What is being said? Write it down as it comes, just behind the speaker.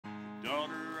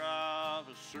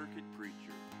circuit preacher,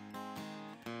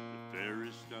 the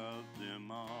fairest of them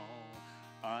all.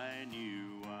 I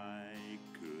knew I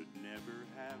could never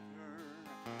have her,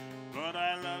 but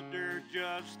I loved her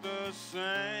just the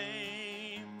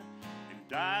same.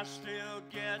 And I still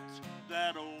get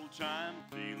that old-time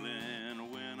feeling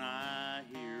when I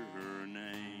hear her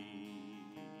name.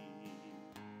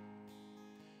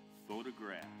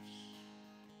 Photographs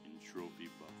and trophy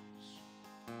buckles,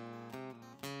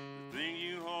 the thing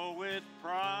you hold with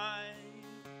pride.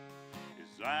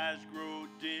 As eyes grow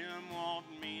dim, won't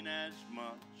mean as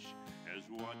much as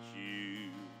what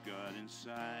you've got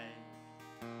inside.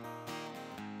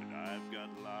 But I've got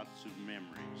lots of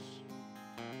memories,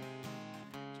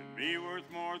 to me worth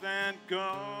more than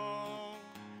gold.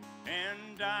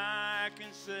 And I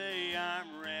can say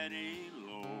I'm ready,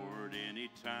 Lord,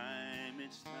 anytime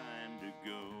it's time to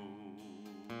go.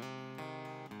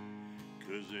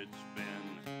 'Cause it's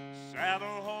been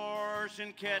saddle, horse,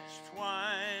 and catch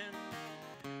twine,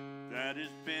 that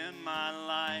has been my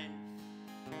life.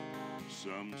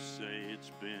 Some say it's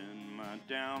been my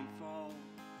downfall,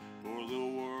 for the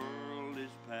world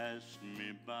has passed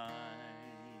me by.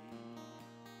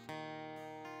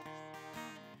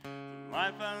 The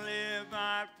life I live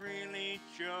I freely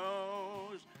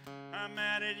chose, I'm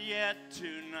at it yet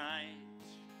tonight.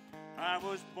 I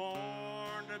was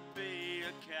born to be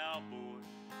a cowboy,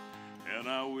 and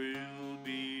I will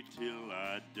be till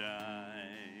I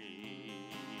die.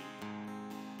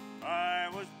 I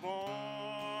was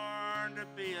born to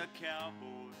be a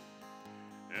cowboy,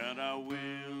 and I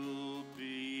will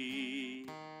be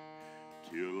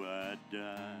till I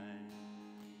die.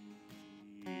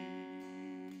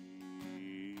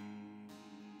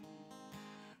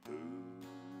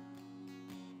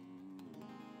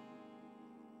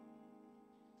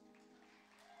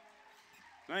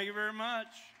 Thank you very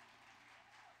much.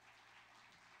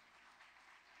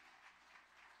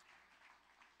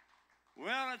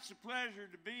 Well, it's a pleasure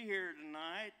to be here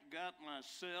tonight. Got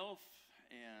myself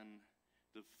and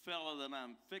the fella that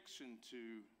I'm fixing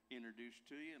to introduce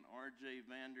to you, and R.J.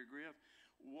 Vandergriff.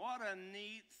 What a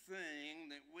neat thing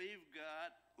that we've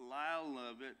got Lyle,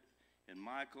 Lovett, and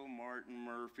Michael Martin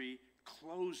Murphey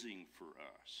closing for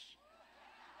us.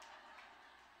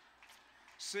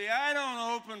 See, I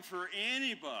don't open for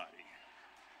anybody,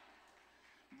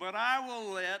 but I will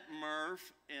let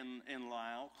Murph and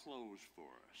Lyle close for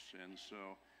us. And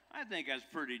so I think that's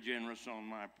pretty generous on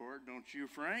my part, don't you,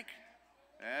 Frank?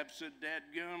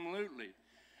 Abso-dadgum-lutely.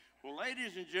 Well,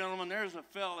 ladies and gentlemen, there's a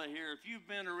fella here. If you've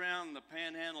been around the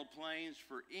Panhandle Plains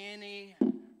for any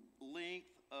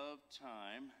length of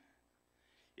time,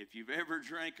 if you've ever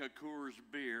drank a Coors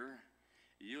beer,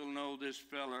 you'll know this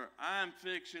fella I'm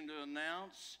fixing to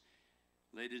announce.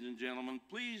 Ladies and gentlemen,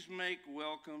 please make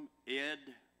welcome Ed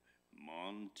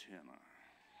Montana.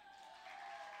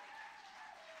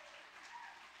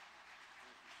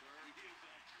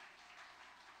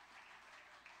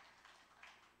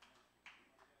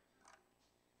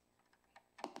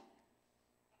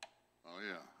 Oh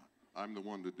yeah, I'm the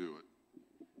one to do it.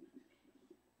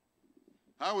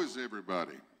 How is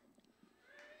everybody?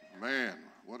 Man,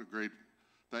 what a great,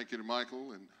 thank you to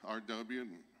Michael and RW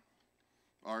and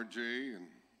RJ and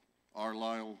R.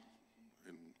 Lyle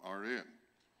and RN.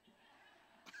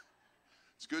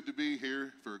 It's good to be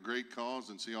here for a great cause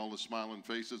and see all the smiling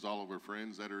faces, all of our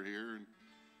friends that are here. And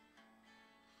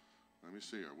let me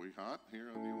see, are we hot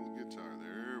here on the old guitar?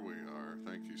 There we are.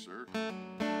 Thank you, sir.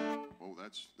 Oh,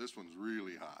 this one's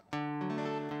really hot.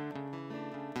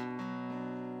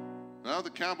 Now, the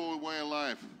Cowboy Way of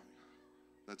Life,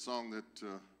 that song that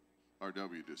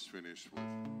RW just finished with.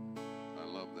 I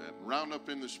love that. Roundup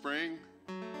in the spring,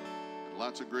 and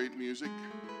lots of great music.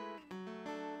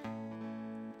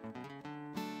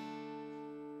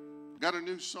 Got a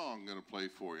new song going to play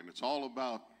for you, and it's all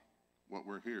about what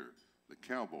we're here, the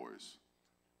Cowboys.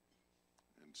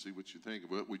 And see what you think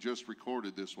of it. We just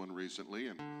recorded this one recently,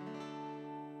 and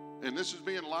this is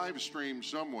being live streamed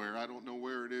somewhere. I don't know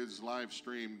where it is live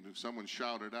streamed. If someone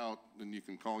shout it out, then you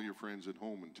can call your friends at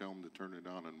home and tell them to turn it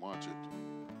on and watch it.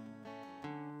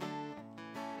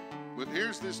 But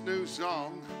here's this new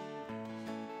song.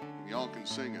 Y'all can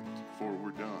sing it before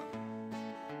we're done.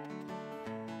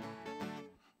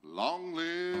 Long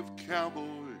live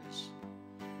cowboys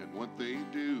and what they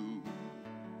do.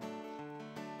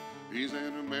 He's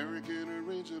an American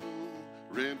original,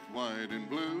 red, white, and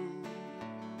blue.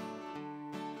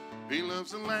 He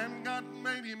loves the land God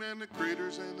made him, and the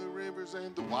critters and the rivers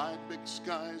and the wide big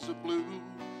skies of blue.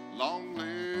 Long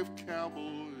live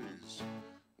cowboys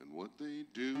and what they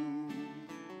do.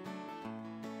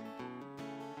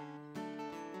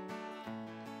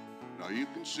 Now you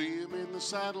can see him in the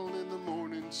saddle in the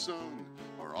morning sun,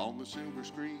 or on the silver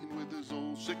screen with his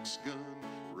old 6-gun,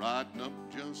 riding up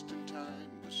just in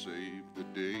time to save the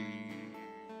day.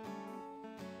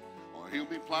 Or he'll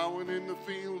be plowing in the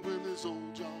field with his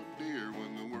old John Deere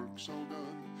when the work's all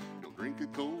done. He'll drink a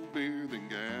cold beer, then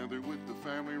gather with the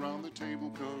family round the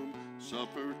table come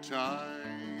supper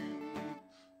time.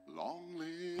 Long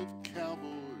live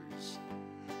cowboys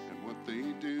and what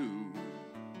they do.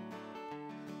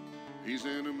 He's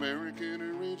an American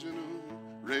original,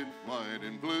 red, white,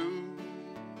 and blue.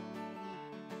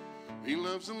 He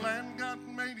loves the land God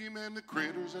made him, and the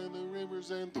critters and the rivers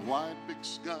and the wide big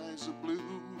skies of blue.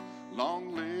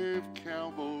 Long live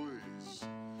cowboys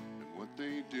and what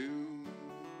they do.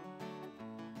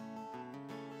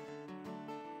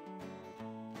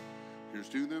 Here's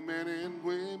to the men and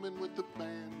women with the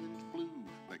bandage blue.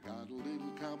 They got a little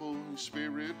cowboy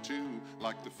spirit too,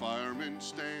 like the firemen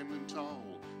standing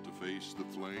tall to face the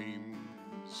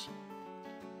flames.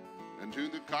 And to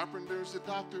the carpenters, the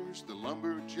doctors, the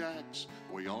lumberjacks,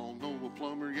 we all know a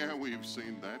plumber, yeah, we've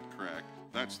seen that crack.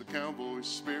 That's the cowboy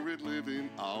spirit living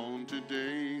on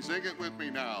today. Sing it with me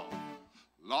now.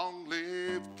 Long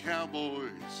live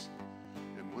cowboys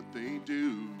and what they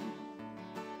do.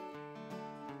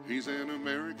 He's an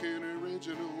American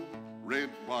original, red,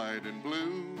 white, and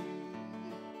blue.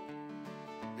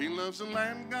 He loves the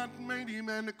land God made him,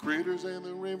 and the critters and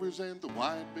the rivers and the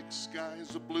wide big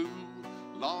skies of blue.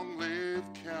 Long live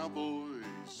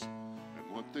cowboys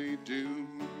and what they do.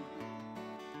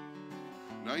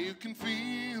 Now you can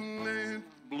feel it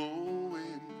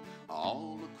blowing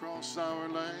all across our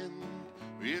land.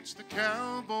 It's the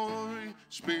cowboy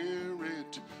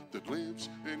spirit that lives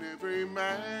in every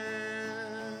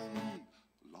man.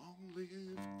 Long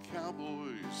live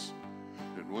cowboys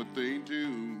and what they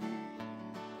do.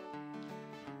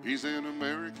 He's an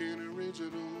American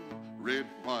original, red,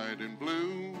 white, and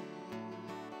blue.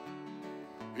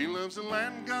 He loves the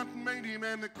land God made him,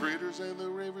 and the critters and the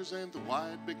rivers and the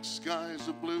wide big skies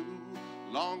of blue.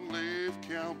 Long live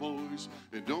cowboys,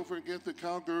 and don't forget the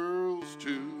cowgirls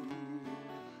too,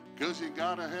 'cause you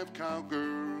gotta have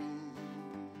cowgirls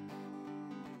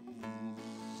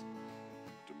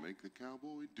to make the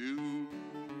cowboy do.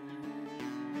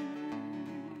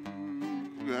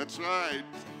 That's right.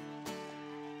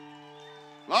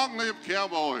 Long live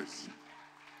cowboys.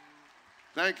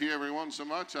 Thank you, everyone, so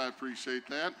much. I appreciate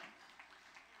that.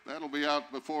 That'll be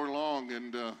out before long.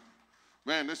 And,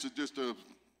 man, this is just a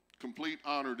complete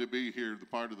honor to be here, the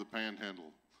part of the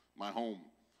Panhandle, my home,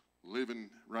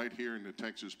 living right here in the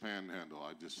Texas Panhandle.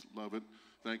 I just love it.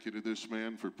 Thank you to this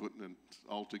man for putting it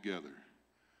all together.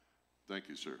 Thank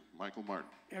you, sir. Michael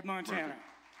Martin. Ed Montana. Murphey.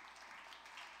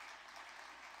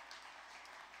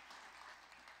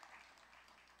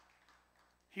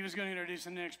 He was going to introduce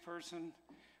the next person,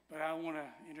 but I want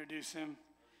to introduce him.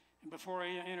 And before I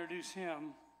introduce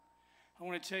him, I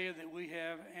want to tell you that we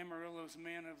have Amarillo's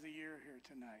Man of the Year here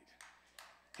tonight.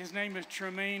 His name is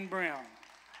Tremaine Brown.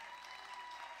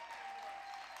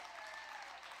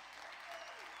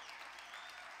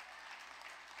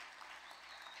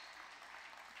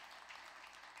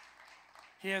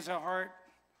 He has a heart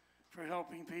for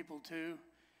helping people too,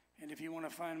 and if you want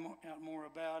to find out more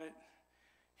about it,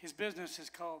 his business is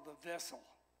called The Vessel.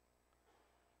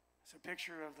 It's a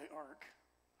picture of the ark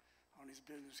on his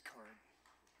business card,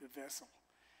 The Vessel.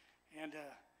 And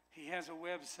he has a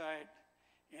website,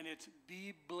 and it's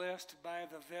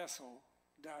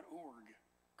beblessedbythevessel.org,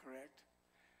 correct?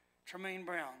 Tremaine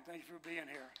Brown, thank you for being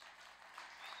here.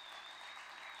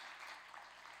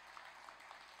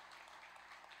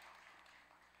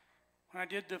 When I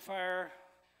did the fire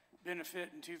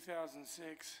benefit in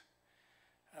 2006,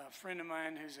 a friend of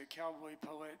mine who's a cowboy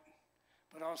poet,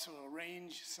 but also a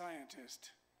range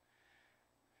scientist,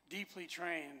 deeply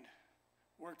trained,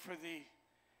 worked for the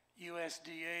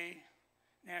USDA,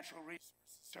 Natural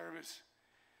Resources Service.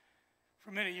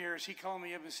 For many years, he called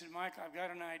me up and said, Mike, I've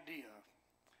got an idea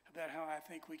about how I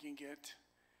think we can get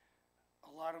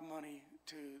a lot of money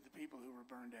to the people who were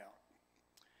burned out.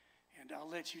 And I'll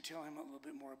let you tell him a little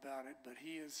bit more about it, but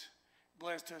he has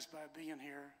blessed us by being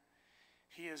here.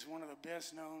 He is one of the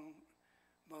best known,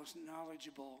 most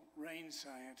knowledgeable range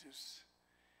scientists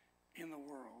in the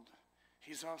world.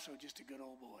 He's also just a good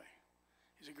old boy.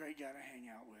 He's a great guy to hang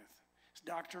out with. It's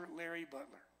Dr. Larry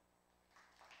Butler.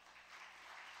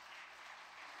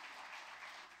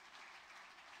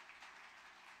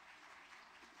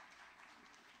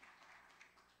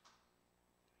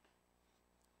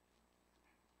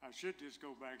 I should just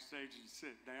go backstage and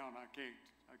sit down. I can't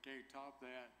top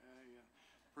that.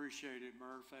 Appreciate it,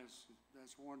 Murph.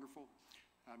 That's wonderful.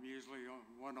 I'm usually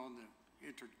one on the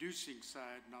introducing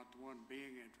side, not the one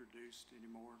being introduced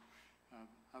anymore.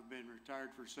 I've been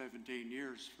retired for 17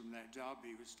 years from that job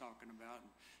he was talking about.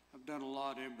 And I've done a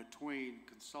lot in between,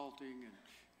 consulting,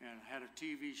 and had a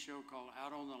TV show called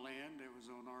Out on the Land. It was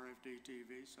on RFD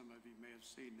TV. Some of you may have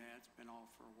seen that. It's been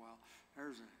off for a while.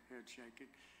 There's a head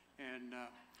shaking. And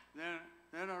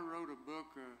then I wrote a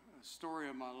book, a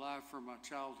story of my life from my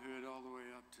childhood all the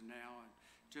way up to now, and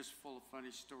just full of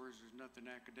funny stories. There's nothing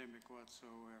academic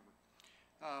whatsoever.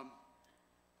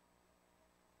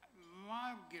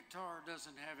 My guitar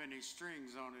doesn't have any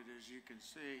strings on it, as you can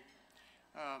see.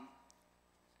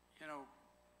 You know,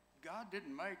 God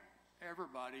didn't make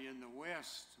everybody in the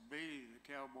West to be the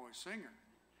cowboy singer.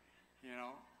 You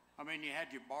know, I mean, you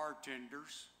had your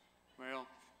bartenders. Well,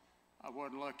 I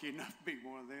wasn't lucky enough to be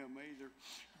one of them either.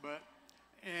 But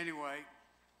anyway,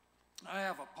 I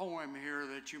have a poem here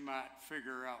that you might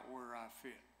figure out where I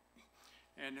fit.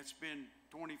 And it's been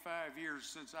 25 years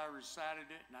since I recited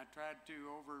it, and I tried to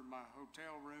over in my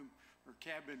hotel room or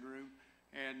cabin room,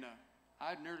 and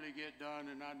I'd nearly get done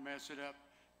and I'd mess it up.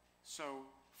 So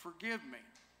forgive me,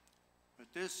 but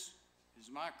this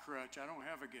is my crutch. I don't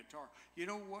have a guitar. You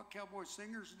know what cowboy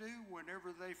singers do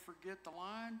whenever they forget the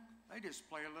line? They just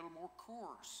play a little more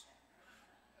chorus.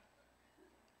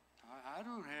 I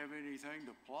don't have anything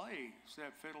to play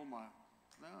except fiddle my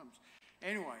thumbs.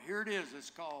 Anyway, here it is. It's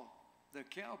called The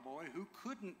Cowboy Who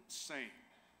Couldn't Sing.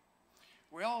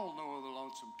 We all know of the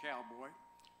lonesome cowboy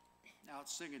out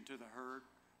singing to the herd,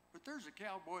 but there's a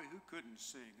cowboy who couldn't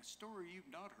sing, a story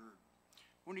you've not heard.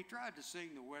 When he tried to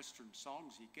sing the Western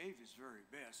songs, he gave his very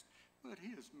best, but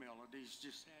his melodies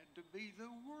just had to be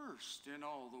the worst in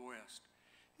all the West.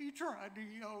 He tried to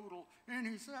yodel, and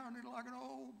he sounded like an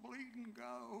old bleeding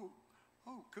goat.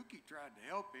 Oh, Cookie tried to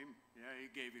help him. Yeah, he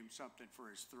gave him something for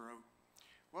his throat.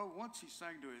 Well, once he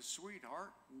sang to his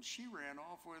sweetheart, and she ran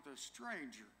off with a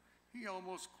stranger. He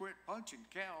almost quit punching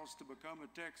cows to become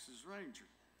a Texas Ranger.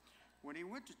 When he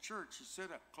went to church, he sat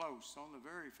up close on the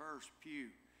very first pew.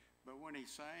 But when he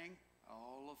sang,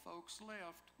 all the folks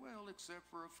left, well, except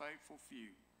for a faithful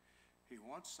few. He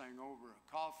once sang over a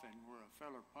coffin where a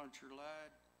feller puncher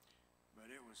lied, but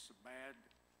it was so bad,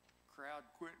 the crowd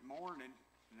quit mourning,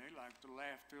 and they liked to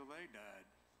laugh till they died.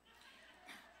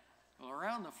 Well,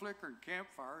 around the flickering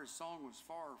campfire, his song was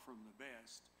far from the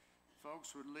best.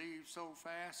 Folks would leave so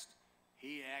fast,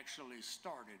 he actually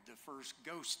started the first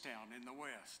ghost town in the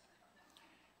West.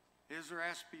 His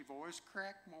raspy voice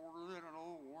cracked more than an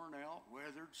old worn-out,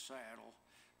 weathered saddle.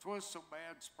 'Twas so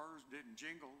bad spurs didn't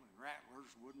jingle and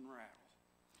rattlers wouldn't rattle.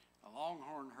 A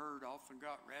longhorn herd often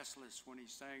got restless when he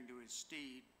sang to his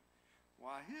steed.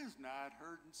 Why, his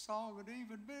night-herding song had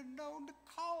even been known to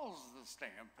cause the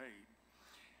stampede.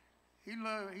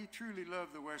 He truly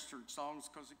loved the Western songs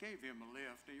because it gave him a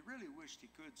lift. He really wished he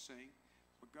could sing,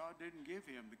 but God didn't give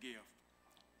him the gift.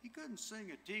 He couldn't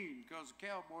sing a tune because the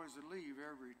cowboys would leave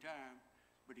every time,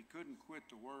 but he couldn't quit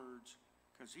the words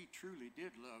because he truly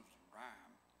did love the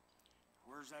rhyme.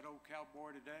 Where's that old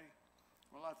cowboy today?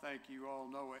 Well, I think you all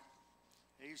know it.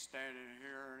 He's standing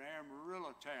here in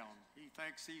Amarillo town. He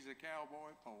thinks he's a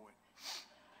cowboy poet.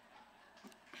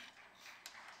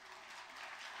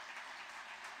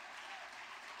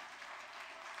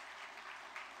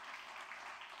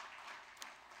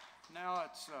 Now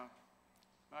it's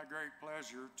my great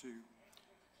pleasure to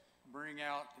bring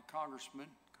out the Congressman,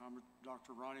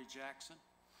 Dr. Ronnie Jackson,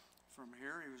 from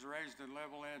here. He was raised in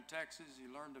Levelland, Texas.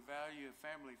 He learned the value of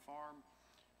family farm,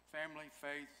 family,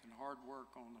 faith, and hard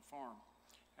work on the farm.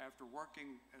 After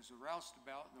working as a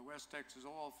roustabout in the West Texas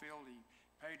oil field, he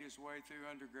paid his way through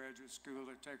undergraduate school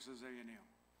at Texas A&M.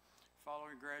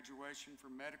 Following graduation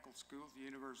from medical school at the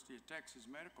University of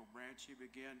Texas Medical Branch, he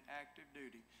began active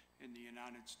duty in the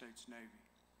United States Navy.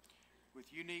 With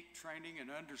unique training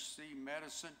in undersea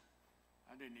medicine,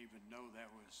 I didn't even know that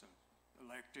was an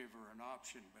elective or an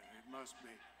option, but it must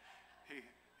be.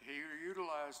 He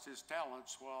utilized his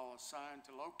talents while assigned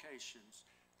to locations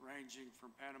ranging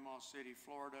from Panama City,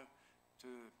 Florida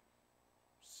to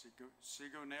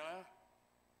Sigonella,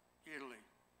 Italy.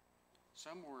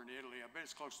 Somewhere in Italy, I bet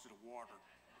it's close to the water.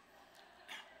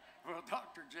 Well,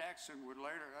 Dr. Jackson would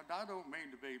later, I don't mean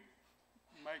to be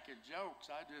making jokes,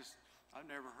 I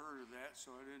never heard of that,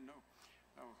 so I didn't know.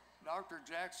 Dr.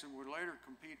 Jackson would later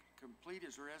complete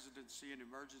his residency in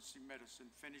emergency medicine,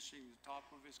 finishing the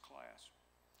top of his class.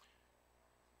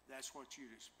 That's what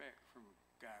you'd expect from a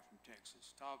guy from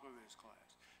Texas, top of his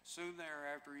class. Soon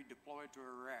thereafter, he deployed to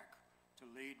Iraq to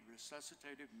lead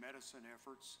resuscitative medicine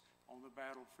efforts on the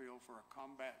battlefield for a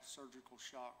combat surgical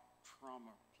shock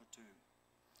trauma platoon.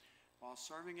 While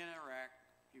serving in Iraq,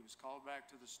 he was called back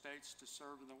to the States to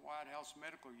serve in the White House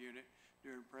Medical Unit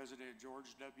during President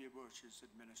George W. Bush's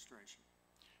administration.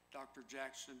 Dr.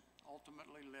 Jackson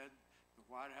ultimately led the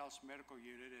White House Medical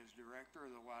Unit as director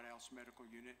of the White House Medical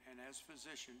Unit and as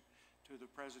physician to the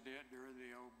president during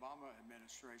the Obama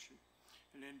administration.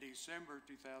 And in December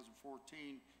 2014,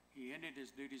 he ended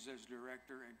his duties as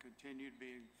director and continued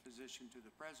being physician to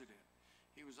the president.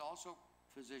 He was also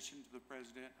physician to the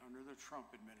president under the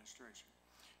Trump administration.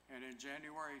 And in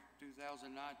January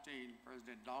 2019,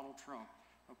 President Donald Trump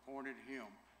appointed him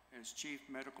as chief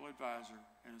medical advisor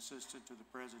and assistant to the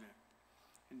president.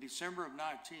 In December of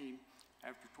 19,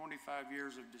 after 25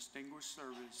 years of distinguished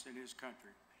service in his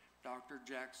country, Dr.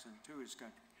 Jackson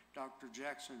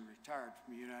retired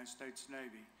from the United States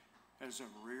Navy as a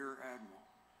Rear Admiral.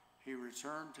 He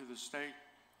returned to the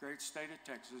great state of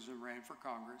Texas and ran for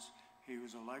Congress. He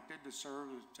was elected to serve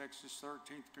the Texas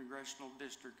 13th Congressional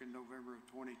District in November of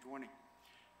 2020.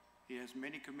 He has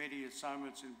many committee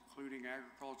assignments, including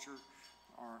Agriculture,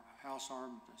 our House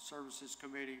Armed Services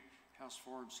Committee, House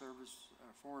Foreign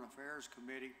Affairs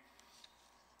Committee,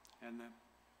 and the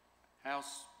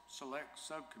House Select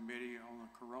Subcommittee on the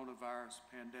Coronavirus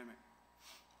Pandemic.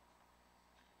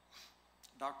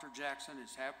 Dr. Jackson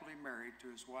is happily married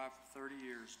to his wife of 30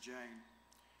 years, Jane.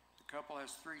 The couple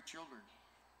has 3 children.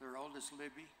 Their oldest,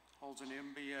 Libby, holds an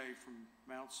MBA from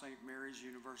Mount St. Mary's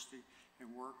University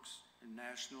and works in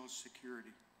national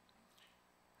security.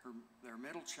 Their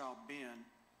middle child, Ben,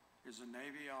 is a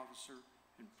Navy officer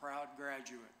and proud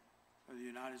graduate of the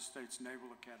United States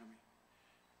Naval Academy.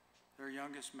 Their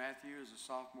youngest, Matthew, is a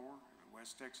sophomore at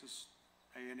West Texas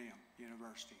A&M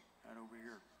University, right over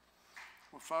here.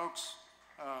 Well, folks,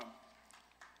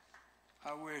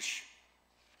 I wish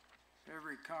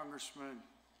every congressman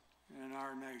in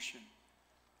our nation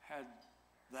had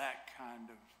that kind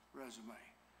of resume.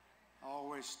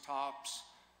 Always tops,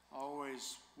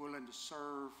 always willing to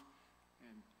serve,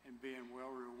 and being well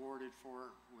rewarded for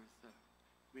it with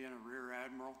being a Rear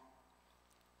Admiral.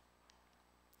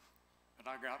 But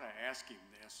I gotta ask him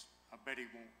this. I bet he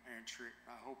won't answer it.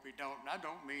 I hope he don't. And I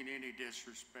don't mean any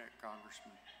disrespect,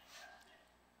 Congressman.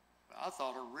 I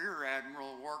thought a Rear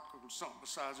Admiral worked on something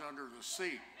besides under the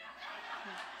sea.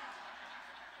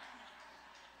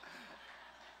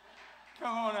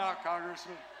 Come on out,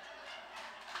 Congressman.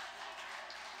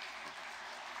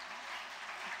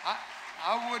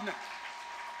 I wouldn't.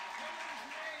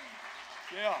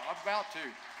 Yeah, I'm about to.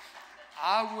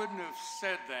 I wouldn't have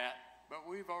said that, but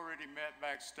we've already met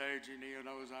backstage, and he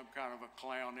knows I'm kind of a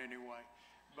clown anyway.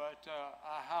 But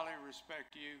I highly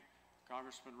respect you,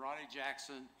 Congressman Ronnie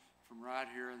Jackson, from right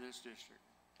here in this district.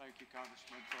 Thank you,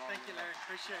 Congressman, for all Thank you, that. Larry.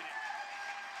 Appreciate it.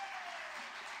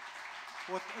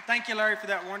 Well, thank you, Larry, for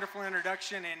that wonderful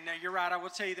introduction. And you're right. I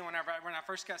will tell you that when I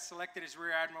first got selected as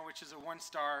Rear Admiral, which is a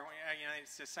 1-star, you know,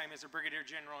 it's the same as a Brigadier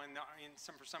General.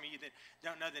 For some of you that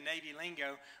don't know the Navy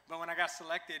lingo, but when I got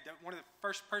selected, one of the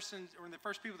first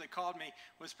people that called me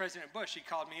was President Bush. He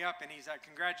called me up and he's like,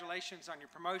 "Congratulations on your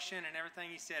promotion and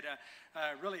everything." He said,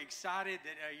 "Really excited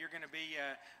that you're going to be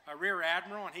a Rear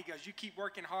Admiral." And he goes, "You keep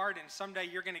working hard, and someday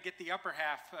you're going to get the upper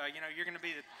half. You're going to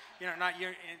be the, not you."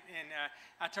 And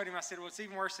I told him, I said, "Well, it's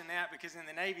even worse than that, because in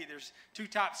the Navy there's 2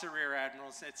 types of Rear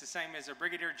Admirals. It's the same as a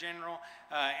Brigadier General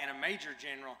and a Major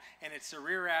General, and it's the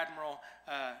Rear Admiral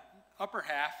upper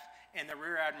half and the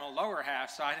Rear Admiral lower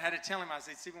half." So I had to tell him, I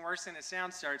said, "It's even worse than it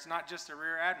sounds, sir. It's not just a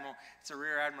Rear Admiral, it's a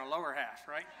Rear Admiral lower half,"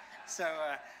 right?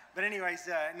 So, but anyways,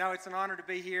 no, it's an honor to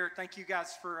be here. Thank you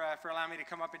guys for allowing me to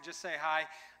come up and just say hi.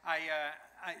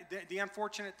 The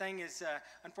unfortunate thing is,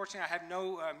 unfortunately, I have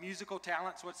no musical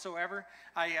talents whatsoever.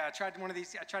 I tried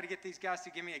to get these guys to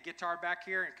give me a guitar back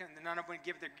here, and none of them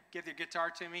would give their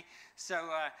guitar to me. So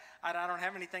I don't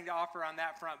have anything to offer on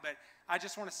that front. But I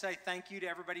just want to say thank you to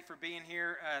everybody for being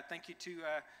here. Thank you to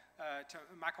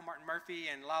Michael Martin Murphey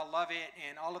and Lyle Lovett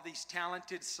and all of these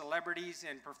talented celebrities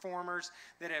and performers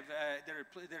that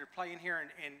are playing here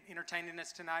and entertaining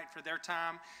us tonight for their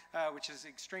time, which is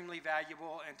extremely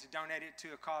valuable, and to donate it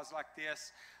to a cause like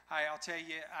this. I'll tell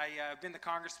you, I've been the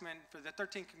congressman for the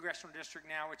 13th Congressional District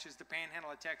now, which is the Panhandle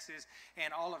of Texas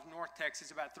and all of North Texas,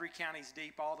 about 3 counties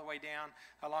deep, all the way down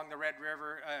along the Red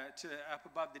River to up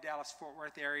above the Dallas-Fort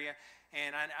Worth area.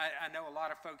 And I know a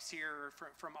lot of folks here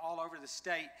from all over the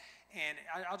state. And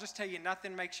I'll just tell you,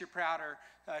 nothing makes you prouder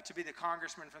to be the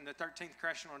congressman from the 13th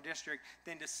Congressional District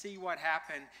than to see what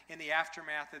happened in the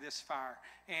aftermath of this fire.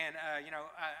 And,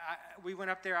 we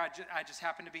went up there. I just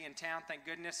happened to be in town, thank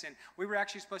goodness. And we were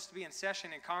actually supposed to be in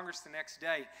session in Congress the next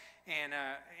day. And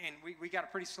we got a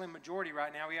pretty slim majority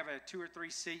right now. We have a 2 or 3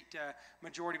 seat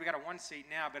majority. We got a 1 seat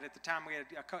now, but at the time we had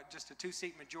just a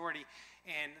 2-seat majority.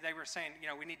 And they were saying,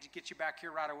 we need to get you back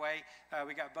here right away.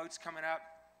 We got votes coming up.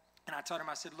 And I told him,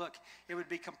 I said, look, it would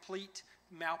be complete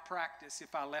malpractice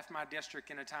if I left my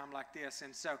district in a time like this.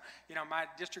 And so, you know, my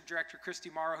district director, Christy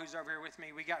Morrow, who's over here with me,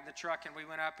 we got in the truck and we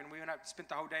went up and spent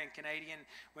the whole day in Canadian,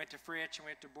 went to Fritch and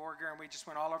went to Borger, and we just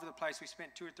went all over the place. We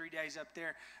spent 2 or 3 days up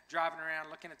there driving around,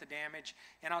 looking at the damage.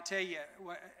 And I'll tell you,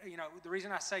 you know, the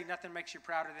reason I say nothing makes you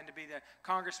prouder than to be the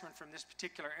congressman from this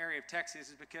particular area of Texas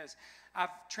is because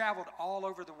I've traveled all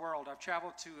over the world. I've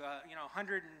traveled to, you know,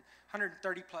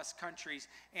 130 plus countries,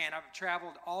 and I've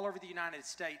traveled all over the United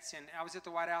States. And I was at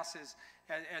the White House,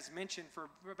 as mentioned, for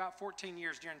about 14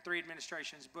 years during 3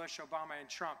 administrations, Bush, Obama, and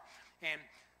Trump. And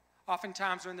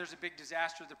oftentimes when there's a big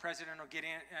disaster, the president will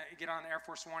get on Air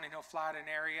Force One and he'll fly to an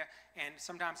area, and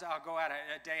sometimes I'll go out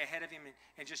a day ahead of him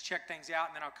and just check things out,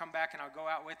 and then I'll come back and I'll go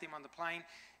out with him on the plane,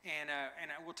 and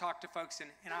we'll talk to folks, and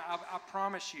I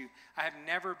promise you, I have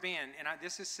never been, and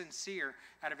this is sincere,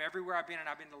 out of everywhere I've been, and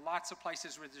I've been to lots of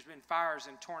places where there's been fires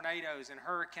and tornadoes and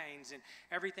hurricanes and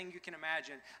everything you can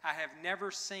imagine. I have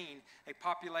never seen a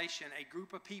population, a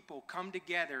group of people come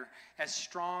together as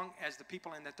strong as the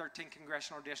people in the 13th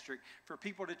Congressional District, for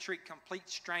people to treat complete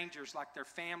strangers like their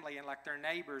family and like their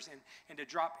neighbors, and to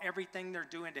drop everything they're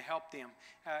doing to help them,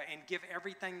 and give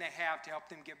everything they have to help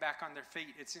them get back on their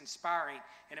feet. It's inspiring,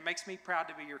 and it makes me proud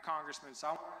to be your congressman. So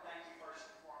I want to thank you first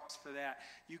and foremost for that.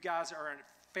 You guys are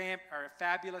a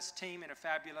fabulous team and a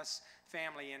fabulous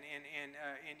family, and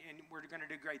we're going to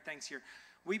do great things here.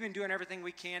 We've been doing everything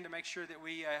we can to make sure that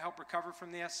we help recover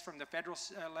from this from the federal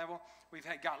level. We've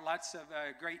got lots of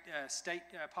great state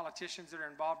politicians that are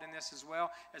involved in this as well,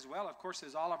 of course,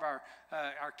 as all of our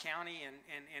county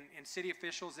and city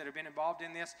officials that have been involved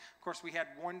in this. Of course, we had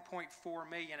 1.4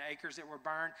 million acres that were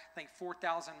burned, I think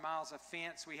 4,000 miles of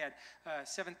fence. We had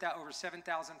over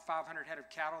 7,500 head of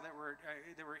cattle that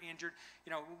were injured.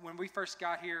 You know, when we first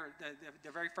got here,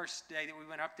 the very first day that we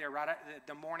went up there, right at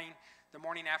the morning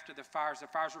after the fires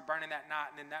were burning that night,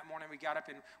 and then that morning we got up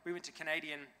and we went to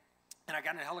Canadian, and I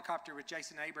got in a helicopter with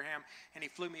Jason Abraham, and he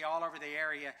flew me all over the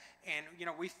area. And you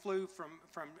know, we flew from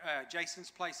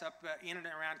Jason's place up in and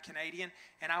around Canadian,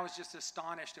 and I was just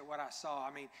astonished at what I saw.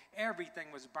 I mean, everything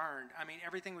was burned. I mean,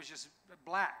 everything was just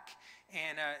black.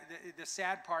 And the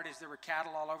sad part is there were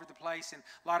cattle all over the place, and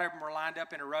a lot of them were lined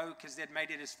up in a row because they'd made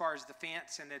it as far as the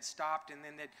fence, and they'd stopped, and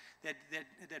then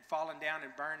they'd fallen down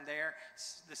and burned there.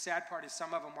 The sad part is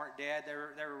some of them weren't dead. They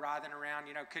were writhing around,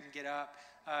 you know, couldn't get up.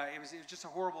 It was just a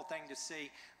horrible thing to see.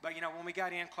 But, you know, when we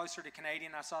got in closer to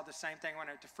Canadian, I saw the same thing when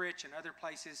I went to Fritch and other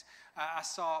places. I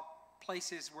saw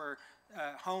places where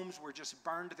homes were just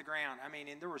burned to the ground. I mean,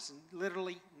 and there was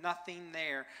literally nothing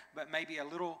there but maybe a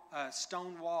little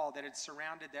stone wall that had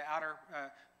surrounded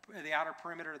the outer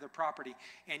perimeter of the property.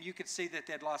 And you could see that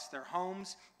they'd lost their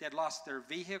homes, they'd lost their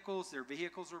vehicles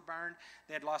were burned,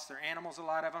 they'd lost their animals, a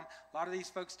lot of them. A lot of these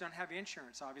folks don't have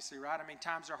insurance, obviously, right? I mean,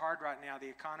 times are hard right now. The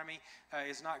economy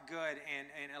is not good,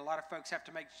 and a lot of folks have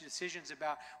to make decisions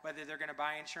about whether they're going to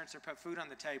buy insurance or put food on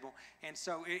the table. And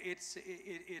so it's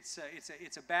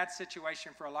a bad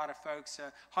situation for a lot of folks.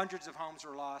 Hundreds of homes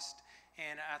were lost,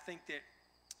 and I think that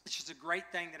it's just a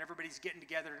great thing that everybody's getting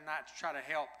together tonight to try to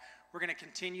help. We're going to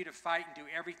continue to fight and do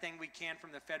everything we can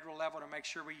from the federal level to make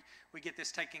sure we get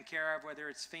this taken care of, whether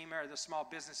it's FEMA or the Small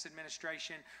Business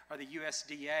Administration or the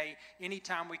USDA.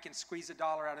 Anytime we can squeeze a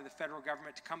dollar out of the federal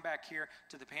government to come back here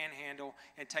to the Panhandle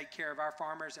and take care of our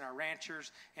farmers and our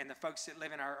ranchers and the folks that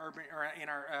live in our urban or in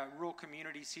our rural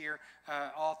communities here,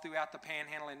 all throughout the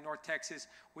Panhandle in North Texas,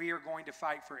 we are going to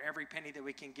fight for every penny that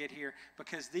we can get here,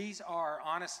 because these are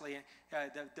honestly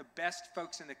the best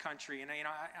folks in the country. And you know,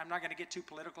 I'm not going to get too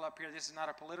political up here. This is not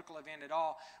a political event at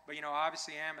all, but you know,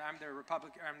 obviously I'm the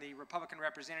Republican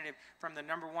representative from the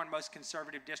 #1 most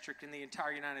conservative district in the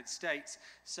entire United States.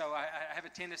 So I have a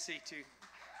tendency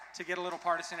to get a little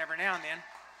partisan every now and then.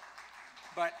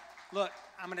 But look,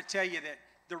 I'm going to tell you that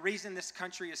the reason this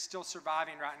country is still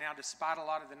surviving right now, despite a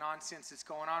lot of the nonsense that's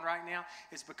going on right now,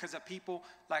 is because of people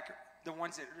like the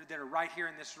ones that are right here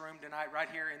in this room tonight, right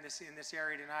here in this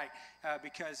area tonight,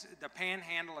 because the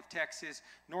Panhandle of Texas,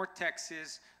 North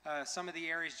Texas, some of the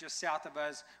areas just south of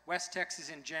us, West Texas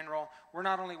in general, we're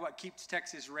not only what keeps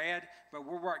Texas red, but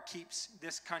we're what keeps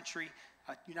this country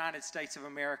United States of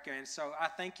America. And so I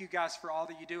thank you guys for all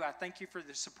that you do. I thank you for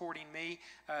supporting me.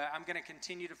 I'm going to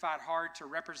continue to fight hard to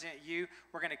represent you.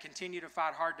 We're going to continue to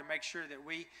fight hard to make sure that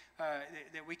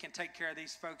we can take care of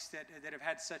these folks that have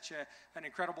had such an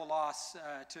incredible loss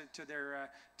to their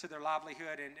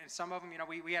livelihood. And some of them, you know,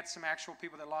 we had some actual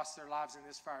people that lost their lives in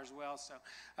this fire as well. So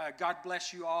God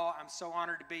bless you all. I'm so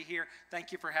honored to be here.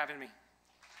 Thank you for having me.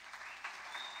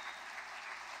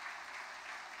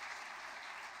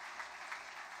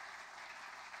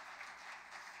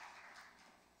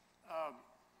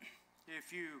 if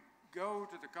you go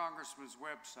to the Congressman's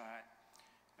website,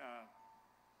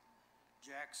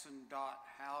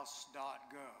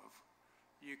 jackson.house.gov,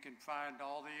 you can find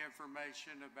all the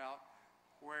information about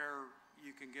where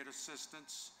you can get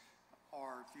assistance,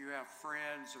 or if you have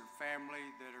friends or family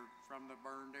that are from the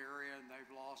burned area and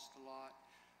they've lost a lot,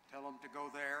 tell them to go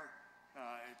there.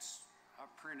 I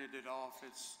printed it off.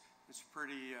 It's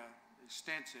pretty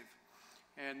extensive.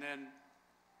 And then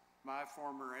my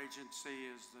former agency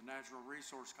is the Natural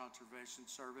Resource Conservation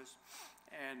Service,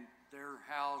 and they're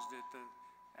housed at the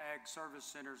Ag Service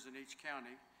Centers in each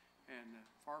county, and the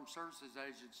Farm Services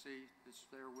Agency is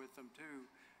there with them too.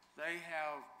 They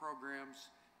have programs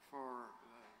for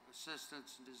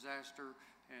assistance and disaster,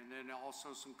 and then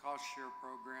also some cost share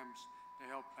programs to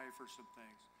help pay for some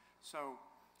things. So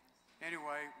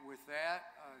anyway, with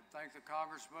that, I thank the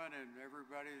Congressman and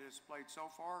everybody that's played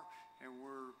so far, and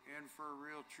we're in for a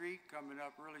real treat coming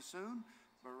up really soon.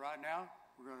 But right now,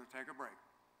 we're going to take a break.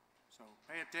 So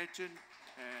pay attention,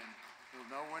 and you'll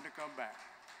know when to come back.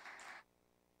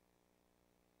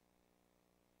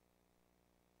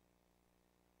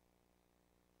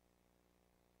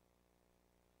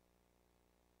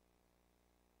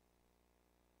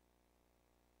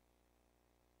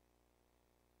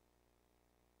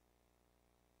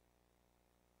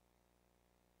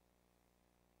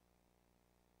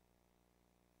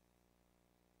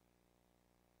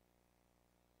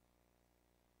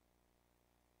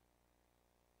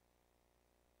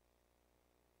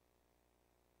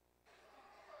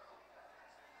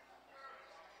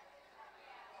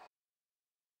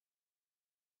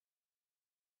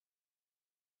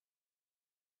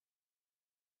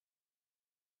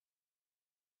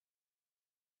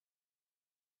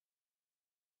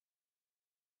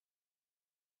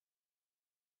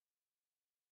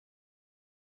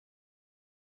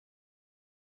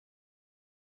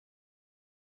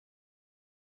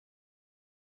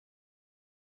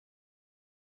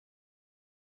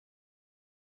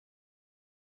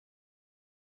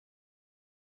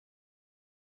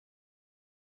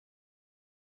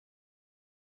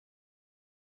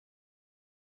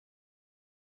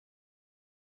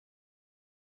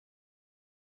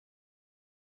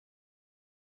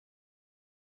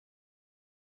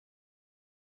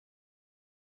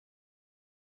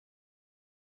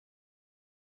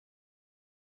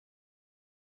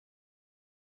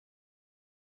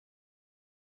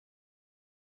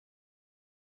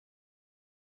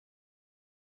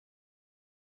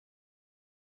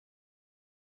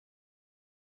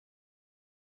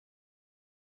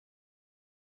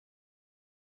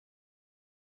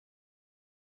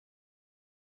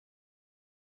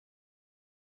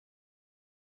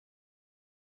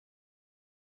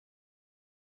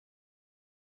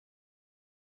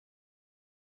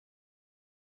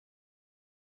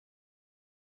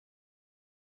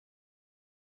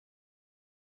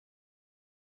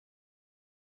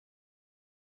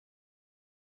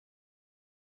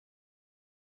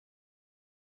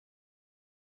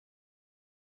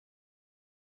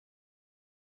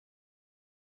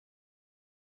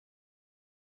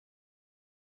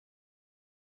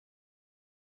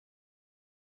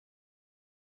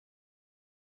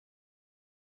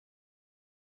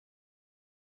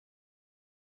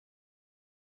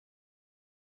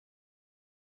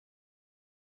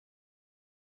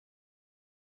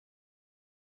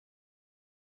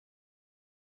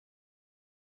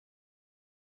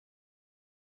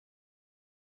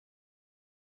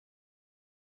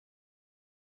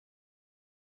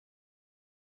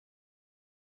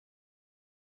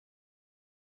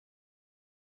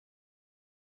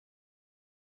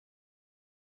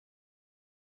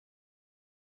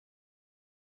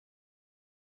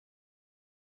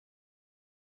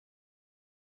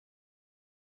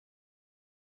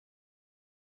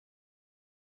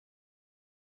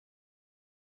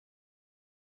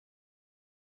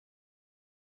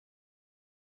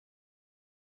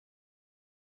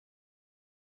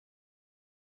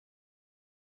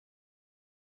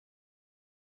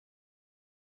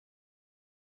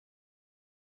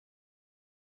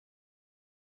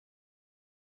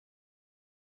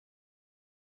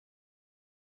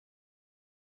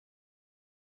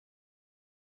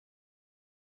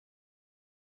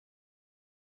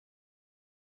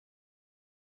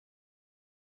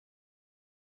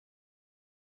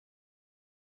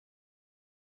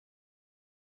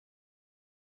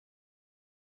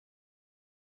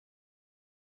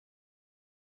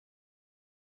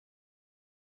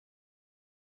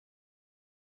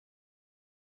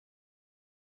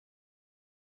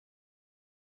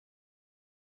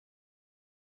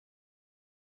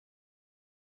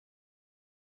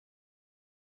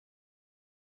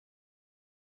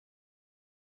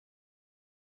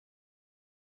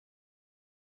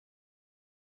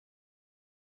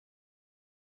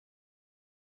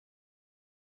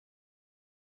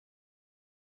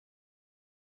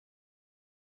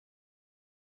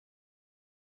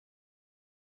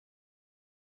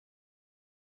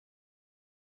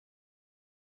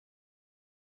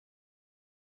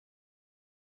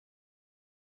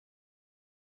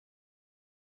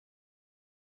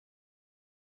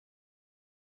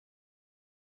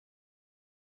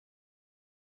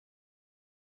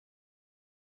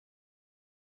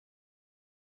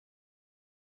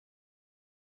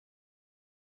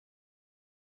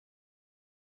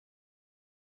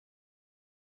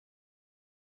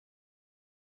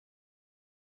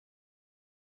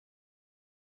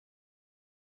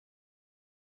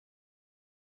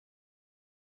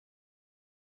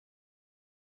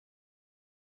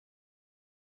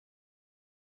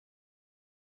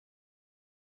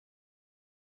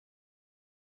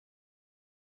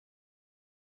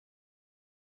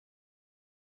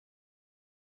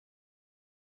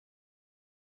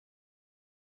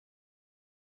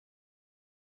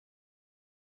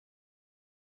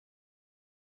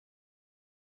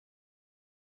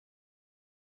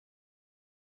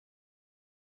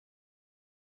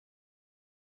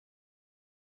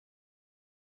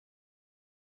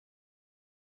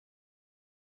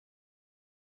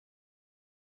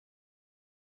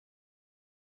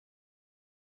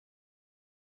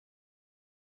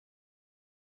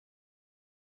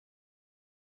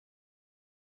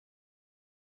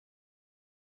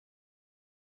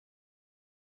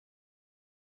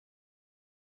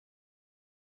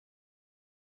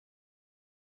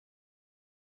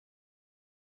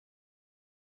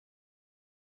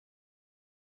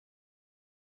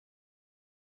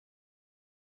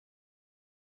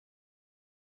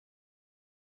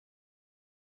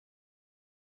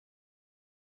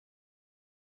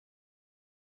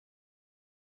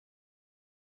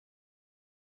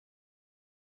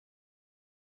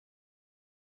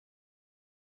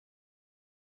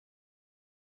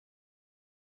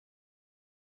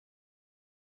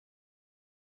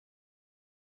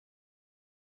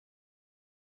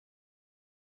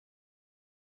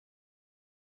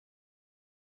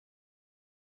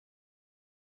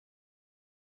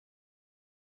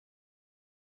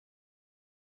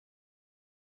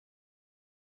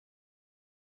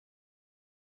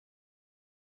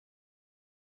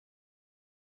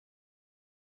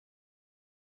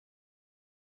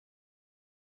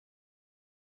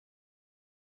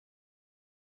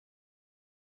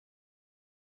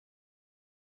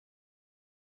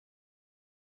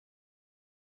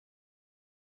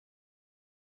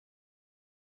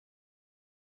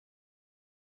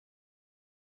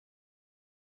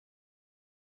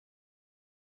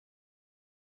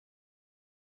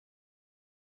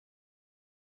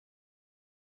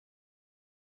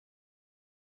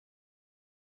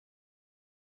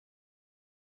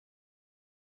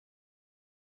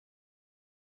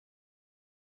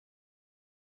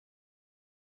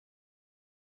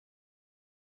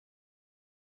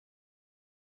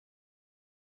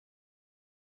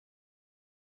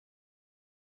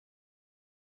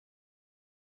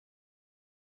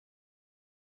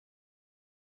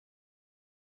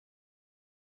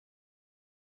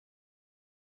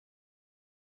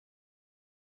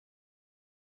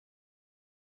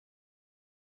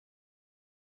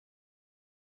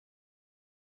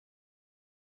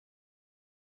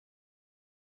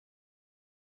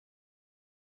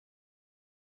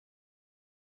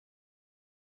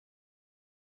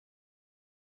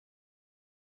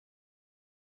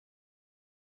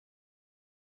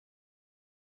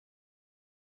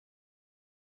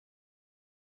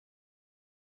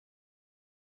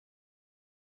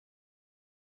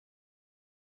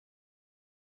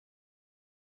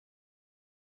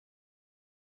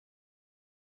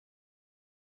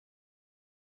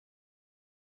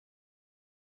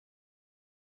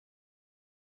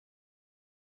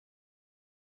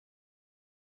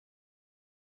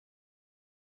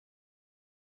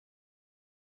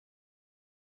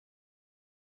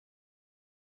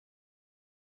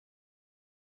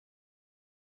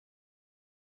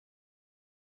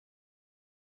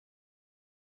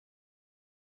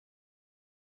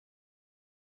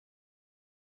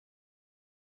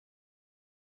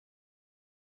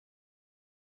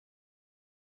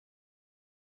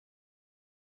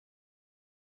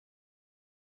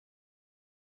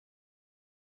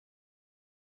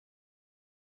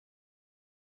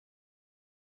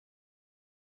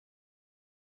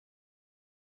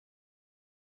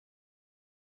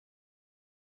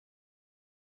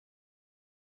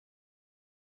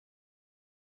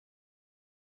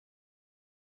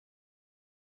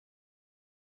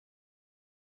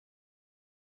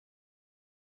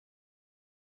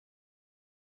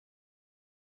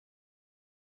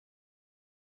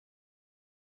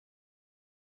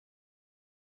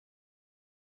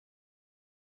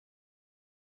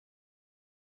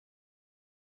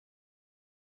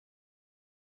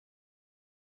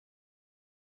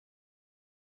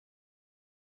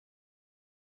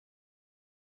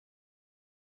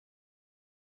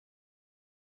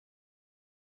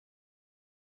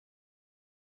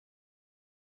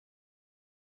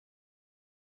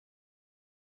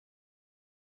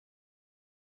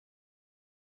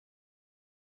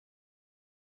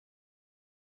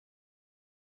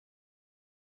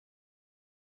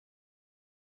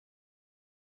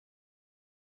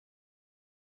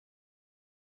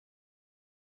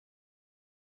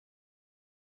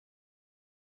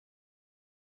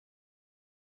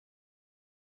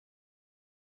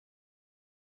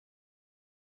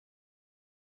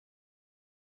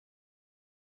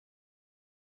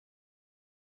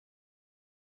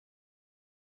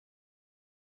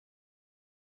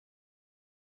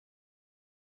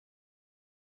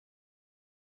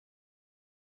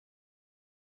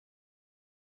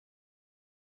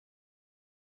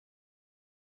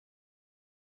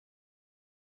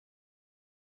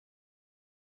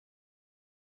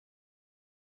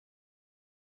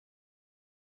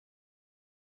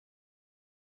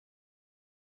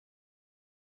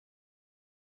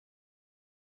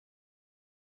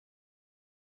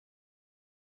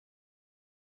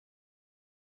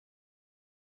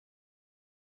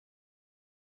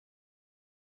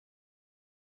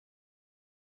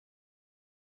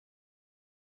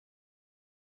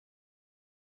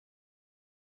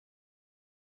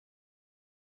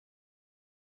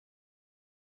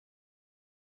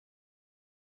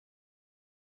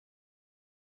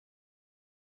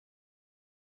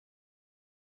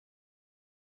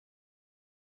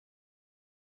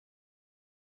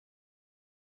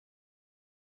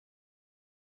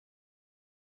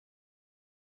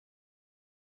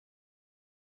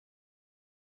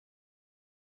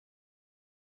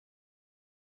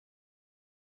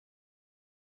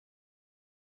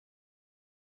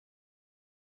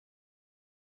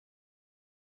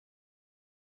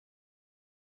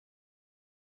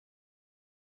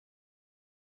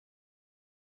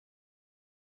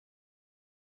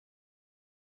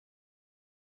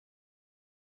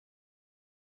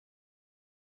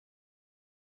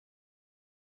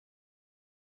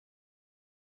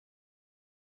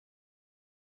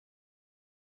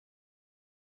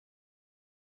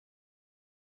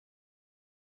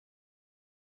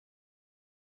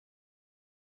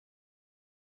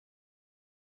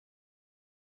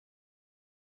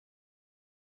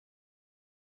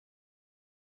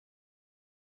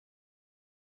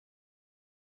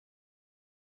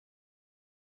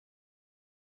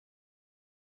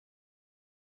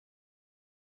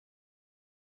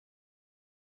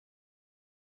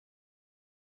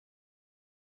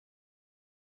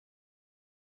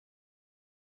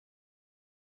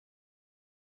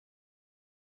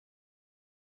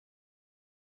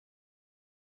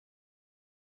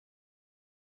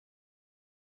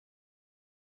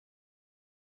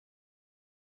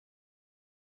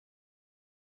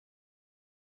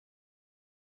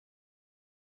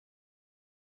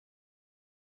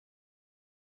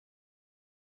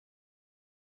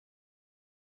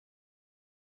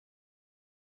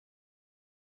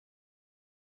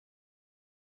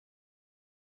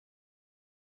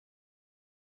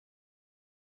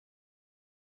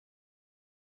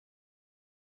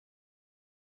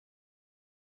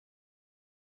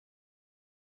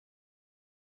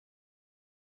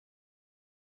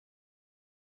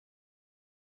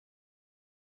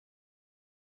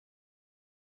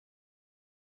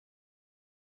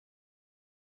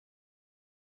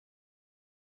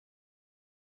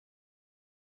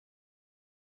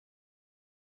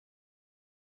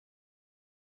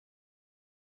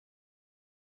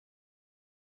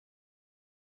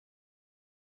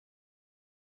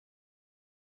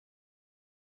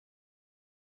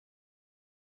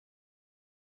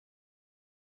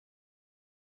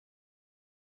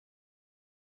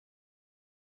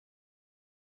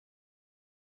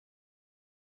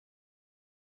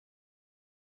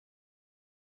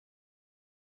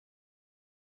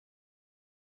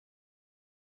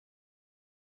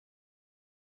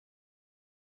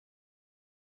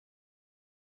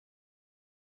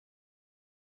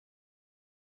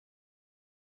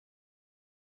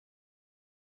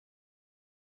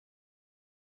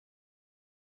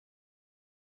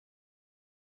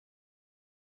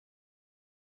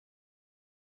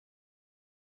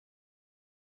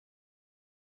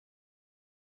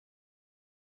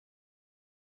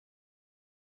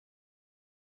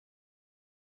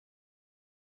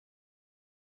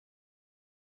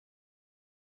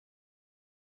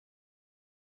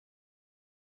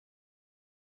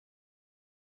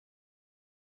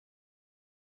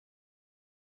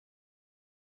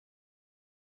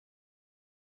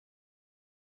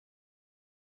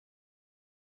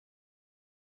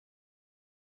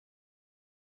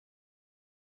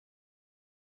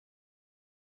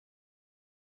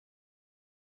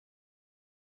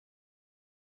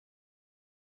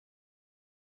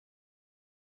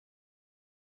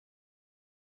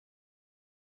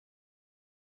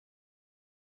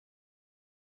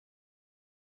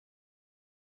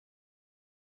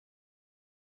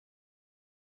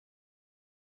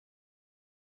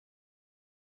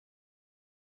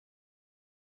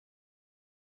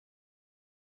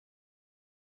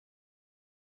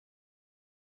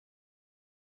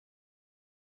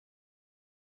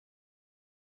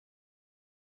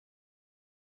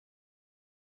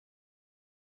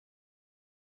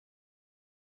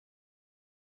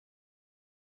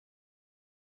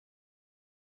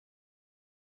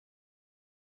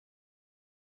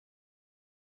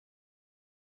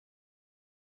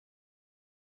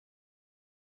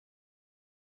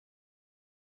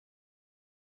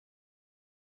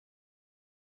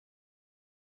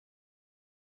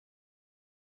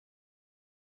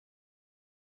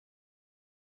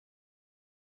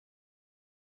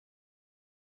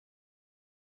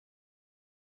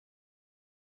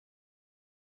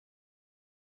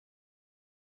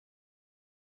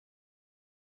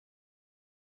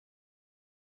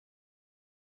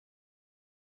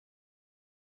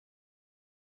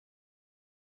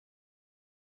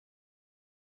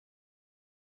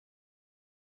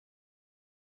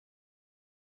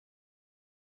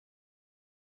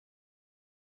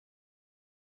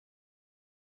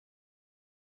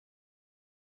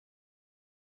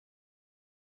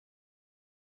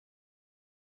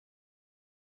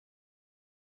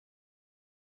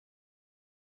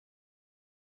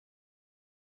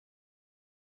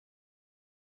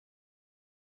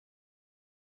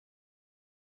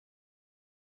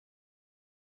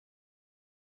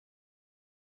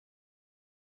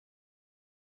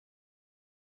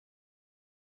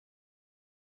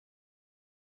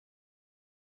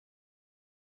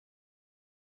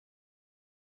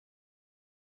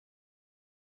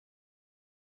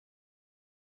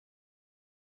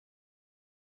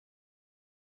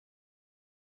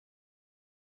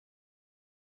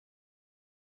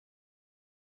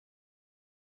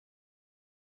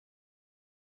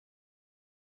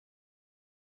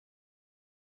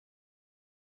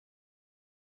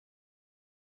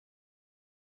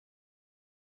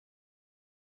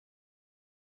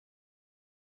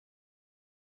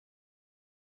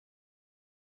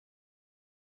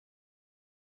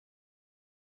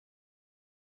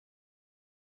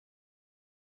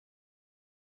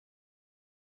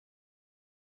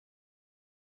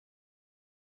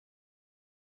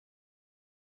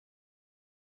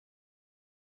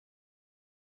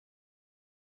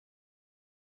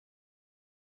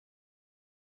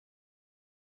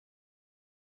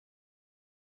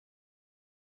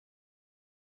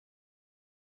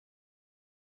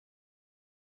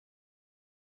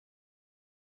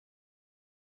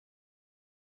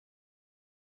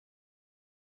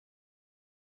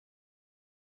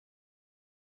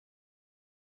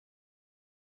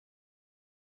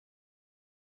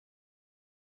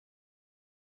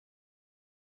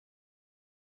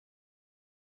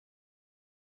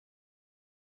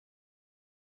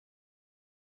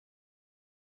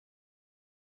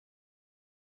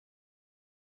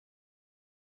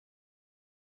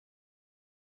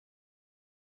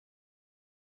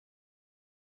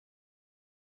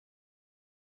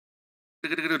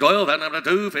 12 and I'm a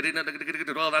 250,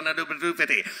 12 and I'm a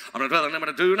 250. I'm a 12 and I'm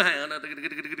a 2 and a half.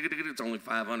 It's only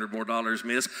 $500 more,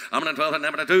 miss. I'm a 12 and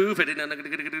I'm a 250,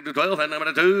 12 and I'm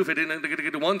a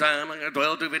 250, one time. 12,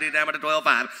 250, I'm a 12,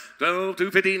 5. 12,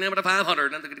 250, I'm a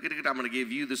 500. I'm going to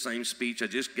give you the same speech I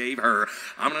just gave her.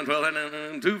 I'm a 12 and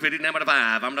I'm 250, I'm a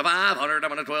 5. I'm a 500,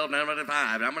 I'm a 12, I'm a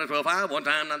 5. I'm a 12, 5, one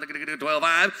time. I'm a 12,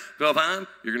 5, 12, 5.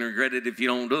 You're going to regret it if you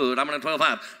don't do it. I'm a 12,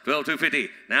 5, 12, 250,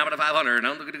 now I'm a 500.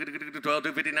 I'm 12,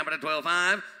 250, now I'm at 12,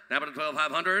 5. Now I'm at 12,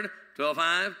 500. 12,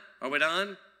 5. Are we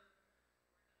done?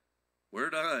 We're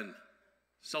done.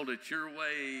 Sold it your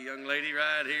way, young lady,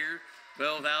 right here.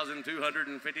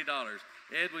 $12,250.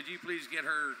 Ed, would you please get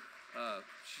her?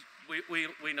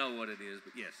 We know what it is,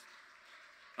 but yes.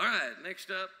 All right, next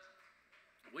up,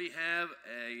 we have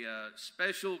a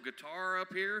special guitar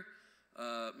up here.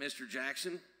 Mr.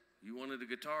 Jackson, you wanted a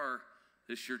guitar.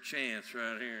 This is your chance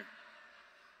right here.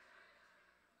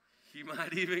 You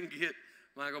might even get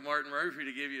Michael Martin Murphey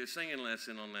to give you a singing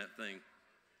lesson on that thing.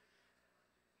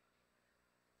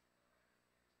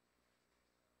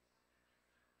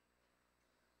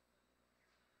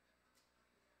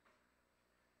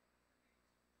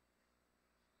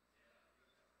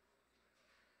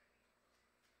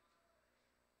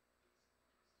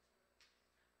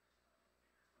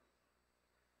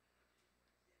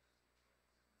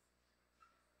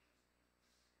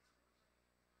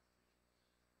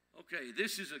 Okay,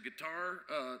 this is a guitar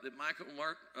that Michael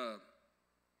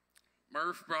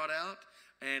Murph brought out,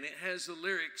 and it has the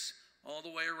lyrics all the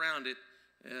way around it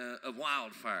of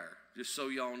Wildfire, just so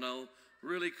y'all know.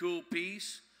 Really cool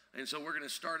piece. And so we're going to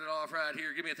start it off right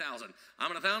here. Give me 1,000. I'm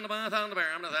at 1,000 to buy 1,000 to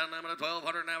bear. I'm at 1,000. I'm at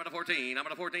 1,200. I'm at 14. I'm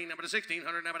at 14. I'm at 1,600.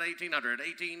 I'm at 1,800.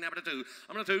 18. I'm at 2.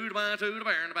 I'm at 2 to buy 2 to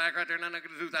bear in the back right there. And I'm going to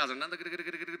get 2,000. I'm going to get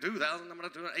 2,000. I'm going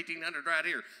to 1,800 right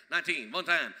here. 19. One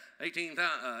time.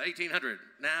 1,800.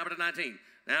 Now I'm at 19.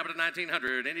 Now I'm at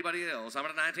 1,900. Anybody else? I'm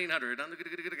at 1,900. I'm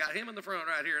got him in the front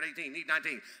right here at 18. Need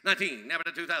 19. 19. Now I'm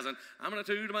at 2,000. I'm at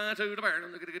 2 to buy 2 to bear.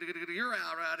 You're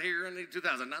out right here. I need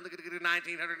 2,000. I'm going to get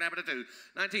 1,900. Now I'm at 2.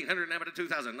 1,900. Now I'm at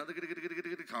 2,000. I'm going to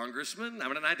get Congressman. I'm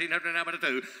at 1,900. Now I'm at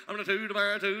 2. I'm at 2 to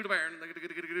bear 2 to bear.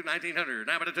 1,900.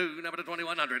 Now I'm at 2. Now I'm at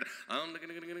 2,100. I'm going to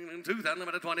get 2,000. I'm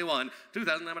at 21.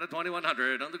 2,000. I'm at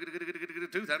 2,100. I'm going to get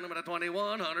 2,000. I'm at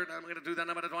 2,100. I'm going to get 2,000.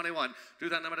 I'm at 21.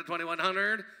 2,000. I'm at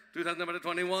 2,100. 2,000. I'm at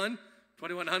 21,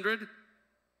 2,100. I'm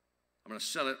going to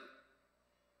sell it,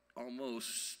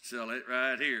 almost sell it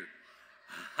right here.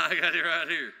 I got it right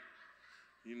here.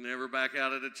 You never back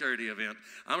out at a charity event.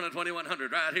 I'm at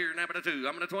 2,100 right here. Now I'm at 2.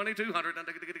 I'm at 2,200. I'm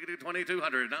going to get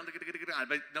 2,200. I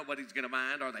bet nobody's going to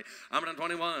mind, are they? I'm at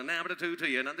 21. Now I'm at 2 to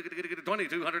you. And I'm going to get 2,200.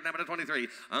 Now I'm at 23.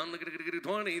 I'm going to get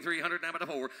 2,300. Now I'm at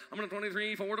 4. I'm at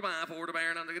 23. 4 to buy. 4 to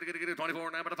bear. And I'm going to get 24.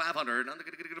 Now I'm at 500. I'm going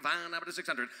to get 5. Now I'm at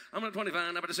 600. I'm at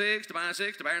 25. Now I'm at 6 to buy.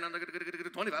 6 to bear. And I'm going to get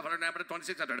 2,500. Now I'm at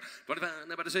 2,600. 25.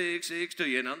 Now I'm at 6. 6 to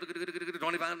you. And I'm going to get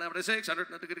 25. Now I'm at 600.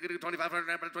 Now I'm going to get 2,500.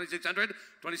 Now I'm at 2,600.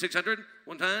 2,600.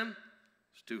 One time.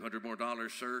 It's $200 more,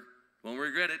 sir. Won't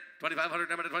regret it. 2,500,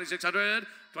 now to 2,600.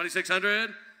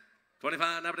 2,600.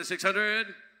 25, now to 600.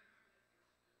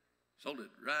 Sold it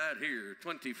right here.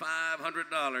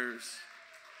 $2,500.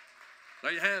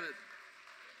 There you have it.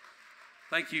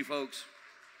 Thank you, folks.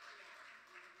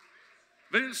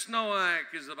 Vince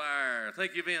Nowak is the buyer.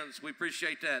 Thank you, Vince. We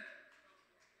appreciate that.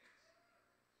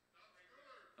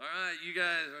 All right, you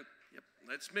guys. Yep,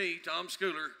 that's me, Tom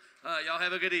Schooler. Y'all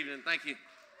have a good evening. Thank you.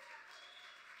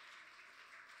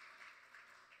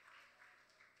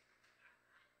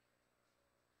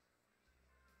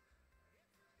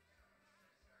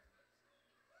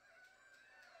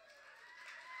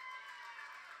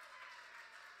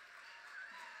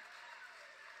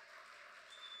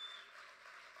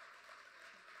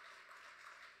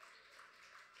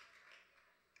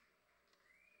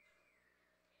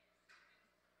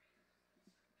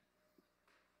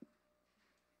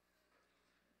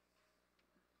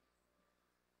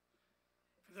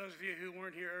 For those of you who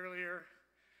weren't here earlier,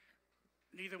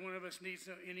 neither one of us needs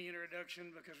any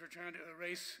introduction because we're trying to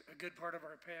erase a good part of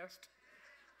our past.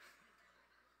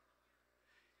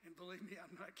 And believe me,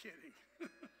 I'm not kidding.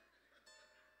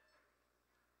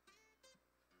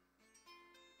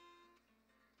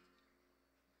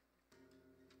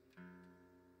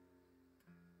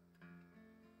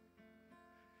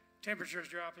 Temperature's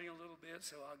dropping a little bit,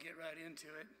 so I'll get right into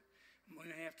it. I'm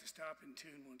going to have to stop and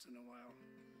tune once in a while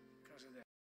because of that.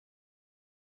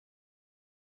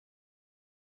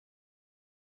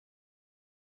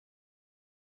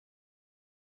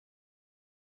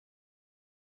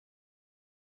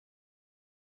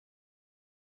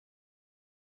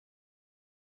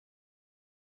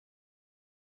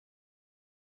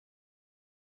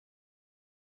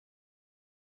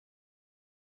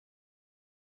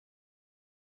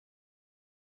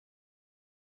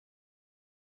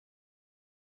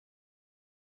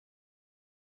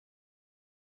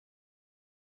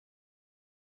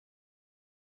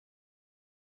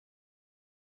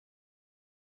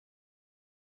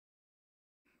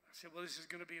 I said, well, this is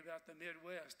going to be about the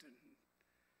Midwest. And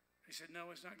they said,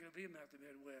 no, it's not going to be about the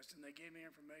Midwest. And they gave me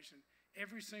information.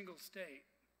 Every single state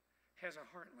has a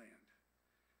heartland.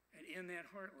 And in that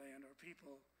heartland are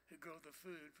people who grow the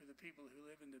food for the people who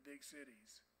live in the big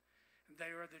cities. And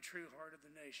they are the true heart of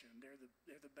the nation. They're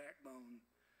the backbone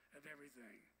of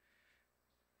everything.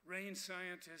 Range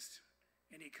scientist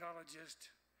and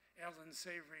ecologist Alan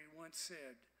Savory once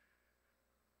said,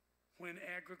 when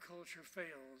agriculture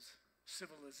fails,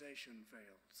 civilization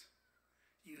fails.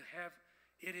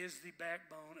 It is the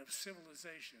backbone of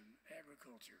civilization,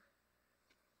 agriculture.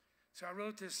 So I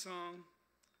wrote this song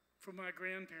for my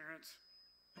grandparents,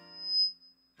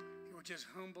 who were just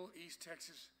humble East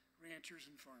Texas ranchers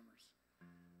and farmers.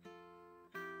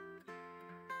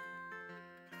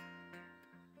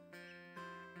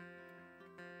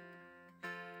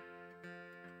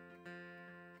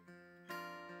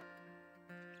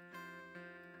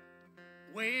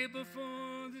 Way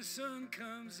before the sun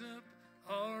comes up,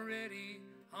 already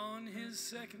on his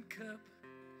second cup,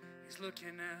 he's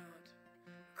looking out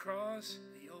across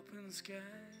the open sky.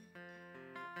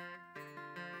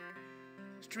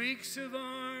 Streaks of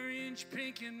orange,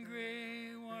 pink, and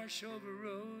gray wash over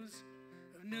rows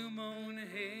of new mown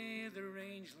hay. The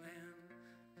rangeland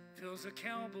fills a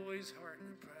cowboy's heart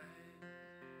with pride.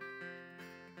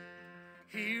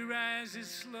 He rises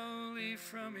slowly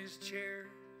from his chair.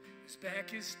 His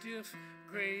back is stiff,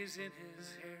 grays in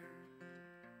his hair.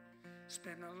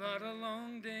 Spent a lot of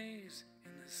long days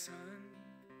in the sun.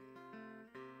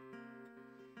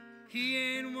 He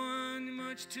ain't one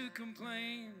much to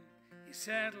complain. He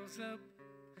saddles up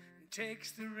and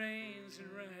takes the reins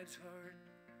and rides hard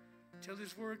till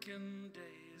his working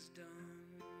day is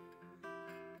done.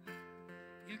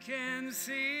 You can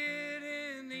see it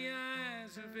in the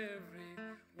eyes of every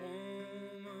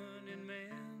woman and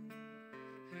man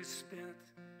who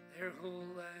spent their whole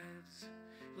lives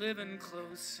living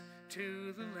close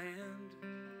to the land.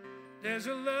 There's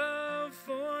a love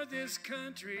for this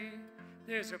country,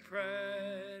 there's a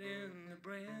pride in the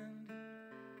brand,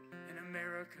 in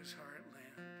America's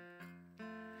heartland,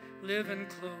 living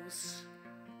close,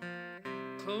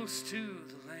 close to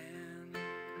the land,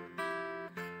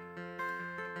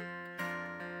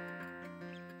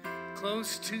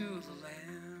 close to the land.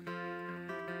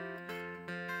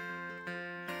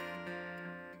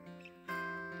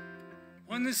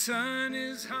 When the sun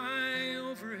is high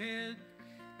overhead,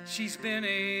 she's been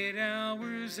 8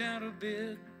 hours out of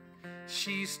bed.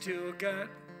 She's still got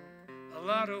a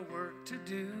lot of work to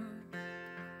do.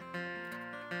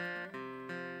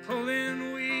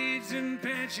 Pulling weeds and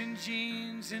patching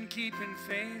jeans and keeping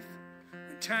faith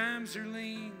when times are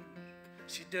lean.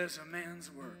 She does a man's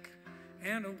work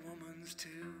and a woman's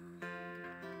too.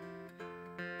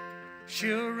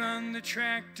 She'll run the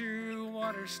tractor,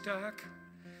 water stock,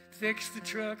 fix the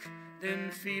truck,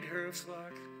 then feed her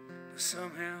flock. But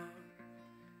somehow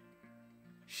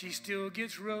she still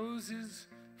gets roses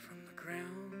from the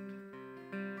ground.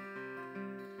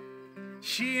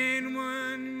 She ain't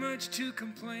one much to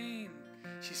complain.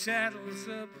 She saddles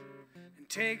up and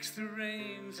takes the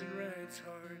reins and rides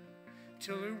hard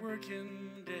till her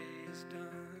working day is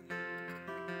done.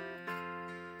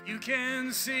 You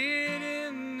can see it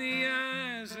in the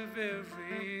eyes of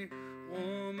every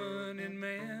woman and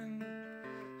man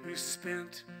who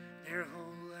spent their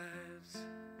whole lives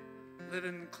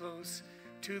living close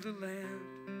to the land.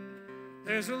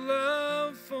 There's a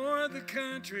love for the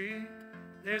country,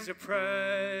 there's a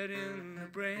pride in the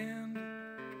brand,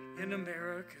 in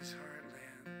America's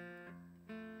heartland,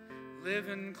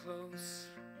 living close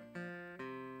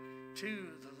to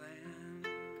the land.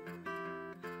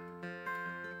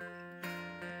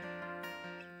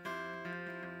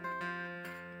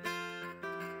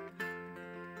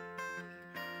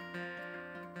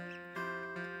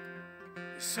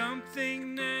 There's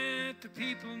something that the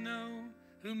people know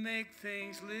who make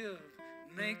things live,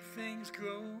 make things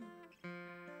grow,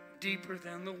 deeper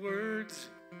than the words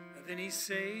of any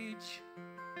sage.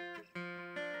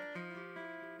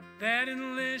 That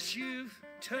unless you've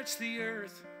touched the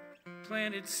earth,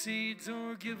 planted seeds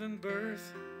or given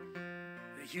birth,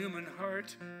 the human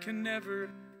heart can never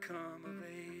come of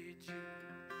age.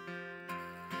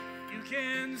 You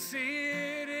can see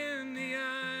it in the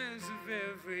eyes of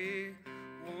every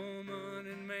woman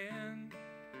and man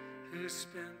who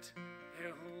spent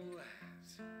their whole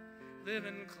lives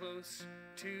living close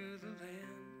to the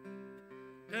land.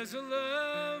 There's a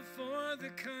love for the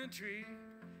country,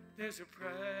 there's a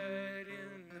pride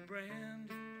in the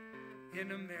brand,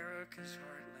 in America's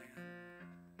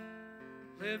heartland,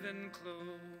 living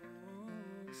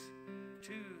close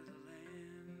to the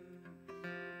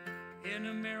land, in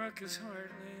America's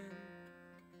heartland,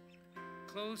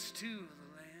 close to the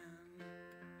land.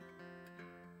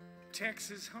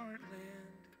 Texas heartland,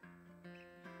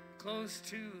 close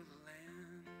to the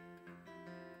land.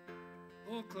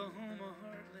 Oklahoma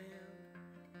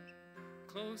heartland,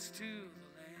 close to the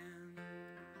land.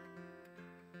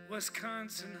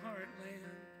 Wisconsin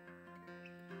heartland,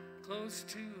 close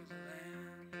to the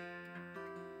land.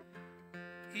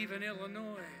 Even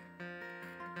Illinois,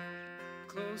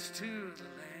 close to the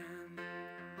land.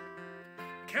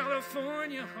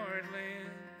 California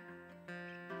heartland,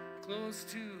 close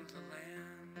to the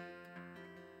land.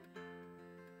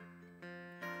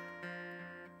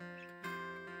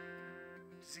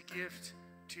 It's a gift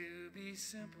to be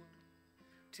simple,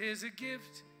 'tis a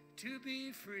gift to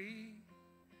be free,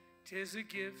 'tis a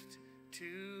gift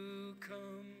to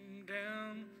come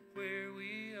down where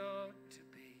we ought to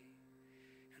be.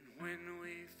 And when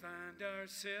we find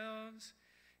ourselves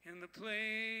in the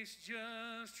place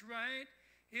just right,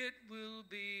 it will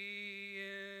be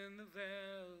in the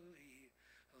valley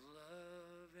of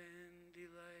love and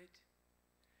delight.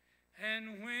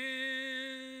 And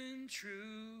when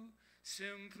true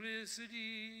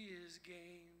simplicity is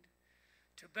gained,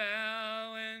 to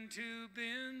bow and to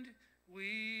bend,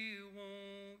 we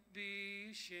won't be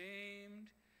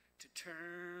ashamed. To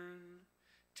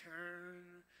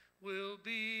turn will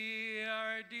be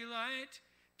our delight,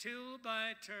 till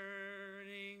by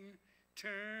turning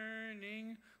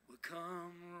we'll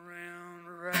come around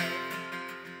right.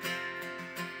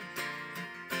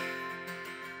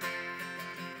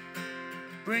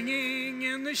 Bringing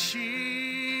in the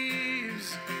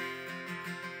sheaves,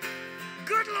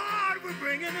 good Lord, we're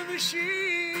bringing in the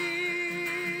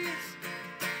sheaves.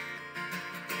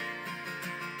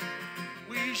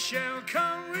 We shall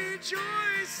come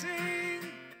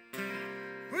rejoicing,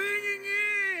 bringing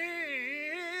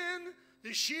in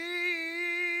the sheaves.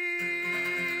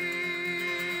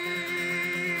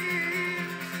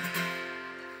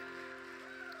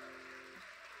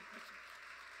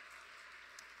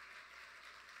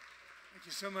 Thank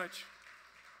you so much.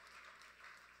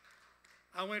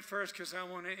 I went first because I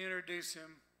want to introduce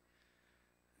him.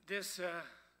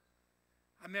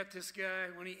 I met this guy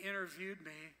when he interviewed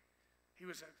me. He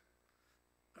was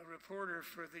a reporter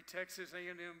for the Texas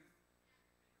A&M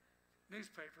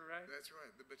newspaper, right? That's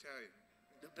right, the battalion.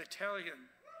 The battalion.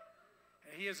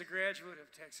 And he is a graduate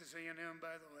of Texas A&M,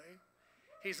 by the way.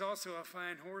 He's also a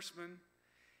fine horseman,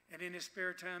 and in his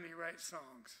spare time he writes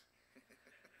songs.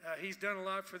 He's done a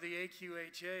lot for the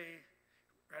AQHA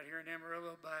right here in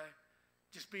Amarillo by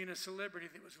just being a celebrity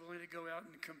that was willing to go out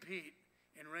and compete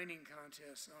in reining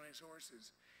contests on his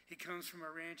horses. He comes from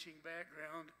a ranching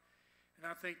background, and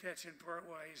I think that's in part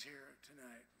why he's here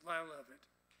tonight. Lyle, Lovett.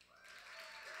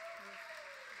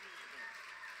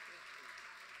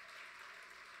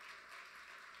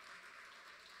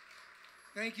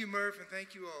 Thank you, Murph, and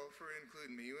thank you all for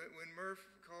including me. When Murph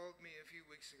called me a few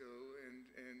weeks ago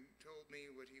and told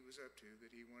me what he was up to,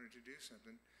 that he wanted to do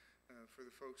something for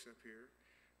the folks up here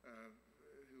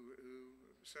who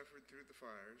suffered through the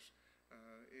fires,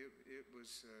 it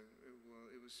was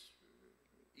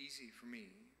easy for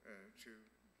me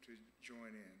to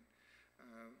join in.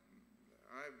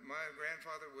 My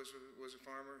grandfather was a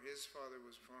farmer. His father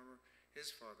was a farmer.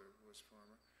 His father was a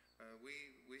farmer.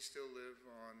 We still live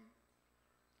on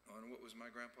what was my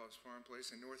grandpa's farm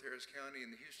place in North Harris County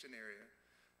in the Houston area.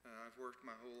 I've worked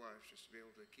my whole life just to be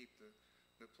able to keep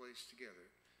the place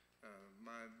together.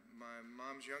 My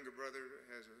mom's younger brother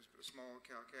has a small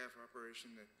cow-calf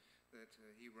operation that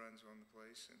he runs on the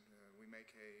place, and we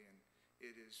make hay, and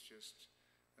it is just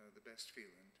the best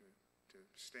feeling to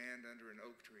stand under an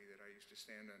oak tree that I used to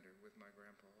stand under with my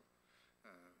grandpa.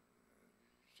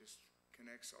 Just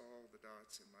connects all the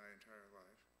dots in my entire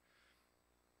life.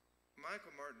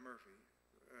 Michael Martin Murphey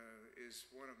is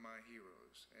one of my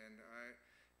heroes, and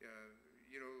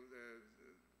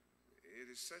it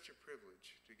is such a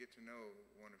privilege to get to know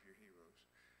one of your heroes.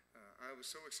 I was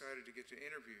so excited to get to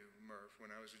interview Murph when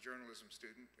I was a journalism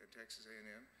student at Texas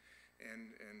A&M,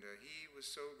 and he was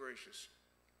so gracious.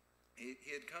 He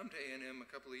had come to A&M a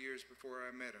couple of years before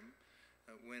I met him,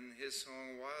 when his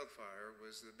song "Wildfire"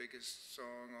 was the biggest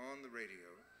song on the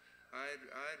radio.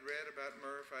 I'd read about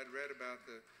Murph. I'd read about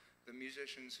the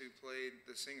musicians who played,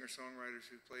 the singer-songwriters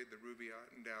who played the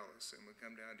Rubaiyat in Dallas and would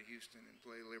come down to Houston and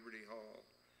play Liberty Hall.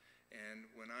 And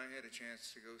when I had a chance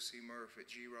to go see Murph at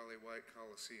G. Raleigh White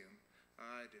Coliseum,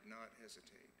 I did not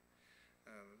hesitate.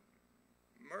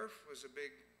 Murph was a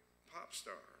big pop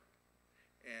star,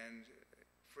 and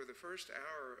for the first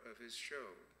hour of his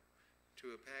show,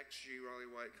 to a packed G. Raleigh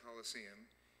White Coliseum,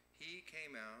 he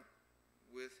came out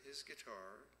with his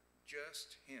guitar,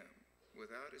 just him,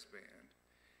 without his band,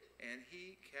 and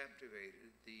he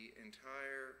captivated the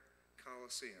entire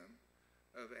Coliseum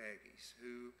of Aggies,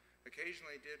 who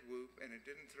occasionally did whoop, and it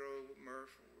didn't throw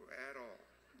Murph at all.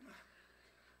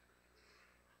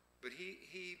 But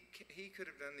he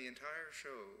could have done the entire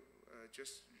show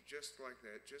just like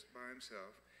that, just by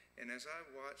himself. And as I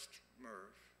watched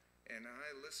Murph and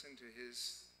I listened to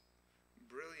his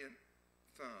brilliant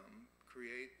thumb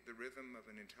create the rhythm of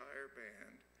an entire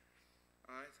band,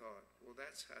 I thought, well,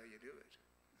 that's how you do it.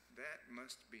 That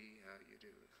must be how you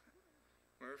do it.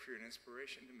 Murph, you're an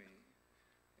inspiration to me.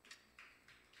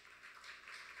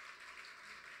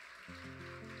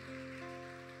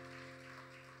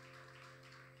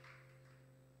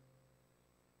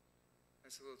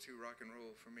 That's a little too rock and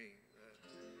roll for me.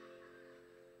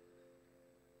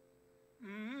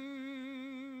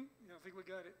 I think we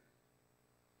got it.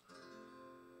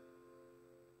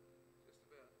 Just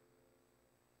about.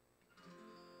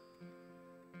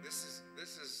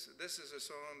 This is a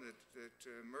song that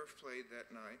Murph played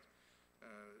that night,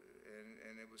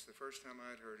 and it was the first time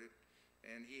I'd heard it,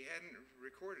 and he hadn't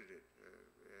recorded it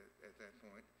at that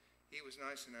point. He was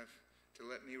nice enough to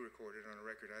let me record it on a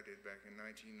record I did back in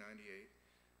 1998.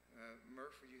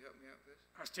 Murph, will you help me out with this?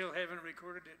 I still haven't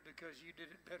recorded it because you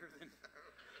did it better than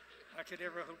I could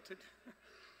ever hope to.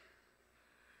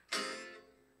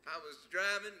 I was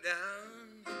driving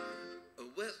down a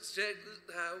West Texas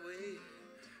highway.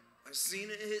 I seen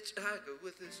a hitchhiker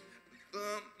with his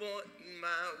thumb pointing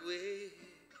my way.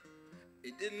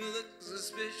 He didn't look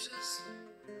suspicious.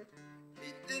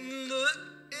 He didn't look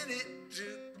any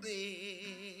too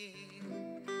clean.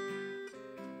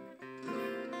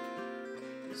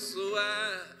 So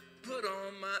I put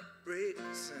on my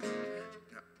brakes and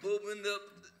I opened up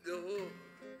the door.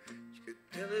 You could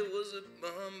tell it was a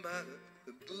bum by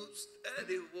the boots that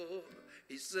he wore.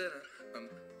 He said, I'm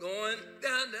going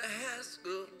down to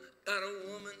Haskell. Got a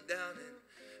woman down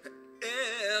in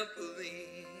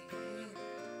Abilene.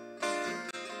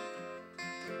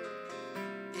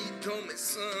 He told me,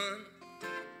 son,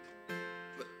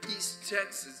 but East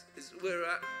Texas is where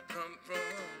I come from.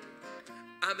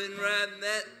 I've been riding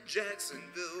that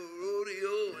Jacksonville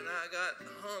rodeo and I got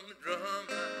humdrum.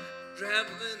 I'm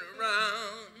traveling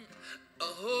around a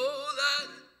whole lot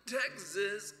of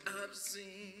Texas I've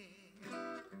seen.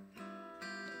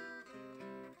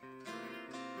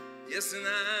 Yes, and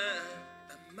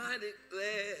I'm mighty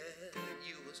glad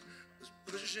you was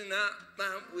pushing out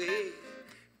my way.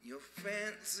 Your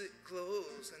fancy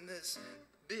clothes and this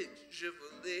big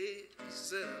Chevrolet. He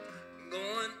said, I'm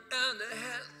going down to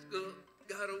Haskell.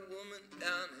 Got a woman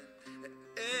down in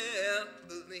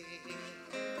Abilene.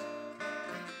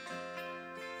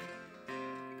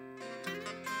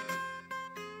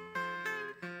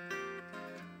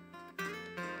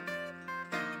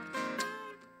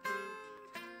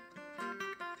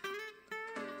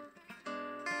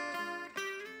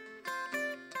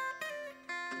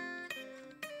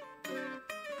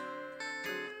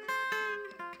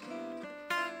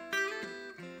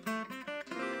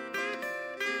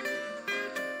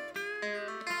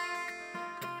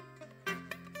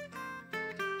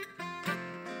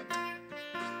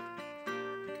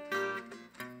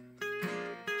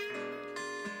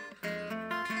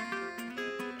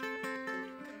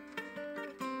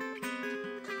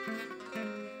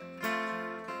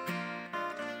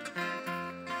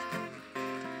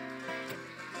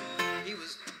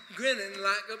 Grinning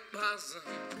like a possum,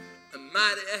 a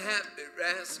mighty happy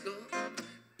rascal.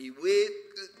 He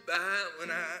waved goodbye when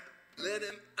I let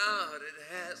him out at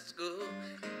Haskell.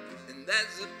 And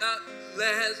that's about the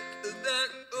last of that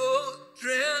old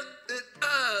tramp that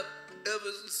I've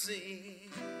ever seen.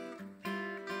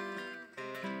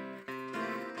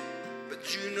 But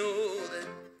you know that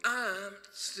I'm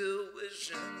still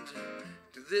wishing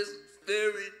to this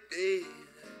very day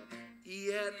that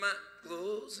he had my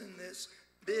clothes in this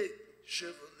big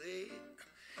Chevrolet,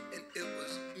 and it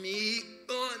was me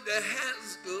going to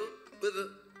Haskell with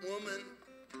a woman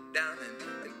down in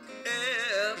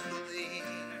Abilene.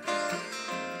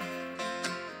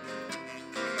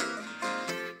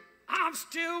 I'm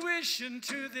still wishing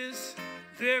to this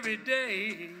very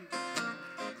day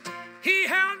he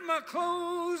had my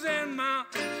clothes and my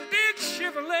big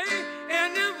Chevrolet,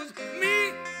 and it was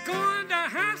me going to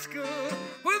Haskell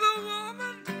with a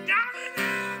woman down in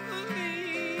Abilene.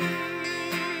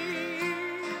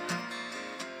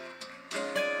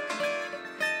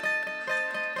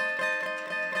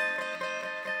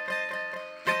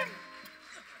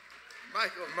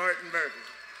 Michael Martin Murphey.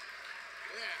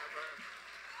 Yeah, Murphy.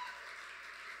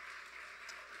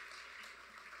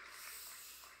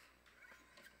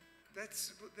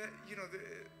 that's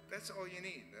all you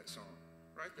need, that song.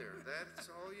 Right there. That's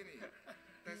all you need.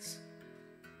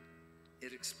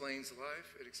 It explains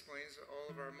life. It explains all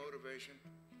of our motivation.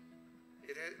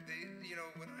 It had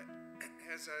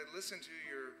as I listen to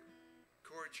your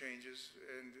chord changes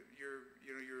and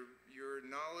your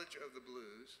knowledge of the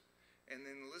blues, and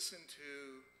then listen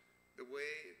to the way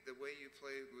you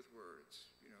play with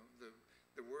words.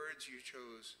 The words you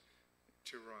chose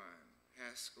to rhyme,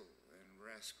 Haskell and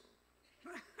rascal.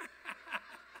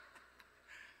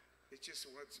 It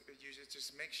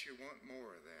just makes you want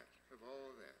more of that, of all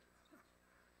of that.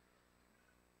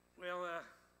 Well,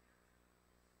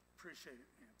 appreciate it.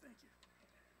 Yeah, thank you.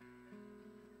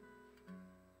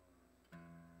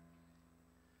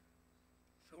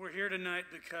 So we're here tonight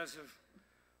because of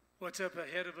what's up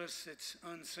ahead of us. It's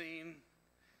unseen.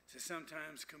 So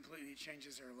sometimes completely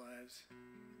changes our lives.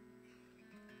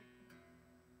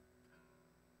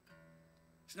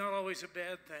 It's not always a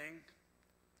bad thing.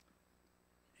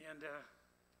 And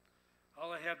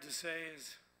all I have to say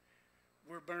is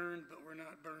we're burned, but we're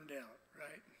not burned out,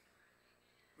 right?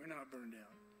 We're not burned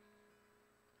out.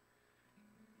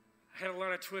 I had a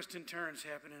lot of twists and turns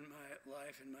happen in my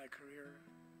life, in my career.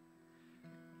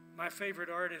 My favorite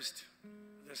artist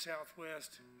of the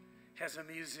Southwest has a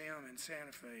museum in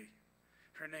Santa Fe.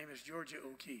 Her name is Georgia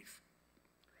O'Keeffe.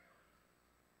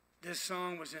 This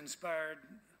song was inspired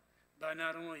by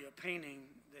not only a painting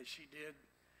that she did,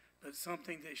 but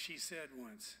something that she said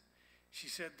once. She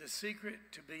said, the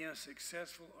secret to being a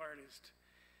successful artist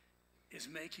is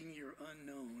making your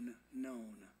unknown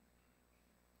known.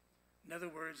 In other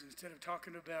words, instead of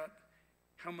talking about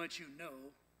how much you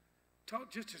know, talk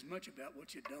just as much about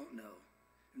what you don't know,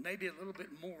 and maybe a little bit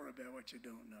more about what you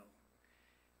don't know.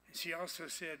 And she also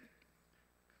said,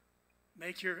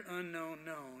 make your unknown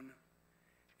known,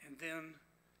 and then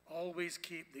always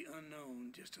keep the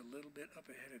unknown just a little bit up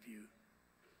ahead of you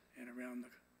and around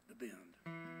the bend.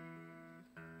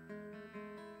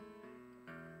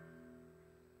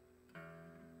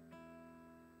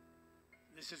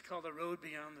 This is called The Road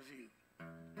Beyond the View.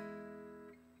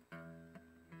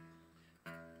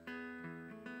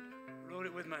 Wrote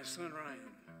it with my son Ryan.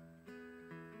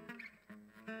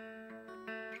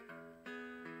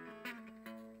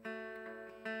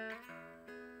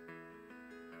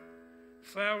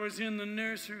 Flowers in the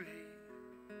nursery,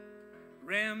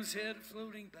 ram's head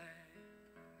floating by,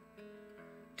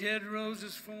 dead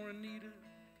roses for Anita,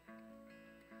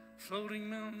 floating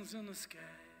mountains in the sky,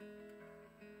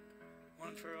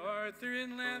 one for Arthur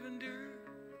in lavender,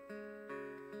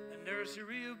 a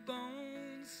nursery of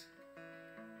bones,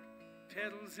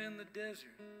 petals in the desert,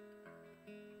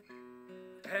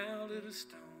 a pallet of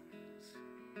stones,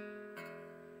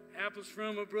 apples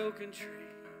from a broken tree,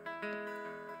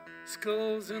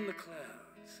 skulls in the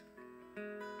clouds,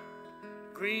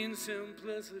 green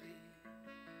simplicity,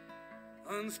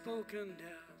 unspoken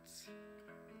doubts,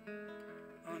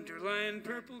 underlying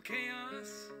purple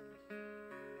chaos,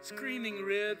 screaming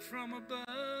red from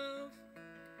above,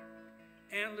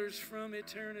 antlers from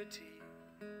eternity,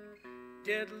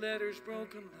 dead letters,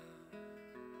 broken love,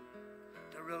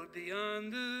 the road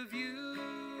beyond the view,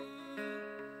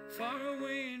 far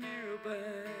away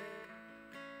nearby.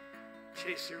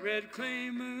 Chase the red clay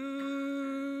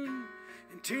moon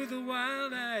into the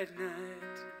wild-eyed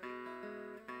night.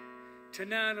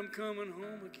 Tonight I'm coming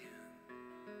home again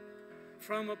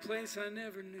from a place I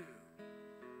never knew.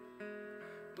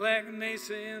 Black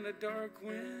mesa in a dark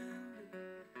wind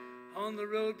on the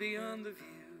road beyond the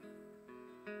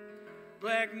view.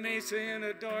 Black mesa in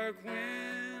a dark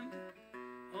wind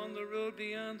on the road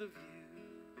beyond the view.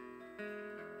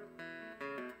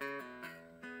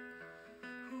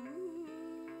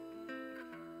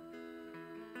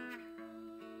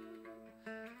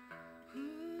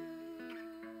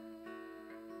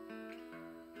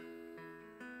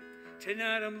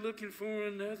 Tonight I'm looking for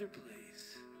another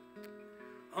place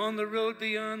on the road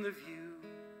beyond the view.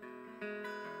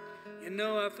 You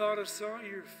know, I thought I saw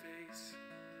your face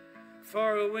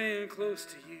far away and close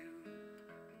to you,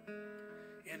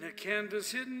 in a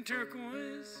canvas hidden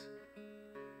turquoise,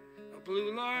 a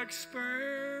blue lark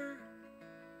spur,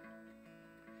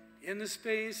 in the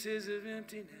spaces of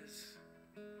emptiness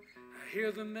I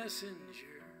hear the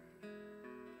messenger.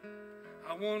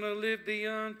 I want to live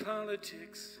beyond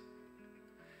politics,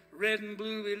 red and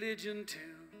blue religion too.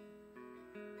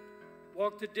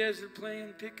 Walk the desert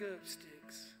playing pickup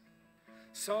sticks,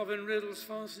 solving riddles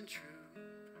false and true.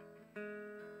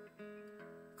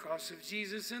 Cross of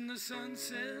Jesus in the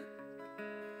sunset,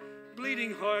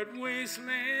 bleeding heart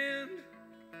wasteland,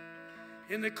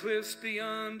 in the cliffs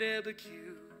beyond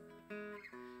Abiquiu,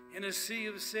 in a sea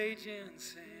of sage and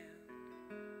sand.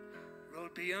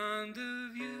 road beyond the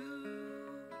view,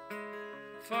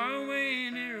 far away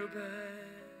nearby,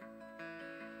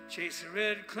 chase a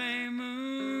red clay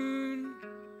moon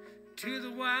to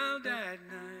the wild-eyed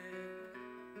night.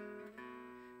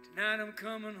 Tonight I'm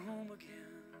coming home again,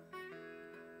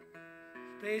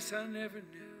 place I never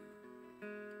knew,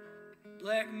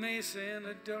 black mesa and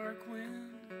a dark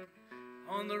wind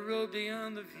on the road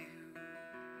beyond the view.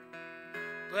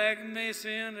 Black mesa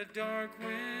and a dark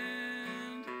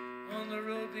wind on the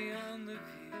road beyond the view.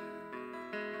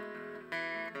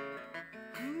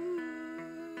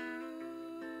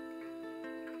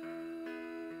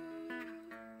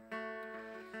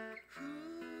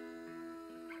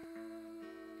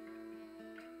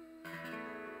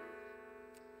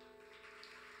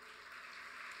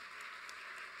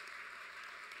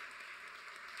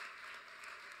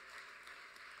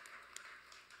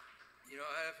 You know,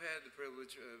 I have had the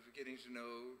privilege of getting to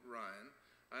know Ryan.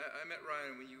 I met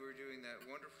Ryan when you were doing that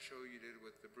wonderful show you did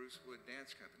with the Bruce Wood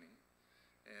Dance Company.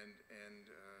 And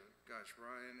gosh,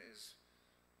 Ryan is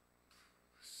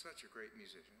such a great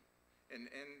musician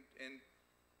and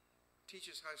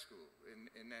teaches high school in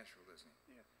Nashville, doesn't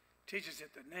he? Yeah. Teaches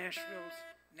at the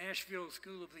Nashville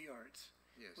School of the Arts,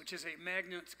 Yes. which is a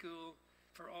magnet school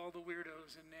for all the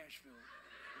weirdos in Nashville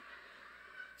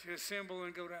to assemble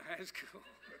and go to high school.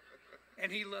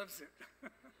 And he loves it.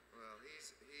 Well, he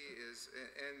is,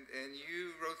 and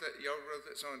you y'all wrote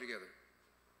that song together.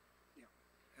 Yeah.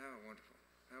 How wonderful!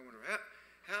 How wonderful!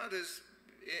 How does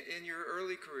in your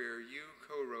early career you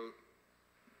co-wrote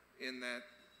in that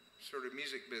sort of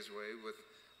music biz way with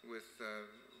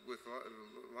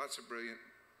lots of brilliant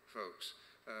folks?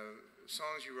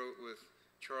 Songs you wrote with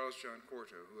Charles John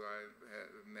Corto, who I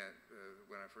met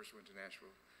when I first went to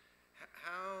Nashville.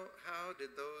 How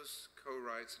did those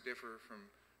co-writes differ from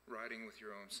writing with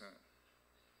your own son?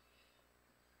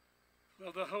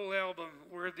 Well, the whole album,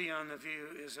 Word Beyond the View,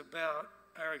 is about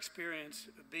our experience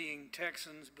of being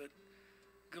Texans, but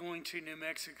going to New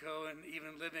Mexico and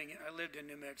even I lived in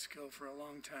New Mexico for a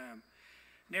long time.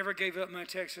 Never gave up my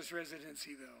Texas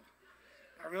residency, though.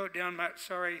 I wrote down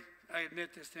I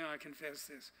admit this now, I confess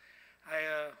this.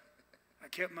 I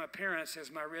kept my parents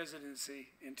as my residency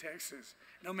in Texas,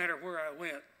 no matter where I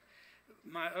went.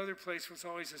 My other place was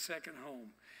always a second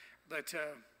home. But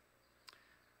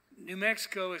New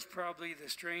Mexico is probably the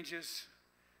strangest,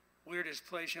 weirdest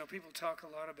place. You know, people talk a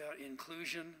lot about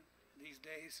inclusion these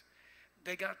days.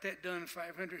 They got that done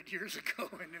 500 years ago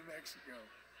in New Mexico.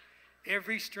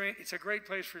 It's a great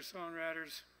place for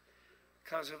songwriters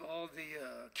because of all the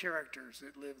characters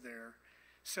that live there.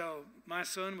 So my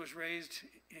son was raised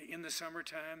in the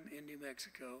summertime in New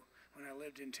Mexico when I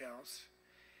lived in Taos,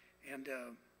 and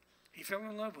he fell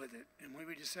in love with it. And when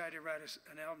we decided to write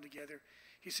an album together,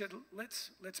 he said,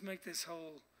 let's make this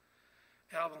whole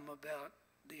album about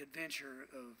the adventure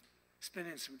of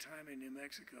spending some time in New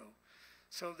Mexico.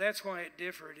 So that's why it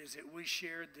differed, is that we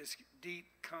shared this deep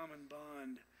common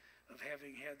bond of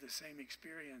having had the same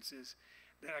experiences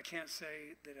that I can't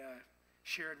say that I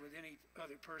shared with any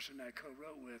other person I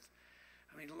co-wrote with.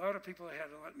 I mean, a lot of people I had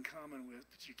a lot in common with,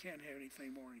 but you can't have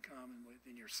anything more in common with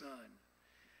than your son.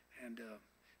 And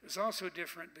it was also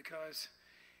different because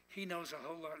he knows a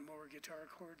whole lot more guitar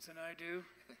chords than I do,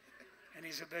 and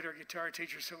he's a better guitar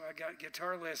teacher, so I got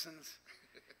guitar lessons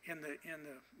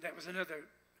that was another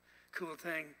cool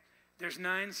thing. There's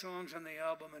 9 songs on the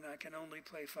album, and I can only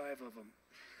play 5 of them.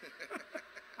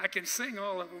 I can sing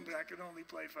all of them, but I can only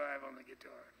play 5 on the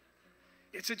guitar.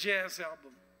 It's a jazz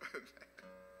album.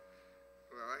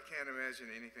 Well, I can't imagine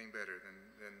anything better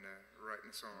than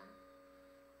writing a song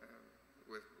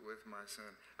with my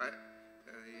son. I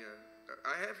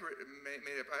have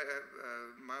made up.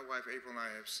 My wife April and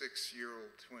I have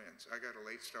 6-year-old twins. I got a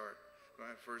late start.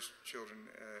 My first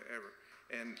children ever,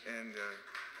 and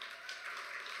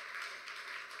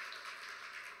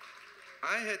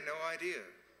I had no idea.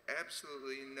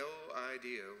 Absolutely no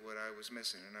idea what I was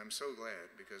missing, and I'm so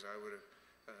glad, because I would have,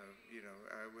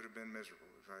 I would have been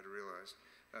miserable if I'd realized.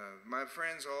 My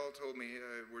friends all told me,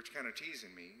 were kind of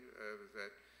teasing me,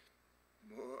 that,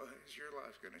 well, is your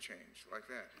life going to change like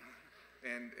that?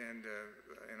 And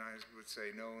I would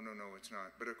say, no, it's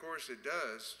not. But of course it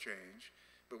does change.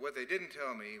 But what they didn't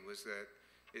tell me was that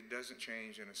it doesn't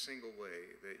change in a single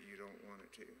way that you don't want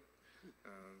it to.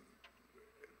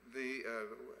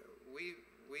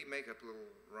 We make up little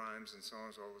rhymes and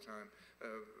songs all the time.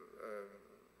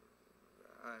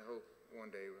 I hope one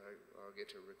day I'll get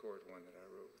to record one that I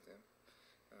wrote with them.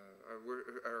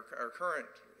 Our current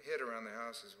hit around the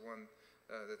house is one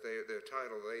that the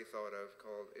title they thought of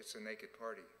called "It's a Naked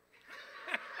Party."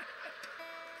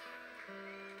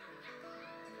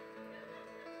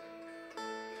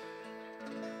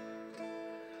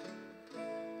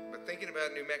 thinking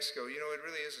about New Mexico, you know, it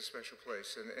really is a special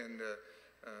place. I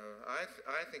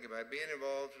think about being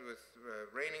involved with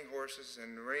reining horses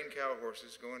and rein cow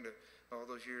horses, going to all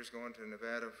those years going to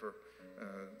Nevada for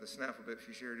the snaffle bit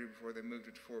futurity before they moved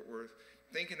it to Fort Worth.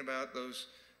 Thinking about those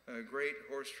great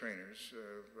horse trainers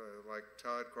like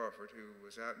Todd Crawford, who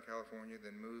was out in California,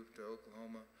 then moved to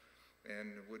Oklahoma,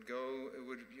 and would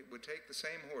take the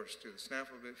same horse to the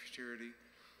snaffle bit futurity,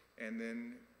 and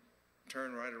then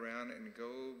turn right around and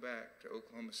go back to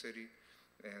Oklahoma City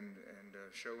and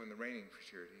show in the reining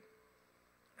futurity.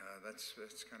 That's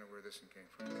kind of where this one came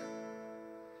from.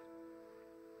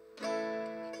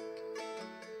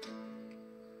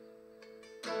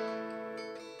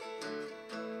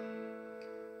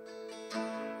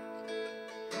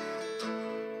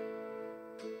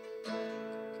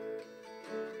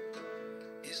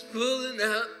 He's pulling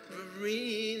out for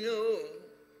Reno.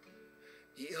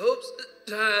 He hopes the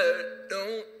tire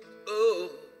don't go.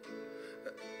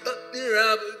 Up near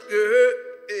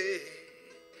Albuquerque,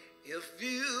 he'll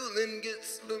fuel and get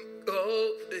some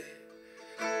coffee.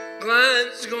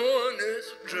 Clients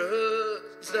corners, truck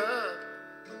stop.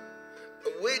 A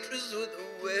waitress with a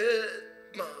wet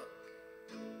mop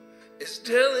is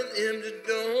telling him to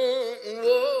don't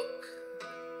walk.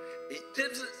 He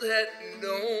tips his hat and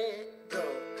don't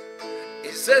talk.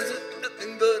 He says it's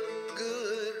nothing but a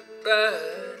good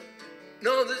ride.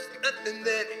 No, there's nothing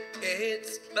that he can't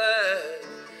slide.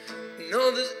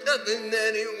 No, there's nothing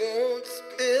that he won't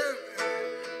spend.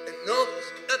 And no,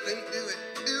 there's nothing to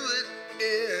do it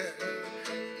in.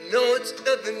 No, it's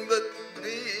nothing but the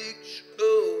big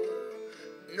show.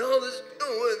 No, there's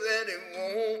nowhere that he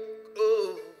won't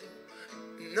go.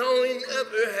 No, he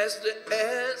never has to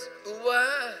ask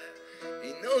why.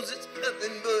 He knows it's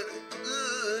nothing but a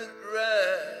good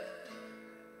ride.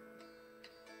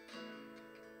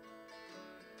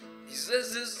 He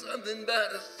says there's something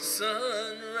about a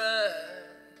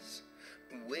sunrise,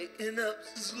 waking up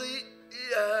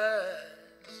sleepy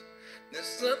eyes. There's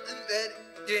something that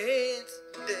he can't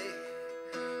stay.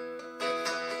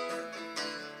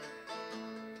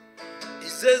 He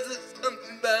says there's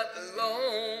something about the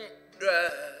long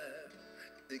drive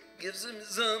that gives him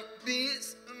some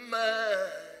peace of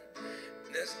mind.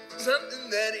 There's something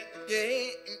that he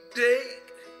can't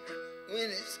take when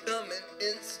he's coming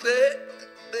in second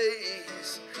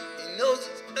place. He knows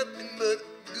it's nothing but a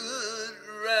good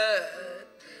ride.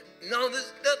 No,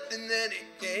 there's nothing that he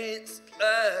can't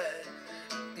slide.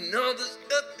 No, there's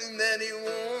nothing that he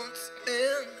won't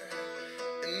spend.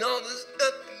 And no, there's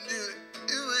nothing to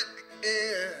do it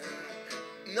again.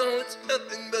 No, it's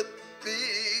nothing but the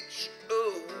big show.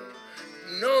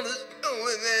 No, there's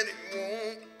nowhere that he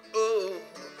won't go.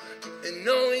 And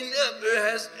no, he never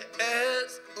has to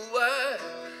ask why.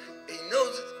 He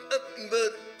knows it's nothing but a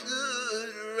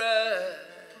good ride.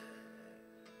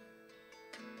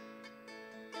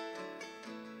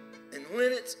 And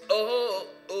when it's all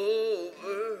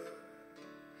over,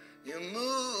 you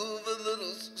move a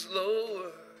little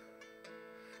slower.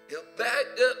 You'll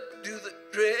back up to the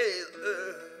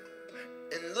trailer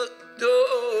and look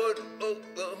toward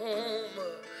Oklahoma.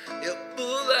 You'll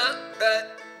pull out right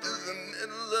through the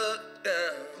middle of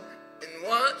town and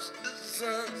watch the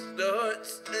sun start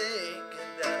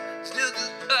sinking down. Still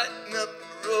just lighting up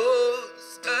the road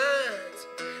signs,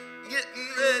 getting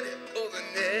ready for the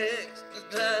next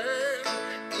time.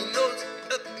 He knows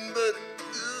nothing but a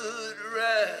good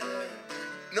ride.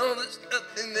 No, there's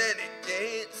nothing that he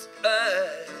can't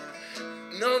slide.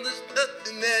 No, there's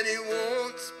nothing that he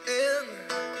won't spend.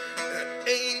 There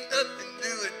ain't nothing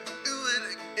to it, do it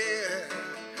again.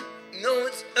 No,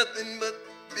 it's nothing but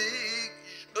the big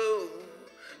show.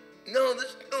 No,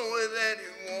 there's nowhere that he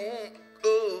won't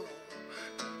go.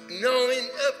 No, he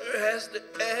never has to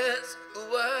ask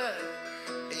why.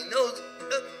 He knows it's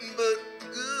nothing but a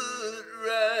good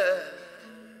ride.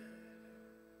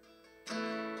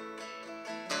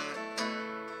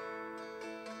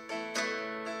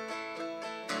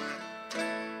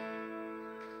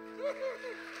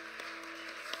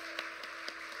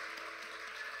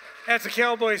 That's a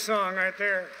cowboy song right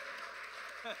there.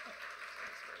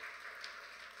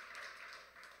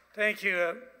 Thank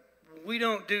you. We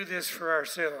don't do this for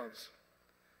ourselves.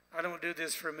 I don't do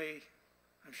this for me.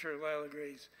 I'm sure Lyle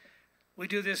agrees. We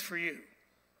do this for you.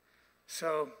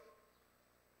 So,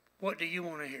 what do you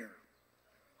want to hear?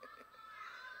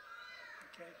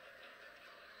 Okay.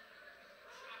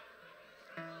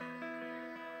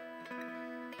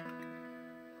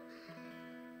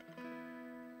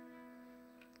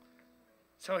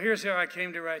 So here's how I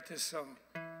came to write this song.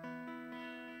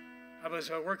 I was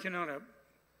working on a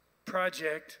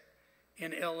project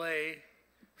in LA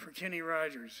for Kenny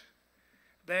Rogers.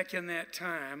 back in that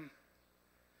time,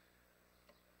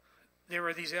 there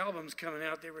were these albums coming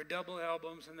out. They were double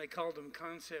albums, and they called them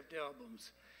concept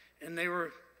albums. And they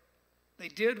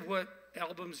did what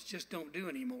albums just don't do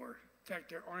anymore. In fact,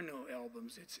 there are no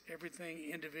albums. It's everything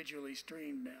individually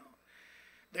streamed now.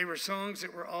 They were songs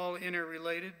that were all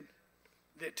interrelated,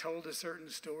 that told a certain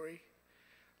story,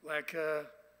 like the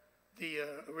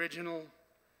original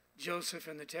Joseph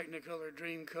and the Technicolor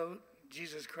Dreamcoat,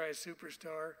 Jesus Christ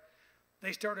Superstar.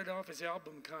 They started off as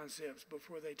album concepts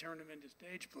before they turned them into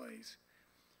stage plays.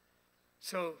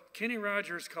 So Kenny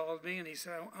Rogers called me and he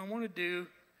said, I want to do,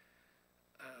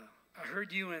 I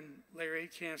heard you and Larry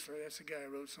Chancellor, that's the guy I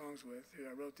wrote songs with, who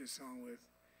I wrote this song with,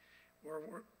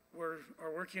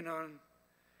 are working on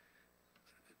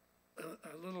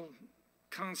a little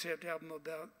concept album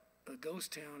about a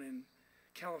ghost town in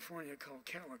California called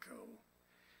Calico.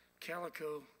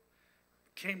 Calico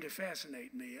came to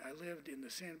fascinate me. I lived in the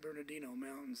San Bernardino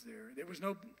Mountains there. There was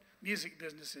no music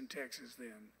business in Texas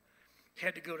then.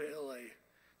 Had to go to LA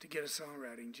to get a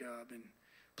songwriting job and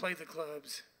play the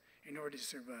clubs in order to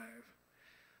survive.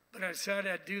 But I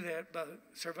decided I'd do that,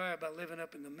 survive by living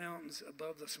up in the mountains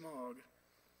above the smog.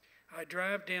 I'd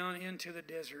drive down into the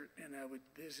desert and I would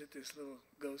visit this little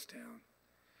ghost town.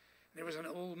 There was an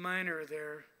old miner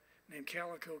there named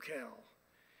Calico Cal.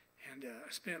 And I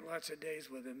spent lots of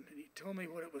days with him, and he told me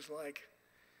what it was like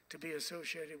to be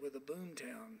associated with a boom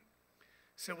town.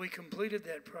 So we completed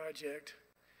that project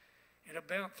in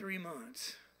about 3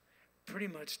 months, pretty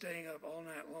much staying up all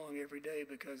night long every day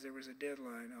because there was a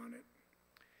deadline on it.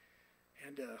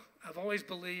 And I've always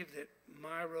believed that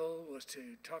my role was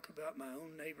to talk about my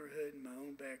own neighborhood and my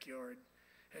own backyard.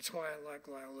 That's why I like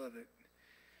Lyle, Lovett.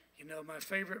 You know, my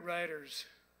favorite writers,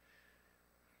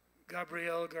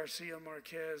 Gabriel Garcia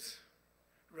Marquez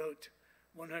wrote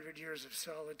 100 Years of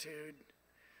Solitude,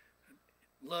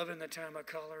 Love in the Time of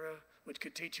Cholera, which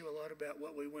could teach you a lot about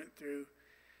what we went through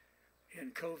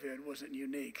in COVID. Wasn't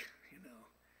unique, you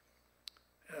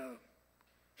know.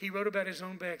 He wrote about his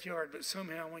own backyard, but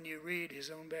somehow when you read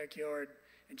his own backyard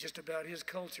and just about his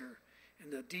culture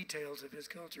and the details of his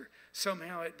culture,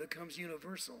 somehow it becomes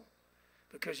universal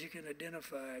because you can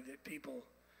identify that people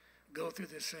go through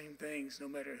the same things no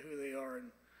matter who they are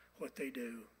and what they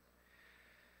do.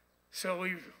 So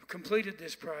we completed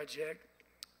this project.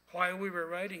 While we were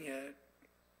writing it,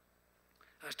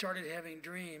 I started having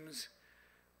dreams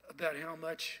about how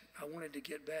much I wanted to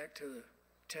get back to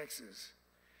Texas.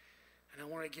 And I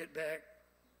want to get back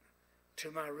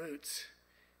to my roots.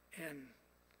 And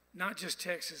not just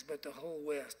Texas, but the whole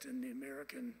West and the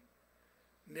American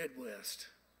Midwest,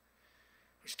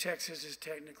 which Texas is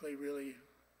technically really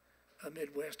a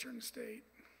Midwestern state,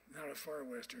 not a far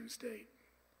Western state.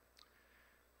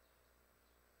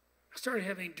 I started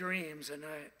having dreams, and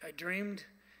I dreamed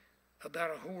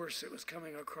about a horse that was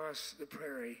coming across the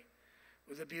prairie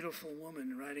with a beautiful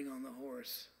woman riding on the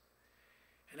horse.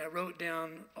 And I wrote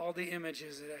down all the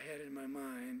images that I had in my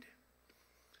mind.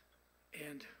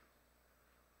 And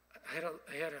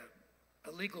I had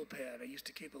a legal pad. I used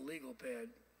to keep a legal pad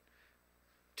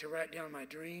to write down my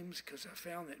dreams because I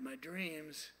found that my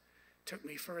dreams took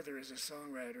me further as a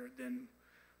songwriter than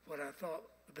what I thought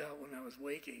about when I was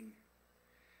waking.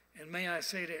 And may I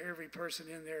say to every person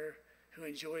in there who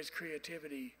enjoys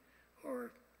creativity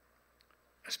or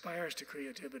aspires to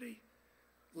creativity,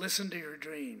 listen to your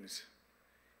dreams.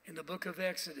 In the book of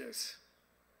Exodus,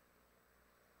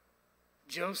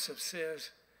 Joseph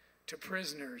says to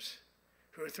prisoners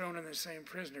who are thrown in the same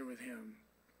prisoner with him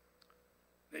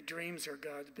that dreams are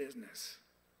God's business.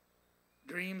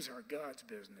 Dreams are God's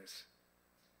business.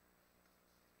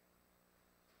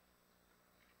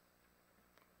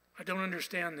 I don't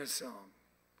understand this song.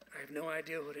 I have no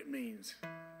idea what it means.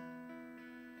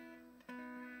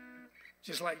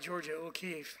 Just like Georgia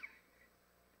O'Keeffe,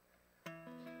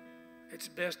 it's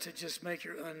best to just make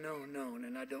your unknown known,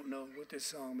 and I don't know what this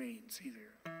song means either.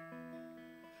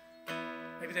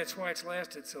 Maybe that's why it's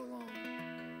lasted so long.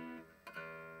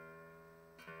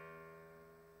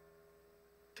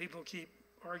 People keep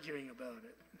arguing about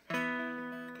it.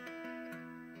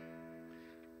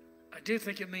 I do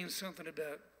think it means something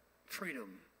about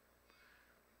freedom.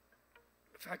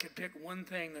 If I could pick one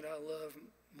thing that I love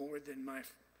more than my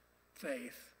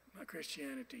faith, my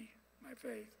Christianity, my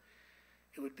faith,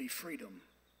 it would be freedom.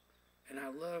 And I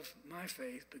love my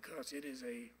faith because it is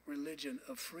a religion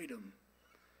of freedom.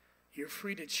 You're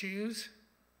free to choose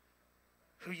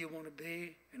who you want to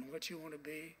be and what you want to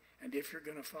be, and if you're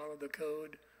going to follow the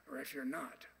code or if you're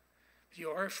not. You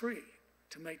are free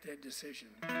to make that decision.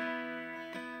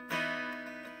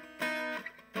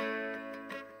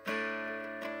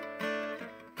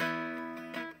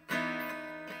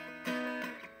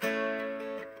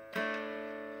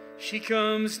 She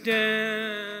comes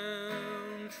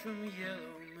down from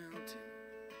Yellow Mountain.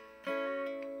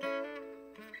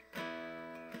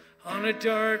 On a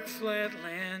dark flat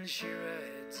land she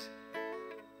rides.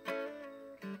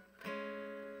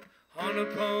 On a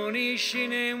pony she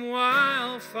named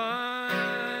Wildfire.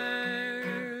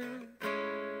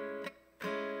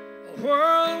 A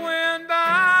whirlwind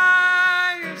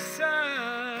by your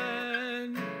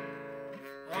side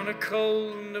on a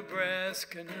cold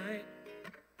Nebraska night.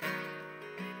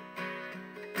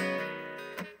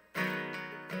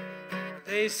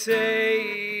 They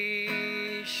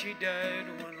say she died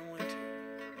one winter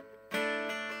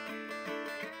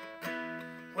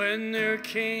when there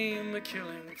came a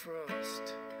killing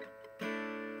frost,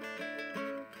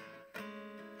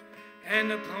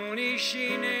 and the pony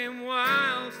she named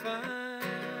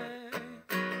Wildfire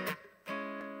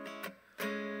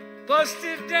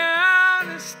busted down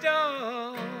a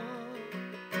stall.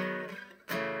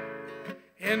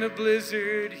 In a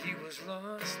blizzard he was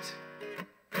lost.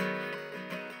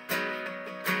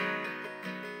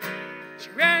 She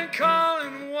ran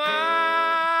calling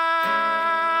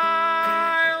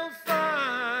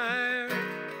wildfire,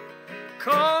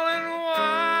 calling wildfire,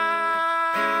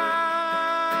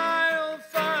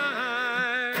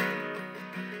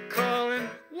 calling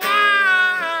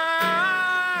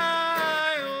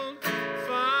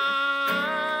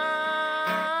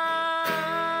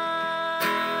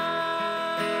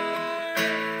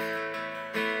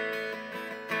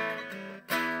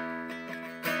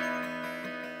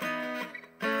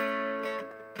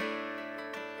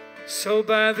So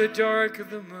by the dark of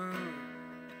the moon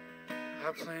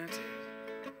I planted,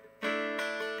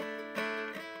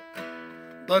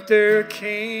 but there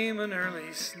came an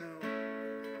early snow.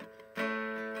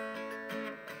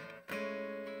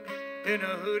 Been a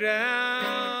hoot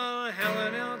owl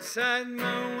howling outside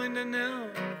my window now,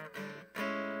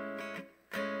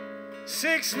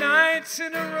 6 nights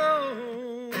in a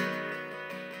row.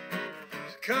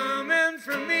 It's coming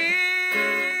for me,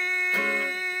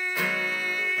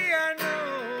 I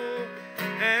know,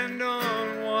 and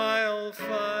on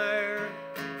wildfire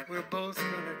we're both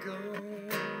gonna go.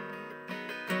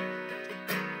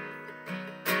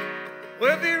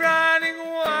 We'll be riding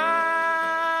wildfire,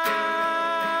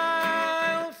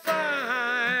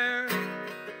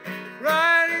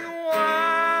 riding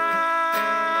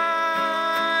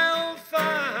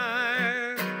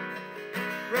wildfire,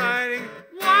 riding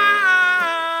wildfire,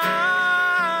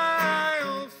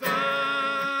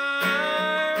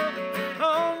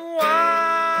 on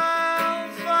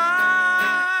wildfire.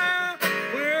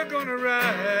 We're gonna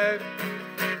ride,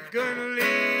 gonna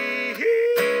leave,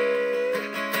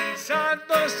 side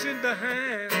busted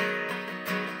behind,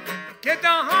 get the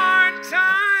hard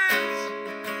times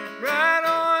right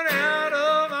on out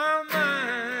of our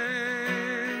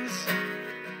minds.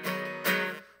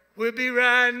 We'll be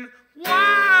riding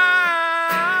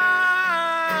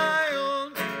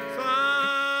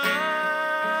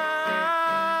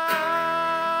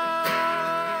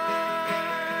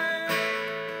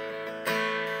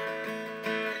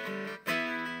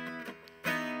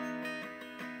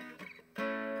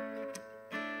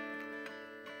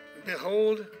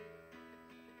Behold,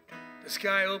 the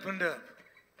sky opened up,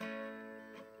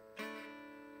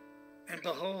 and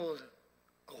behold,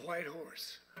 a white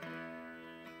horse.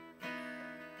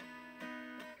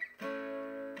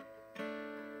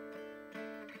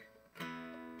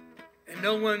 And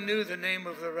no one knew the name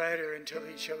of the rider until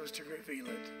he chose to reveal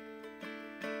it.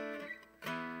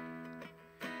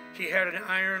 He had an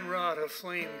iron rod of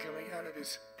flame coming out of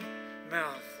his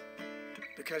mouth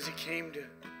because he came to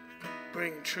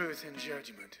bring truth and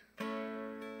judgment.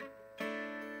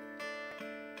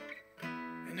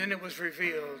 And then it was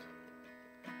revealed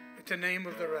that the name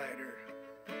of the rider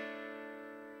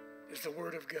is the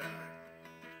Word of God.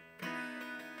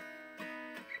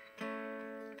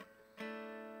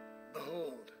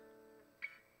 Behold,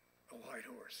 a white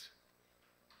horse.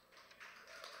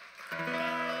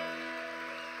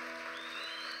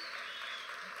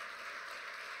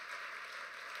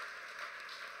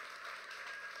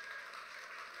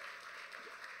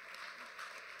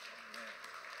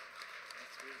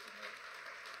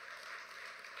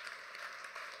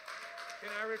 Can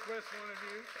I request one of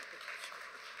you?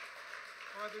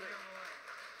 Farther down the line.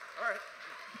 All right.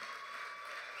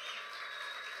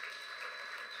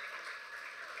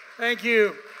 Thank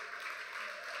you.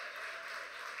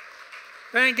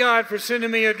 Thank God for sending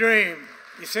me a dream.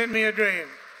 He sent me a dream.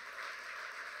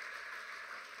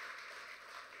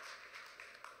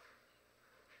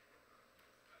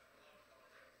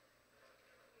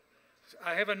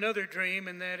 I have another dream,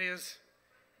 and that is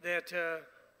that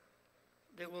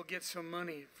that we'll get some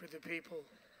money for the people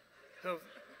who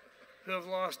have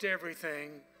lost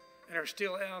everything and are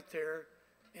still out there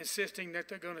insisting that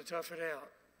they're going to tough it out.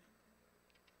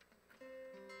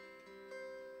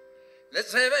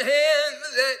 Let's have a hand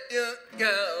for that young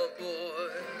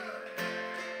cowboy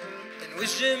and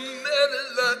wish him better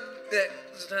luck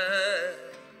next time.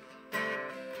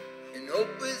 And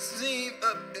hope we see him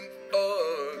up in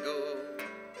Fargo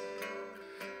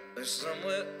or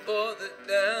somewhere farther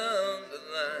down the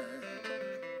line.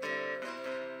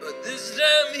 But this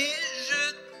time he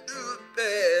should do a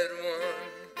bad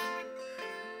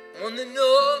one that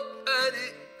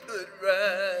nobody could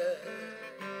ride.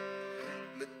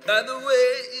 But by the way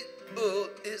he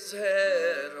pulled his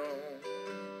hat on,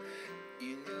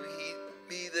 you knew he'd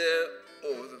be there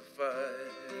for the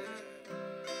fight.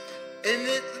 And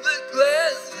it's the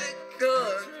classic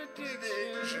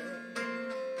contradiction,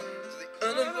 the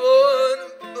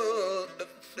unavoidable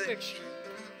affliction.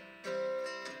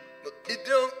 But it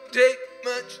don't take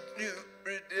much to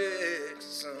predict,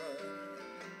 son,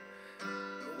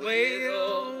 the way it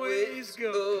always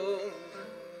goes.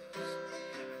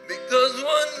 Because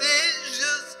one day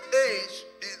she'll say she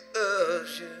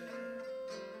loves you,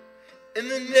 and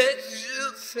the next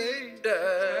she'll say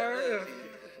tired of you.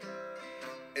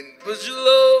 And but she'll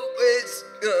always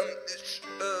come to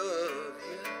shove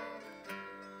you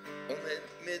on that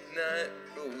midnight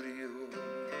rodeo.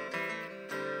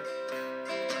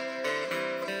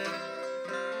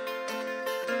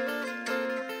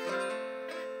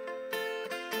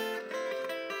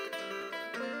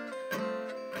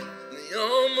 They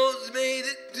almost made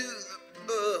it to the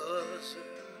buzzer.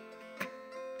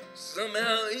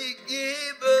 Somehow he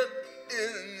gave up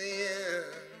in the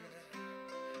end.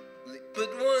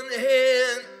 Put one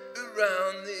hand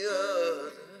around the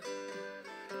other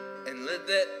and let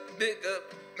that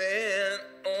pickup man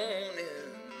on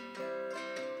in.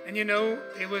 And you know,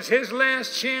 it was his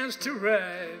last chance to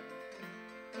ride.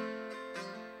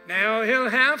 Now he'll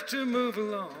have to move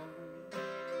along.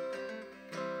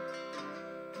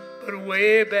 But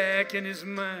way back in his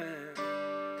mind,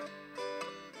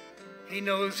 he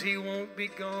knows he won't be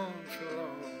gone for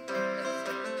long.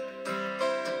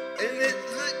 And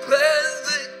it's the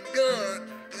classic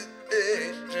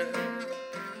contradiction,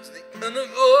 it's the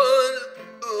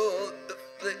unavoidable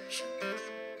affliction.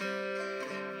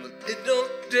 But it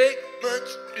don't take much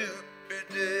to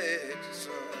predict,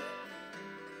 son,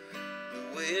 the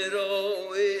way it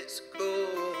always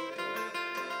goes.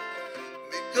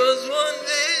 Because one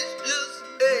day she'll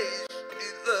say she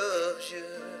loves you,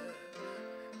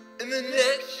 and the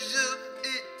next she'll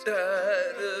be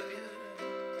tired of you.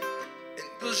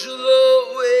 But she'll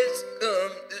always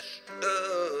come to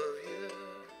shove you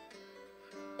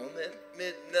on that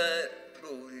midnight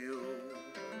rodeo.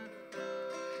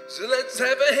 So let's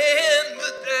have a hand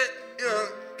with that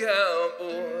young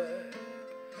cowboy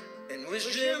and wish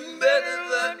him better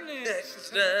luck next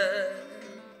time.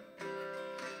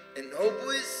 And hope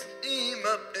we see him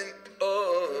up in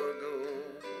Fargo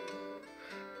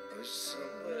or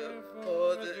somewhere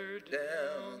farther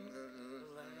down the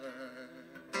line.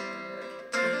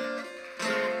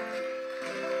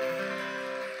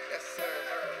 Yes, sir.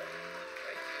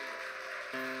 Thank you.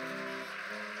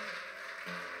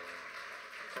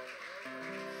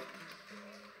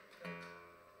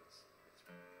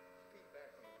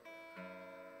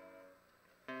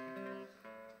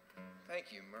 Thank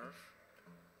you, Murph.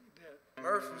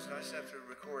 Murph was nice enough to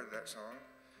record that song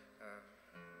a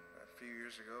few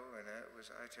years ago, and that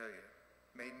was, I tell you,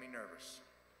 made me nervous.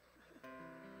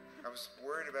 I was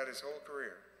worried about his whole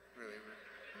career, really.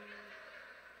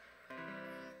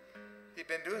 He'd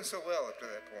been doing so well up to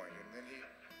that point, and then he...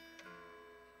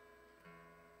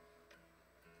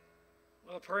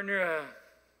 Well, partner,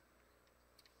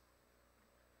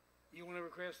 you want to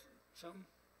request something?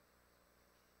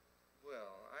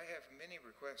 Well, I have many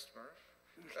requests, Murph.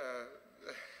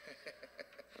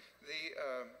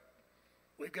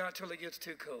 We've got till it gets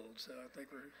too cold, so I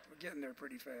think we're getting there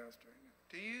pretty fast right now.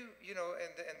 Do you, you know,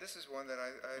 and this is one that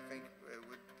I think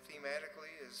would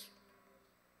thematically is,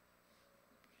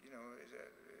 you know,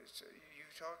 you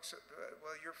talk,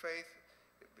 well, your faith,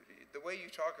 the way you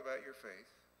talk about your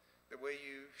faith, the way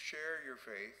you share your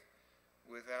faith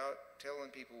without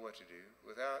telling people what to do,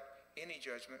 without any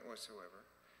judgment whatsoever,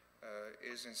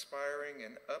 is inspiring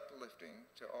and uplifting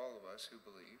to all of us who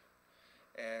believe,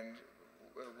 and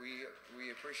we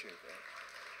appreciate that.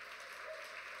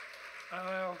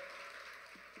 Well,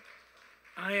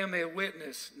 I am a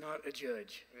witness, not a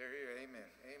judge. There you go. Amen.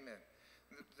 Amen.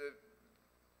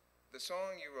 The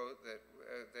song you wrote that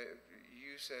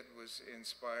you said was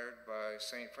inspired by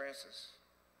St. Francis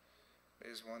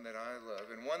is one that I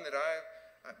love, and one that I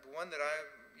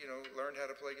learned how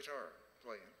to play guitar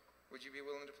playing. Would you be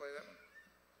willing to play that one?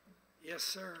 Yes,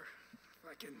 sir. If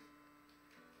I can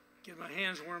get my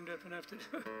hands warmed up enough to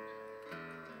do it.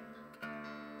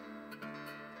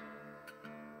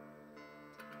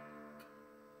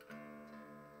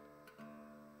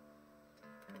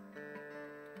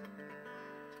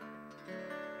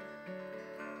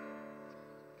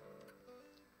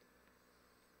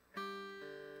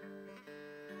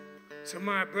 So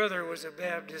my brother was a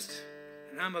Baptist,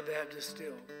 and I'm a Baptist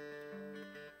still.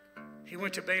 He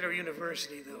went to Baylor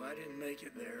University, though. I didn't make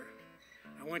it there.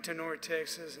 I went to North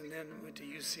Texas and then went to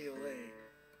UCLA.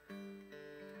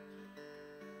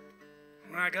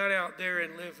 When I got out there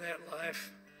and lived that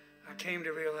life, I came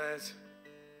to realize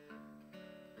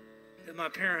that my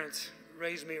parents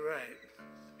raised me right.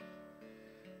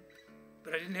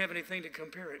 But I didn't have anything to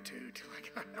compare it to till I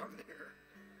got out there.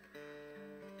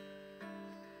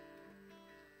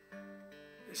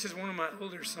 This is one of my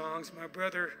older songs. My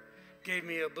brother gave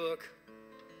me a book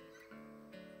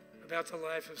about the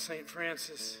life of St.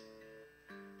 Francis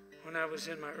when I was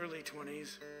in my early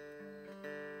 20s.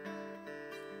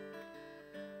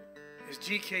 It's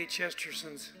G.K.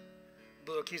 Chesterson's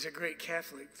book. He's a great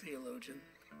Catholic theologian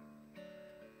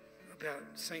about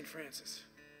St. Francis.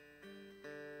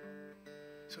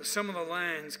 So some of the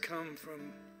lines come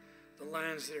from the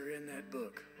lines that are in that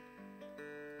book.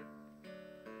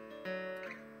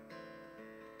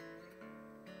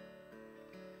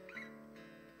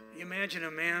 You imagine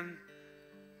a man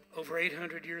over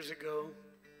 800 years ago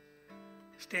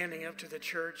standing up to the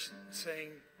church saying,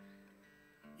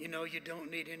 you know, you don't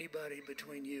need anybody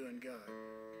between you and God.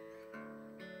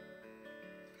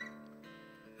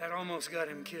 That almost got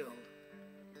him killed.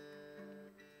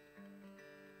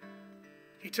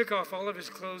 He took off all of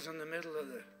his clothes in the middle of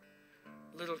the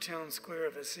little town square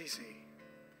of Assisi,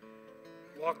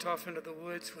 walked off into the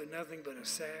woods with nothing but a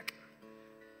sack,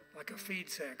 like a feed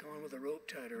sack on with a rope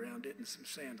tied around it and some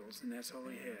sandals, and that's all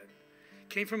he had.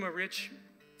 Came from a rich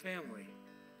family.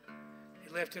 He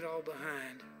left it all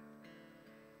behind.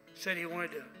 Said he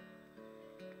wanted to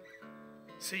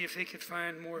see if he could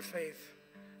find more faith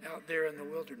out there in the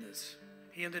wilderness.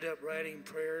 He ended up writing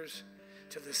prayers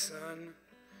to the sun,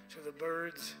 to the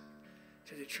birds,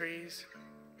 to the trees.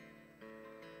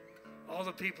 All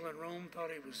the people in Rome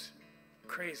thought he was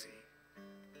crazy.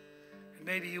 And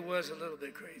maybe he was a little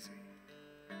bit crazy.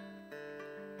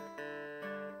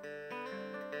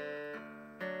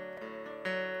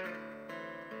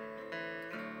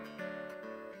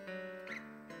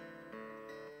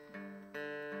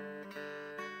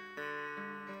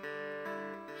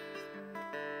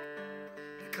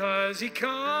 Because he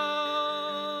called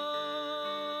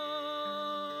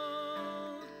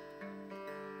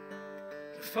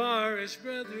the forest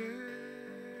brother.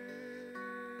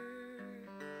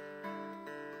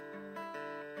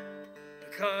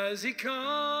 Because he called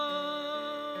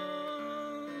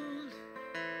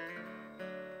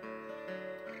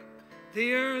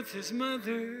the earth his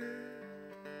mother.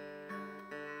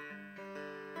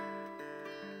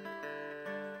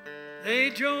 They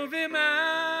drove him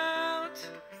out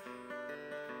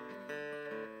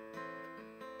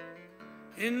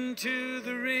into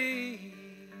the rain.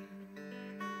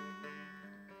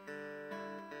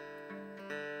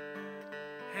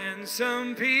 And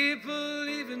some people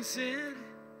even said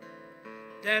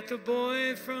that the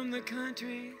boy from the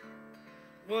country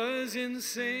was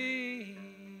insane.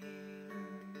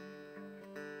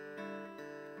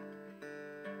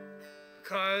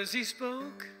 Because he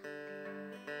spoke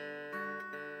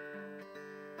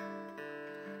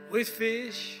with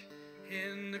fish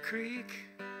in the creek.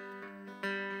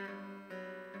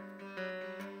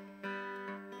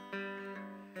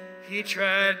 He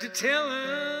tried to tell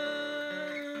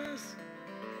us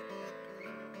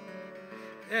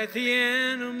that the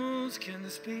animals can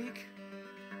speak.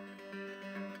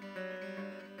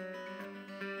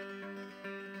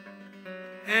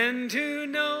 And who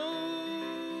knows,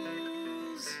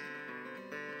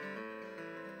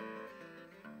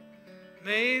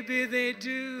 maybe they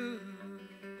do.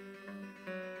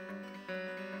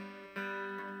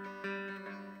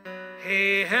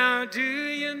 Hey, how do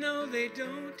you know they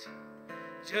don't?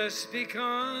 Just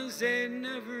because they've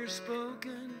never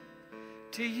spoken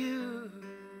to you.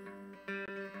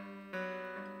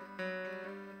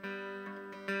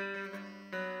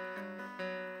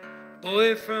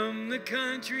 Boy from the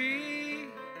country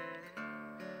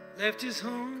left his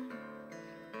home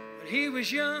when he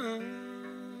was young.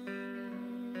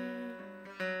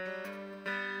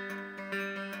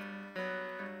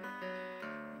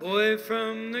 Boy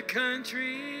from the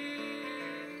country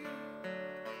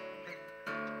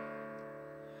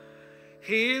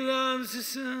He loves the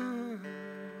sun.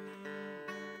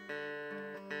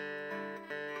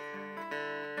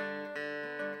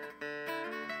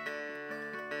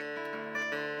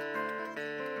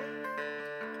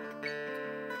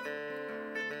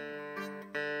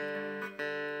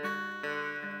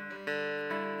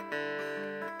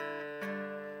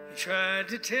 He tried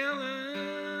to tell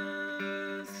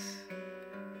us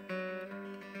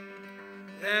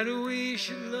that we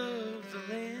should love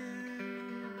the land.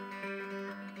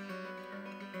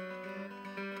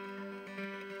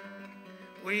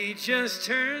 We just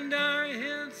turned our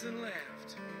heads and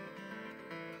laughed.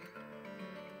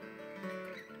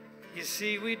 You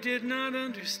see, we did not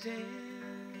understand.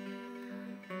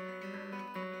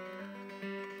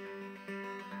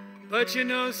 But you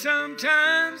know,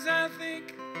 sometimes I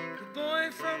think the boy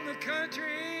from the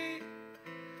country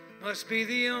must be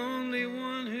the only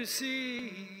one who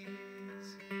sees.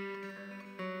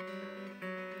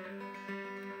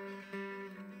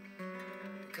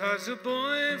 Because the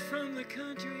boy from the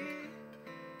country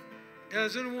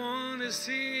doesn't want to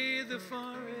see the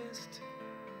forest.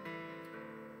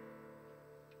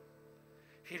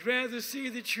 He'd rather see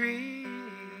the trees.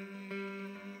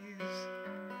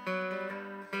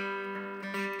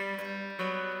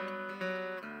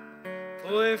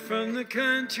 Boy from the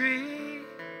country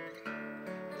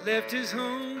left his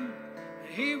home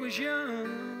when he was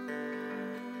young.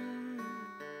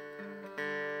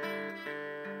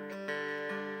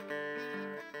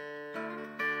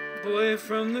 Boy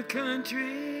from the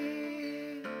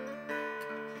country,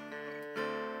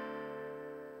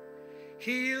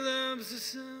 he loves the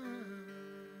sun.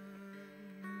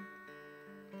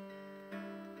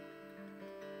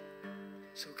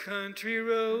 So country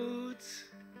roads,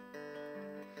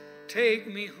 take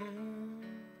me home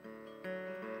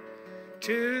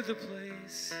to the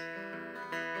place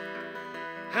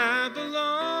I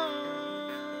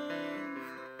belong.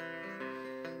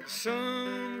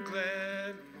 Some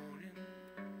glad morning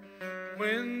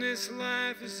when this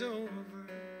life is over,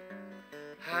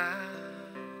 I'll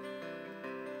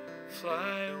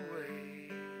fly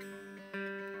away.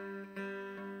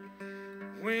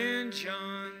 When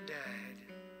John died,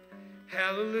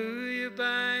 hallelujah, by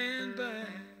and by,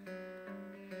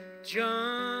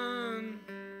 John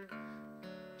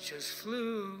just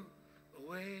flew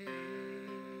away.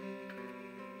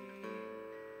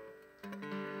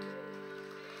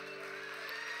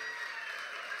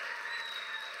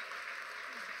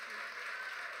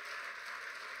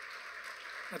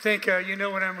 I think you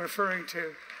know what I'm referring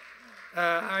to.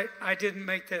 I didn't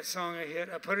make that song a hit.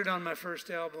 I put it on my first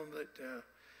album, but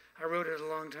I wrote it a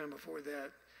long time before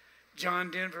that. John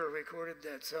Denver recorded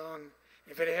that song.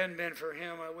 If it hadn't been for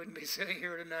him, I wouldn't be sitting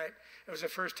here tonight. It was the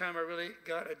first time I really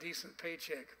got a decent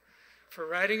paycheck for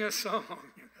writing a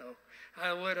song. You know, I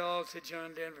owe it all to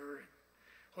John Denver.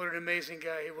 What an amazing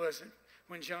guy he was. And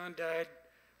when John died,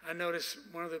 I noticed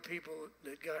one of the people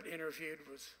that got interviewed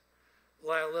was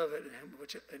Lyle, Lovett,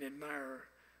 which an admirer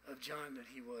of John that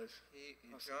he was.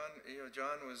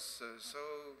 John was so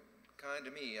kind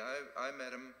to me. I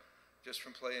met him just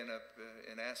from playing up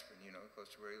in Aspen,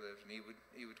 close to where he lived, and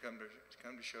he would come to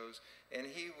shows, and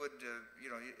he would,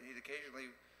 he'd occasionally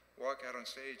walk out on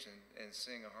stage and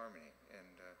sing a harmony,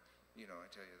 and I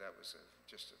tell you, that was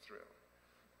just a thrill.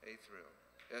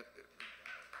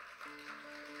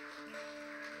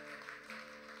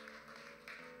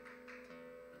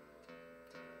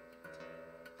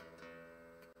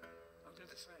 I'll do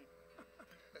the same.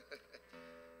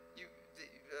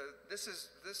 This is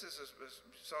a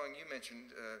song you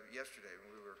mentioned yesterday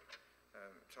when we were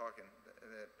talking.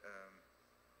 That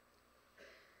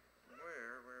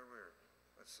where?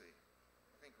 Let's see.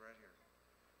 I think right here.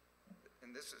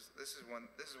 And this is one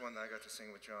that I got to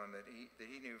sing with John that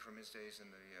he knew from his days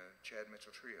in the Chad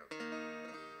Mitchell Trio.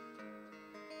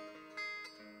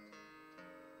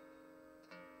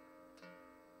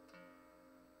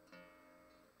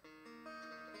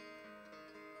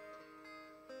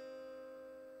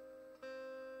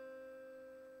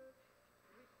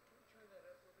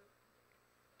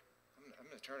 I'm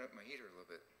going to turn up my heater a little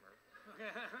bit, Murph.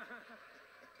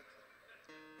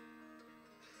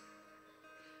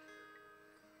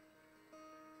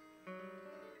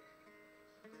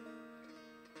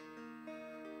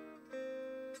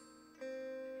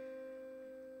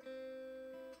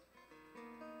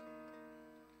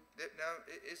 Now,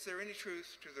 is there any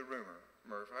truth to the rumor,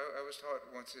 Murph? I was taught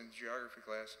once in geography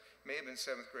class, may have been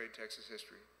 7th grade Texas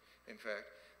history, in fact,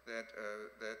 that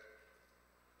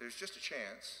there's just a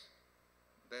chance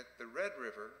that the Red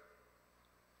River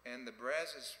and the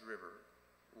Brazos River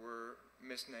were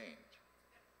misnamed.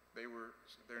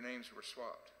 Their names were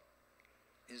swapped.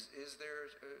 Is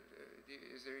there,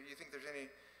 you think there's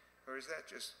any, or is that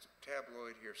just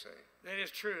tabloid hearsay? That is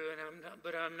true, and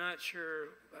I'm not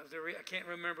sure of I can't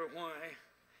remember why,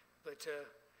 but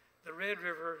the Red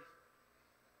River,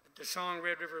 the song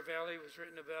Red River Valley was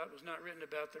not written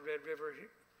about the Red River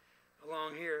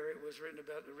along here. It was written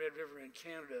about the Red River in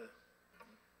Canada,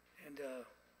 and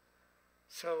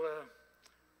so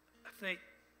I think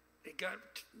it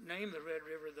got named the Red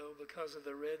River though because of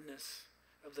the redness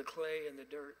of the clay and the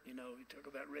dirt. You know, we talk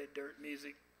about red dirt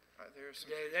music.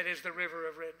 That is the river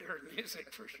of red dirt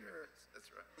music for sure. That's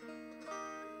right.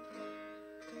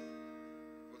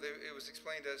 Well, it was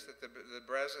explained to us that the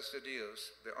brazos de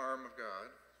Dios, the arm of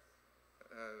God,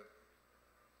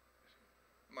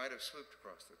 might have swooped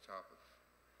across the top of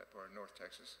that part of North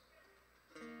Texas.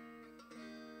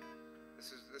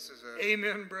 This is a...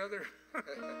 Amen, brother.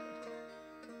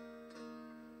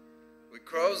 We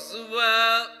crossed the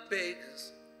wild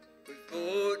Pecos, we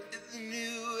forded the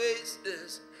new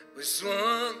oasis, we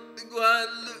swung the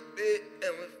Guadalupe,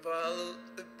 and we followed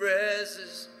the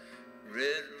Brazos.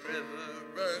 Red River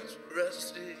runs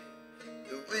rusty,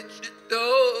 the Wichita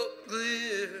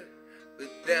clear,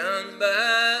 but down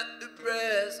by the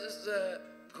Brazos I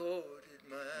courted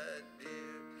my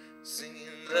dear,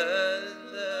 singing la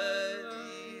la la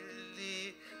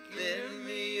dee, lend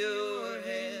me your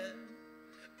hand.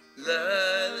 La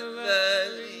la la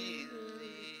lee,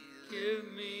 give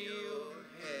me your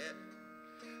hand.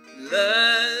 La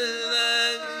la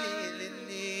lee,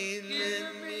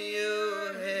 lend me your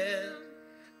hand.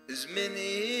 There's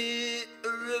many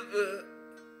a river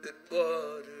that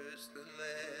waters the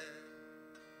land.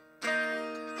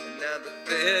 And now the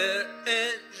fair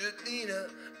Angelina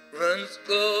runs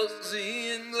glossy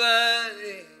and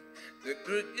gliding. The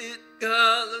crooked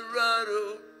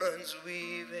Colorado runs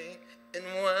weaving and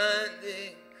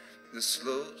winding. The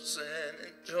slow San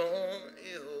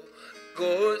Antonio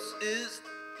courses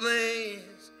the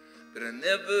plains, but I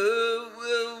never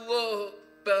will walk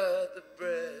by the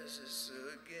Brazos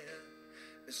again,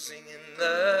 singing la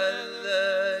la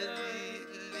lee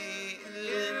lee,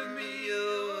 lend me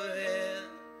your hand.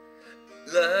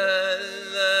 La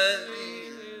la lee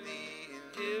lee,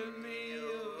 give me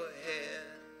your hand.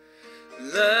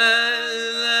 La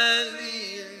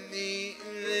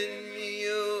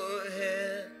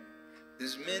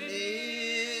there's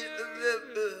many a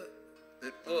river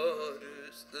that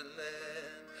waters the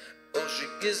land. Oh, she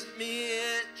kissed me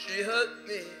and she hugged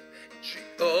me, she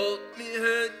called me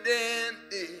her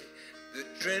dandy. The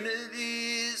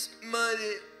Trinity's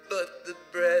muddy, but the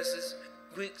Brazos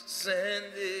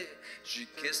quicksandy. She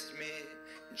kissed me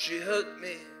and she hugged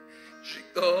me, she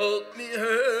called me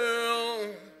her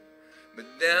own.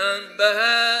 But down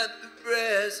by the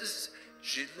Brazos,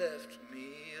 she left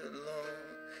me alone.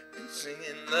 And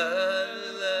singing la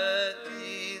la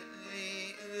dee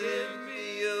dee, lend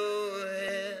me your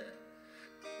hand.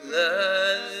 La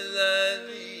la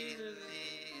dee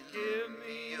dee, give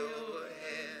me your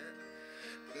hand.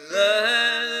 La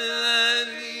la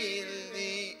dee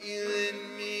dee, lend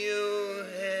me your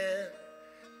hand.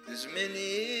 There's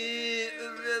many a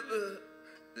river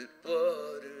that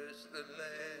waters the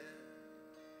land.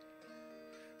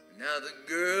 Now the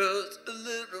girl's a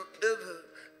little river,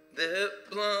 they're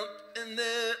plump and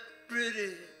they're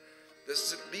pretty. The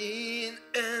Sabine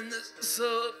and the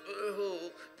Sulphur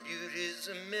hold beauties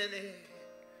of many.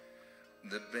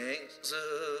 The banks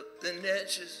of the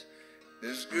Natchez,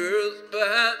 there's girls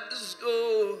by the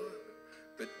score.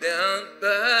 But down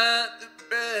by the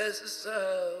Brazos I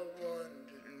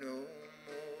wonder no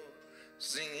more.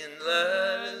 Singing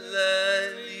la la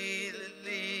lee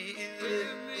lee,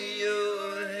 lend me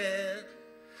your hand.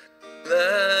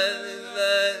 La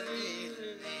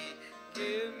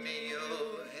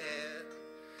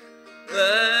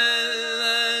La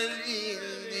la lee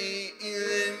lee,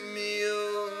 lend me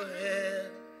your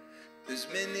hand. There's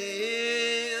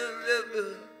many a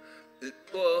river that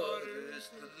waters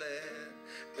the land.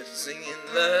 But singing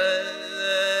la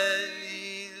la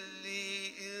lee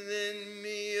lee, lend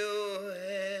me your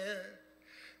hand.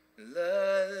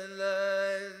 La la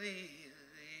lee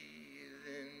lee,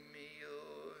 lend me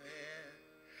your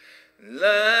hand.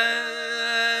 La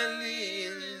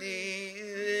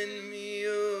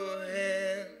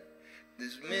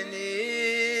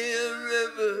many a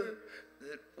river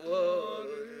that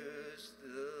waters the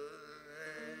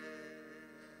land.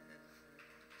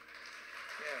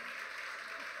 Yeah.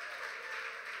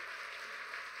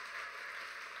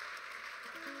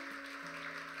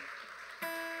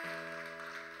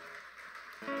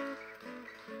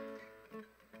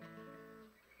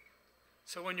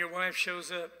 So when your wife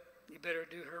shows up, you better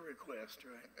do her request,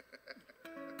 right?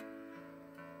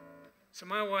 So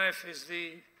my wife is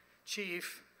the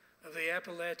chief of the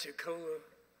Apalachicola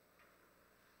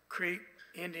Creek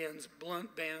Indians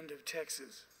Blunt Band of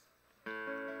Texas.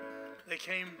 They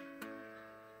came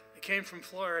from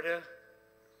Florida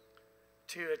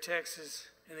to Texas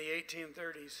in the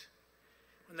 1830s.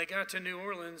 When they got to New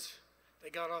Orleans,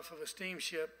 they got off of a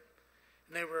steamship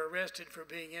and they were arrested for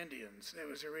being Indians. That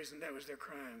was the reason, that was their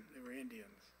crime. They were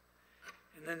Indians.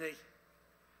 And then they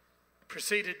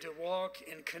proceeded to walk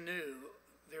in canoe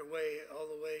their way all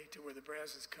the way to where the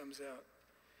Brazos comes out,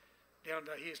 down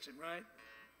by Houston, right?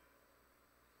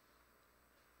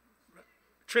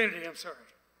 Trinity, I'm sorry.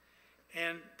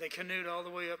 And they canoed all the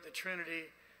way up the Trinity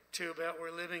to about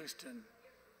where Livingston,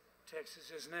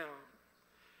 Texas is now.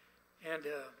 And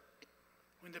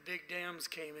when the big dams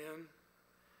came in,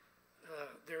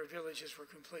 their villages were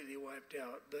completely wiped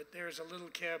out. But there's a little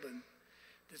cabin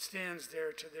that stands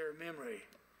there to their memory.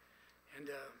 And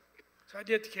so I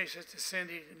dedicate this to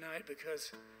Cindy tonight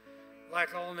because,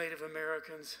 like all Native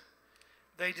Americans,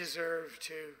 they deserve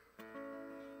to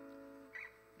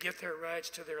get their rights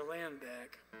to their land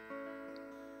back.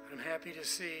 I'm happy to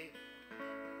see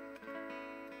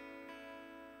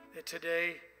that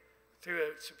today, through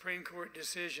a Supreme Court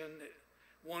decision, that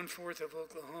 1/4 of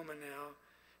Oklahoma now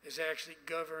is actually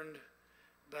governed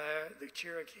by the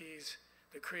Cherokees,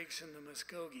 the Creeks, and the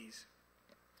Muskogees.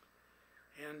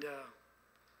 And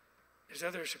there's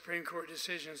other Supreme Court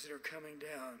decisions that are coming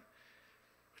down,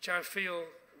 which I feel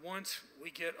once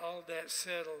we get all that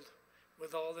settled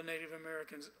with all the Native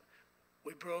Americans,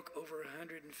 we broke over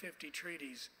 150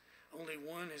 treaties. Only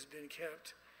one has been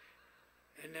kept.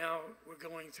 And now we're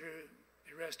going through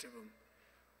the rest of them.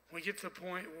 When we get to the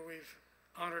point where we've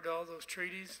honored all those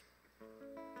treaties,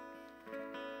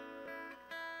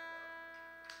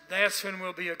 that's when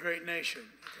we'll be a great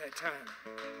nation at that time.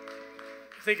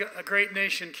 I think a great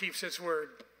nation keeps its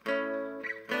word. I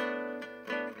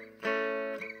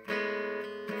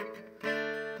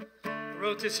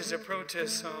wrote this as a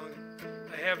protest song.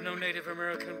 I have no Native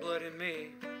American blood in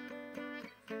me,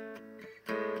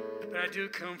 but I do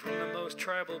come from the most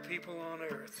tribal people on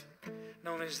earth,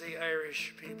 known as the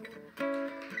Irish people.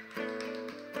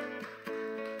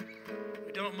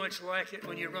 We don't much like it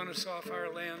when you run us off our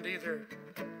land either.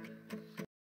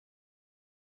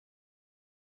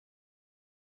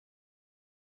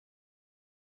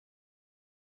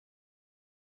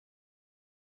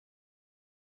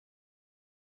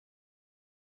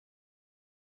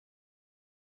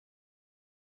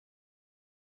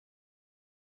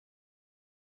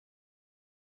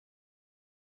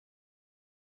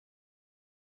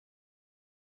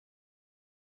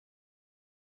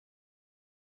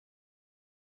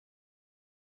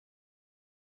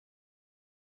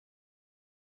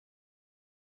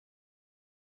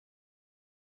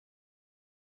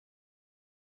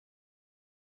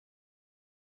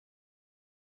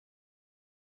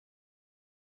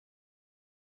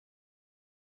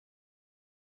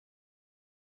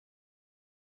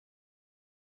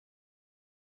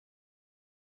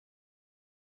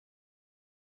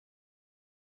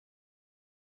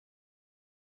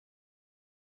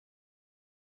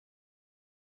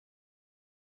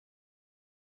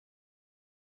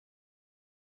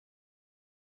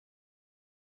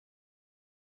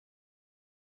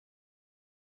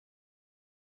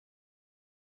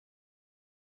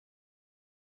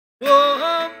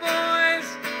 Whoa, boys,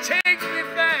 take me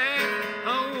back.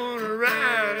 I want to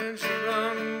ride in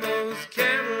Geronimo's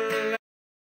Cadillac.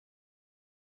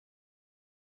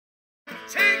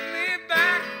 Take me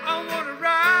back. I want to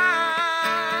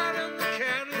ride in the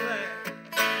Cadillac.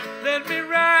 Let me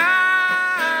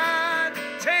ride.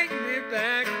 Take me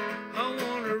back. I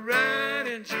want to ride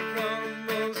in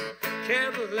Geronimo's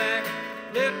Cadillac.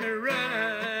 Let me ride.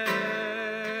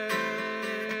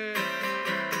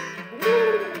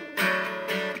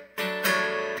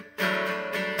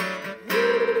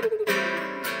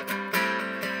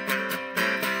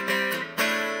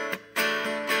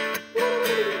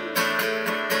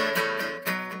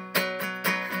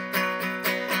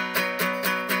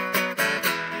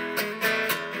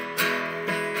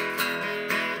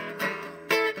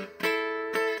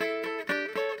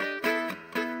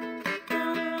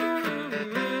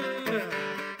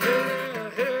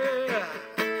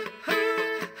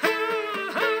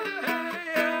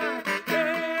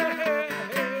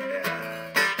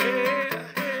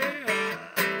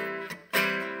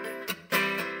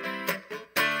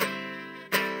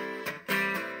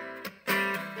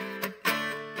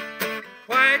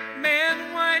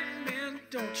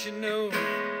 Don't you know,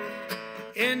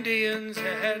 Indians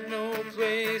had no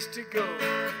place to go.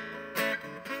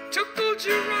 Took old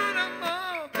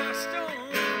Geronimo by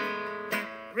stone,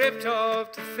 ripped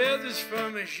off the feathers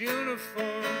from his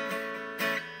uniform.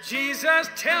 Jesus,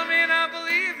 tell me and I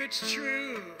believe it's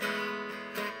true.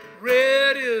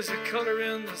 Red is a color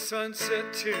in the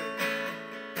sunset too.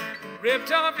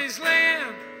 Ripped off his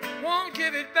land, won't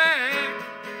give it back.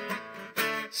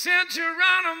 Sent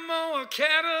Geronimo a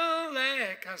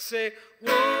Cadillac. I say,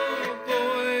 whoa,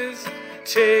 boys,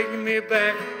 take me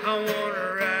back. I want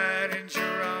to ride in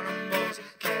Geronimo's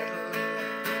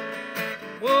Cadillac.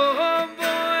 Whoa,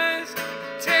 boys,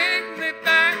 take me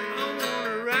back. I want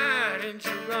to ride in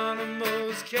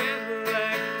Geronimo's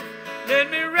Cadillac. Let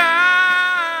me ride.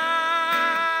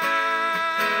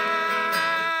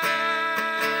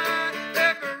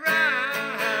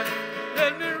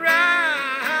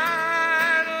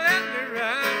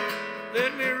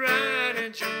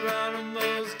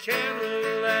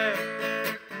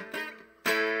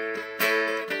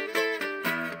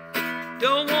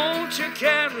 Don't want your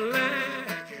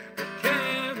Cadillac,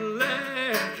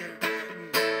 Cadillac.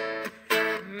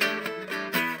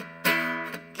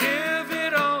 Give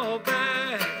it all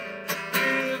back,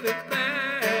 give it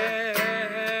back.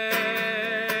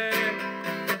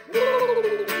 Woo.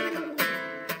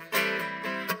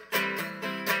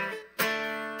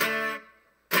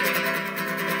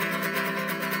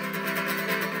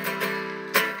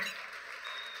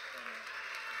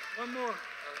 One more.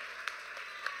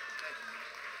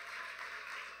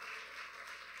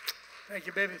 Thank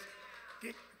you, baby.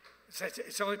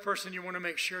 It's the only person you want to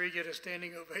make sure you get a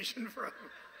standing ovation from.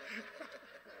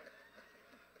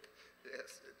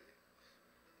 Yes, indeed.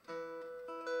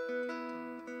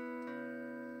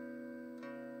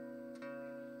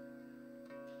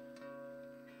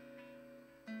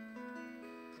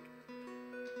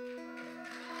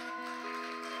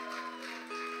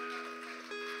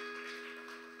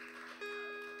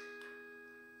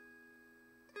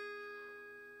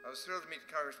 I was thrilled to meet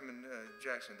Congressman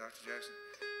Jackson, Dr. Jackson.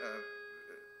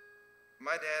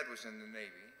 My dad was in the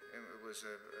Navy.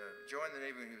 Joined the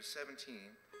Navy when he was 17.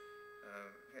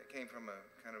 Came from a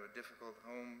kind of a difficult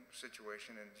home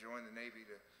situation and joined the Navy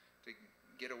to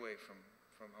get away from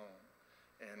home.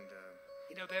 And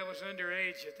you know, that was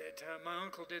underage at that time. My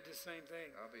uncle did the same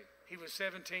thing. He was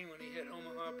 17 when he hit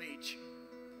Omaha Beach.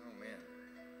 Oh man,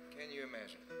 can you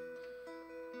imagine?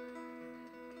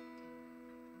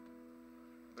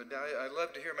 But I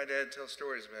love to hear my dad tell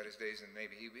stories about his days in the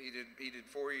Navy. He did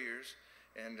 4 years,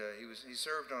 and he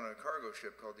served on a cargo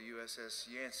ship called the USS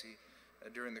Yancey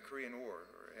during the Korean War,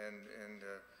 and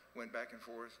went back and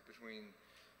forth between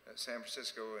San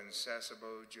Francisco and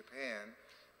Sasebo, Japan.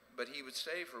 But he would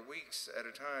stay for weeks at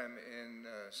a time in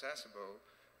Sasebo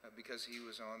because he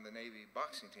was on the Navy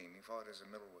boxing team. He fought as a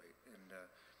middleweight, and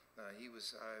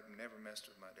I've never messed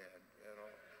with my dad at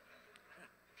all.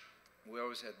 We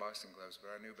always had boxing gloves, but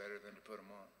I knew better than to put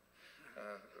them on.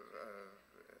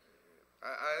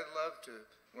 I loved to,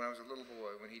 when I was a little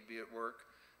boy, when he'd be at work,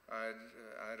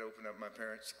 I'd open up my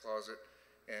parents' closet,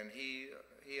 and he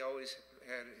always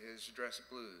had his dress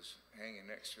blues hanging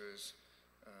next to his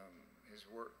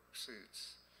work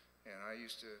suits, and I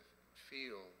used to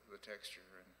feel the texture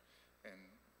and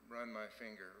run my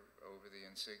finger over the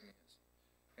insignias,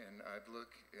 and I'd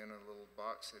look in a little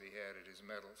box that he had at his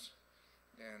medals.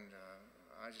 And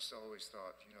I just always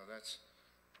thought, that's,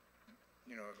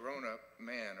 a grown-up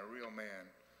man, a real man,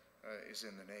 is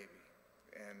in the Navy.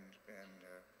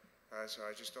 So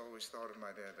I just always thought of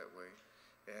my dad that way.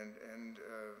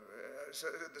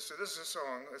 So this is a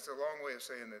song, it's a long way of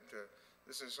saying that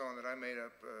this is a song that I made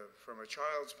up from a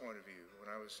child's point of view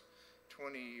when I was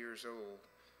 20 years old,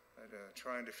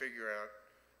 trying to figure out,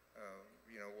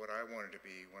 what I wanted to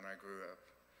be when I grew up.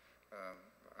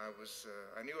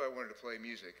 I knew I wanted to play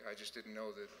music. I just didn't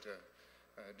know if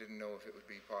it would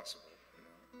be possible.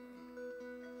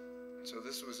 So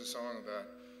this was a song about.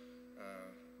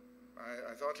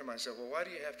 I thought to myself, well, why do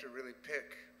you have to really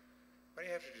pick? Why do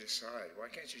you have to decide? Why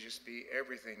can't you just be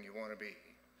everything you want to be?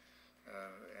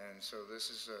 And so this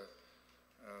is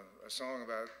a song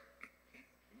about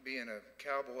being a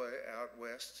cowboy out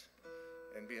west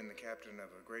and being the captain of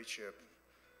a great ship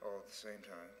all at the same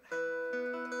time.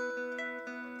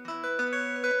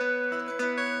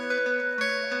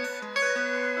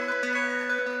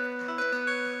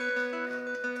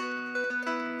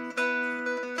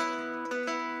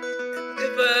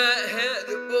 If I had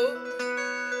a boat,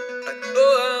 I'd go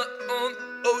out on the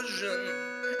ocean.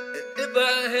 And if I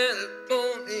had a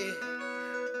pony,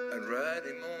 I'd ride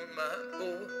him on my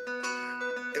boat.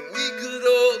 And we could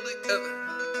all together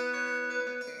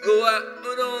go out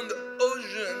on the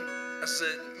ocean. I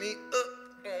set me up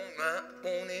on my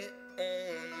pony,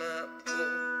 on my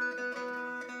boat.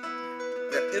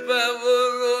 Now if I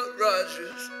were Roy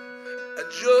Rogers,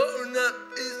 I'd sure not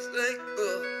be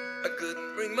thankful I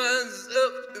couldn't bring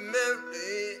myself to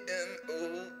marry an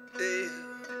old dame.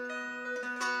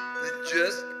 But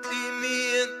just leave me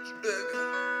in struggle.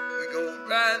 We go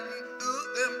riding through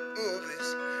them movies,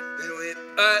 then we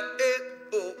buy a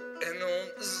boat and on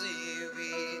the sea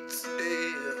we'd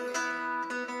sail.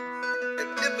 And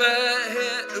if I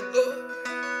had a boat,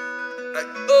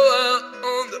 I'd go out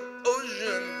on the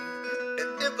ocean.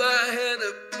 And if I had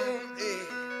a pony,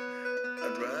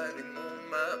 I'd ride him on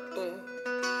my boat.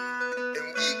 And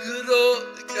we could all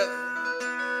together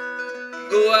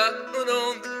go out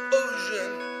on the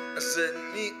ocean and set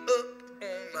me up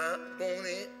on my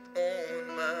pony, on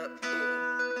my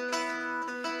boat.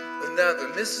 But now the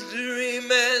mystery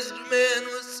master man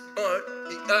was smart.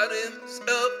 He got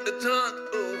himself a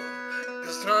Tonto,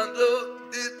 'cause Tonto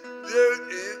did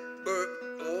dirty work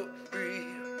for free.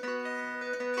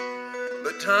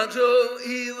 But Tonto,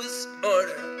 he was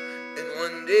smarter, and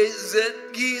one day said,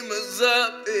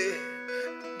 Kimasabi,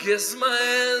 kiss my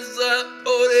ass,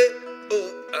 oh,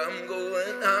 I'm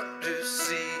going out to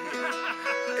sea.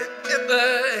 And if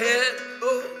I had a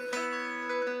boat,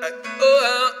 I'd go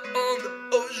out on the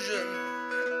ocean.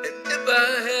 And if I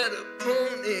had a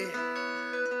pony,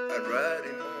 I'd ride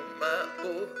him on my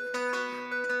boat.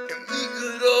 And we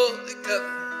could all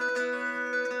together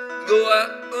go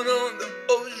out on the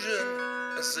ocean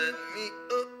and set me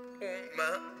up on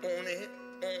my pony,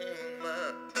 on my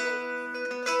boat.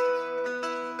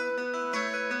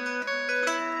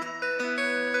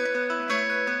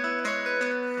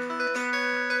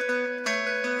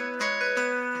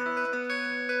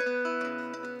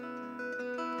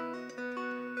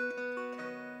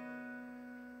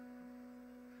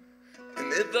 And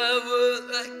if I were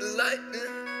like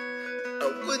lightning, I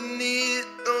wouldn't need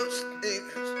no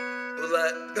sneakers. Well,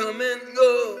 I'd come and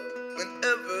go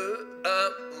whenever I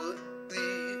would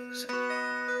please.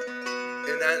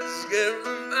 And I'd scare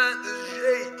 'em by the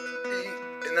shade tree,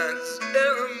 and I'd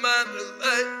scare 'em by the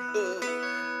light pole.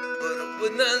 But I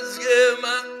would not scare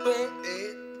my pony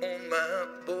on my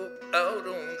boat out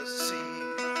on the sea.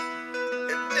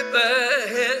 And if I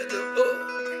had a boat,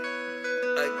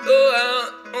 I'd go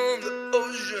out on the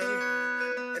ocean.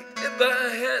 And if I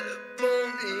had a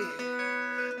pony,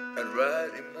 I'd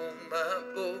ride him on my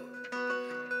boat.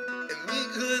 And we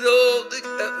could all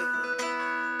together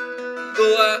go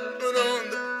out on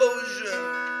the ocean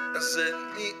and set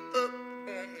me up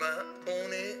on my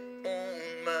pony, on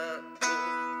my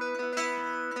boat.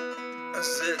 I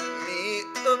set me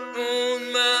up on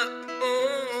my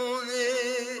pony,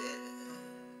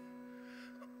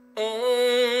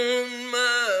 on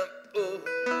my boat.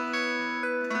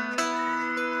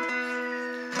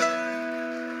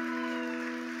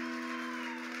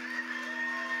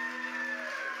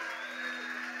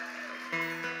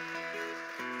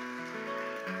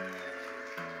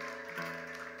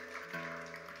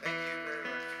 Thank you very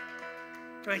much.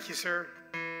 Thank you, sir.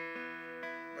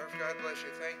 Murph, God bless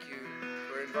you. Thank you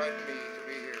for inviting me to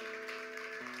be here.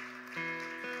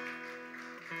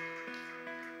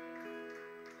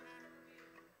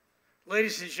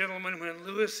 Ladies and gentlemen, when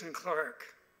Lewis and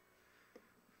Clark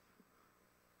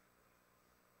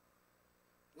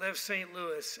left St.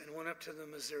 Louis and went up to the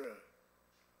Missouri,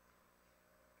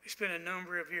 they spent a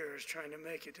number of years trying to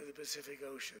make it to the Pacific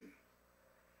Ocean.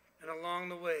 And along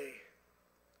the way,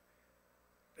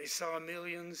 they saw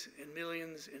millions and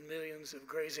millions and millions of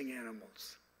grazing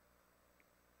animals.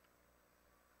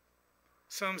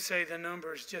 Some say the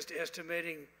numbers, just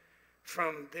estimating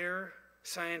from their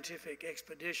scientific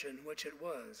expedition, which it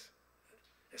was,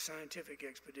 a scientific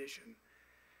expedition,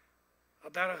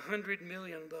 about 100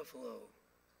 million buffalo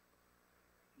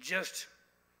just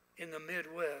in the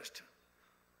Midwest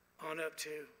on up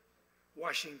to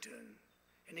Washington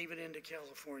and even into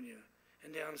California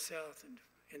and down south and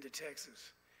into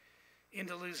Texas,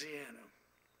 into Louisiana.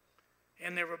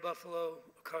 And there were buffalo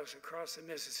across the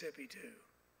Mississippi too.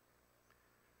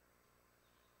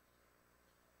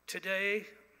 Today,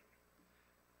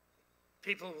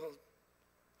 people will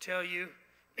tell you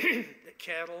that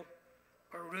cattle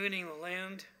are ruining the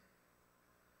land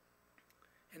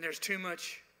and there's too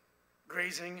much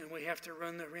grazing and we have to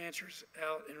run the ranchers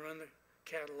out and run the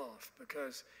cattle off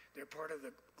because they're part of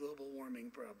the global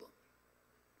warming problem.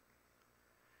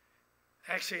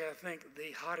 Actually, I think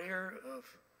the hot air of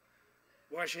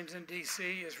Washington, D.C.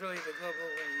 is really the global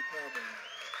warming problem.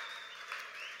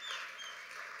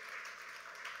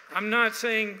 I'm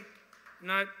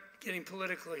not getting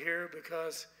political here,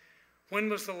 because when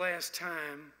was the last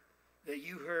time that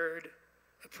you heard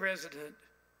a president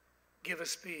give a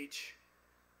speech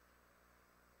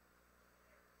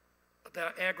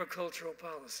about agricultural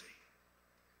policy.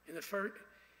 In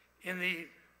the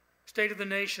State of the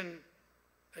Nation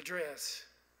address,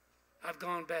 I've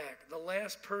gone back. The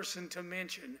last person to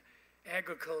mention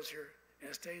agriculture in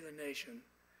the State of the Nation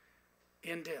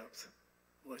in depth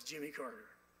was Jimmy Carter.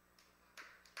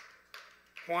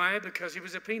 Why? Because he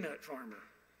was a peanut farmer.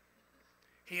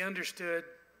 He understood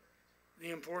the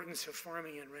importance of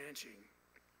farming and ranching.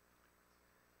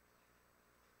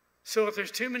 So if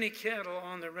there's too many cattle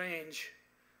on the range,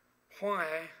 why,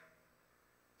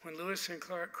 when Lewis and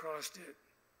Clark crossed it,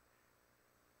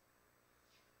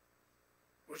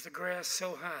 was the grass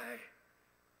so high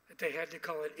that they had to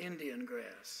call it Indian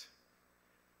grass?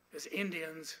 Because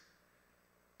Indians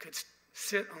could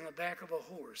sit on the back of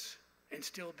a horse and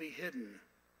still be hidden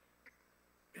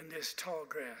in this tall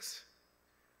grass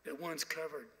that once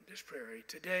covered this prairie.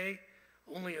 Today,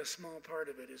 only a small part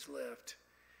of it is left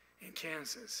in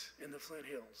Kansas, in the Flint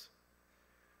Hills.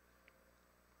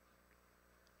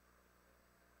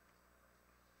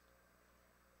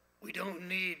 We don't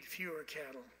need fewer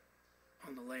cattle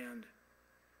on the land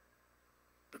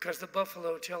because the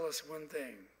buffalo tell us one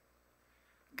thing.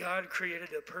 God created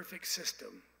a perfect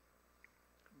system.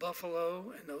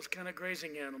 Buffalo and those kind of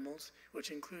grazing animals,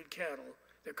 which include cattle,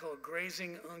 they're called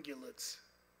grazing ungulates.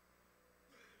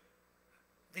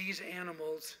 These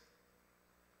animals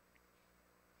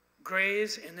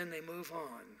graze and then they move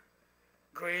on.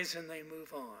 Graze and they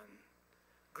move on.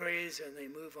 Graze and they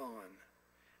move on.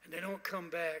 And they don't come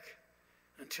back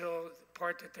until the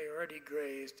part that they already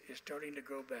grazed is starting to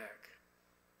grow back.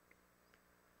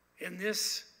 In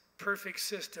this perfect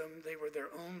system, they were their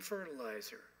own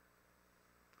fertilizer.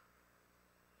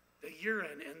 The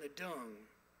urine and the dung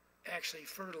actually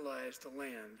fertilized the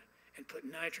land and put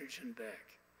nitrogen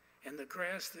back. And the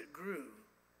grass that grew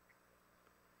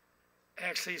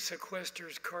actually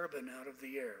sequesters carbon out of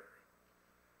the air.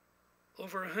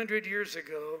 Over 100 years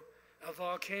ago, a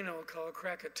volcano called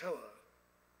Krakatoa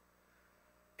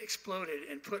exploded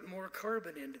and put more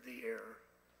carbon into the air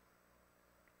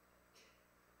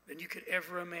than you could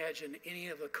ever imagine any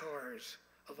of the cars,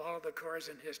 of all of the cars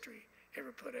in history,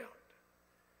 ever put out.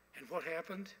 And what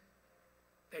happened?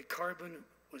 That carbon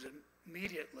was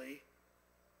immediately,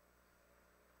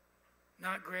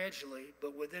 not gradually,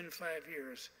 but within 5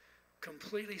 years,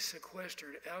 completely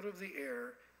sequestered out of the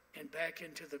air and back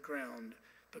into the ground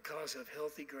because of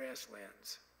healthy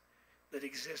grasslands that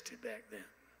existed back then.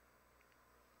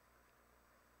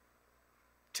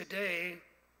 Today,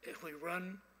 if we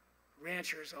run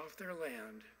ranchers off their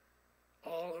land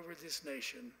all over this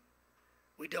nation,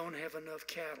 we don't have enough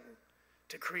cattle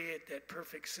to create that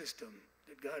perfect system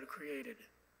that God created.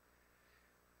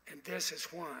 And this is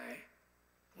why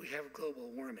we have global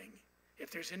warming.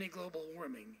 If there's any global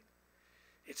warming,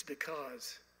 it's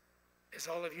because, as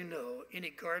all of you know, any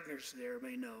gardeners there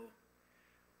may know,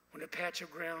 when a patch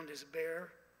of ground is bare,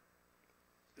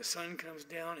 the sun comes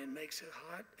down and makes it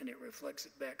hot, and it reflects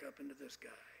it back up into the sky.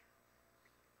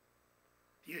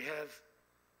 You have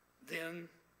then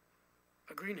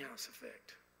a greenhouse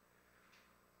effect.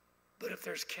 But if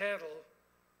there's cattle,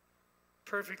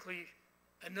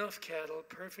 enough cattle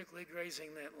perfectly grazing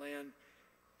that land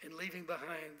and leaving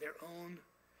behind their own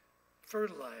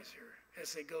fertilizer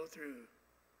as they go through,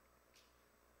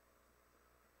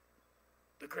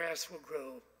 the grass will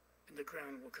grow and the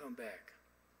ground will come back.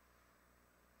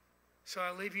 So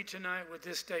I leave you tonight with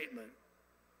this statement.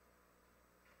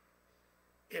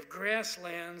 If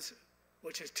grasslands,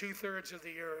 which is 2/3 of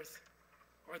the earth,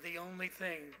 are the only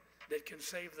thing that can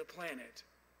save the planet,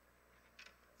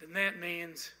 then that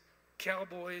means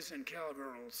cowboys and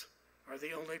cowgirls are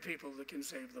the only people that can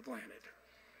save the planet.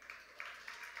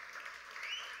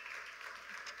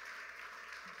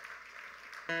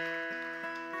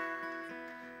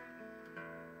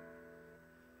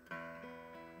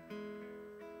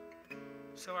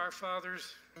 So our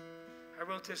fathers, I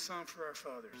wrote this song for our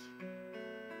fathers.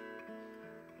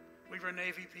 We were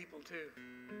Navy people too.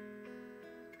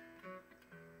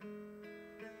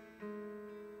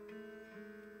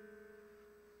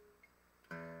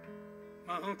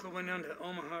 My uncle went down to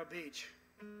Omaha Beach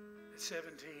at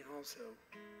 17 also.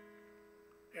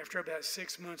 After about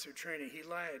 6 months of training, he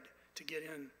lied to get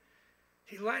in.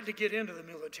 He lied to get into the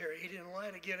military. He didn't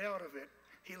lie to get out of it.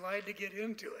 He lied to get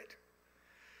into it.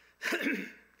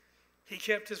 He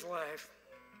kept his life,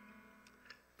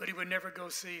 but he would never go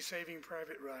see Saving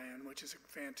Private Ryan, which is a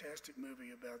fantastic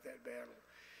movie about that battle.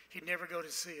 He'd never go to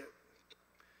see it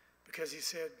because he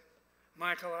said,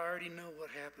 Michael, I already know what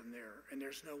happened there, and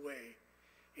there's no way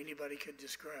anybody could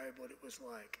describe what it was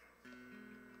like.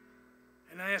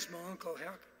 And I asked my uncle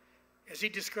how, as he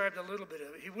described a little bit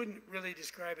of it, he wouldn't really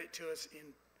describe it to us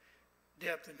in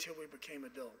depth until we became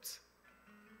adults.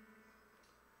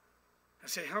 I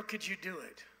said, how could you do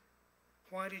it?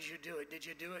 Why did you do it? Did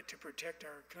you do it to protect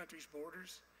our country's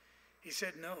borders? He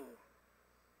said, no.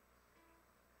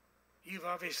 You've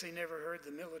obviously never heard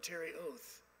the military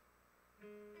oath.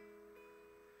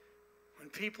 When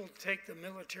people take the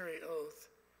military oath,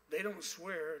 they don't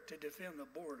swear to defend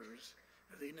the borders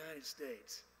of the United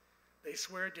States. They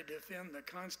swear to defend the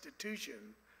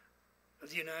Constitution of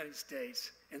the United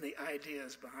States and the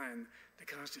ideas behind the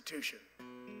Constitution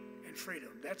and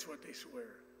freedom. That's what they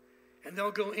swear. And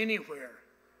they'll go anywhere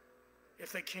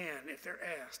if they can, if they're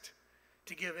asked,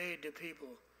 to give aid to people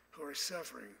who are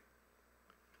suffering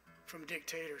from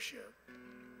dictatorship.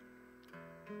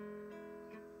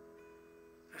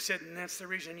 I said, and that's the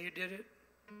reason you did it?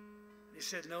 He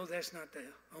said, no, that's not the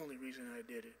only reason I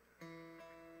did it.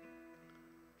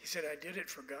 He said, I did it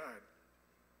for God.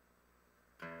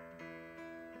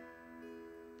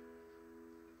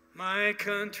 My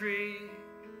country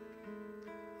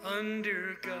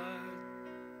under God.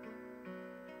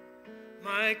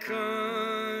 My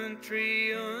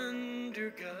country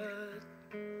under God.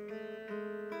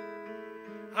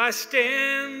 I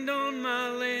stand on my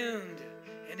land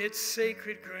and its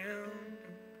sacred ground.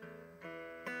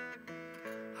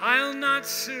 I'll not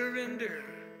surrender,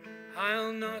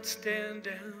 I'll not stand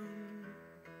down.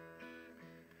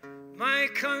 My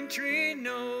country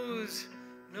knows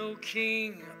no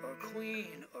king or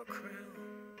queen or crown.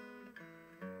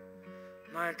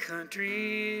 My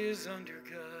country is under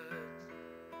God.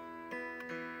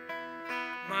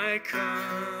 My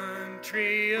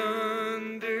country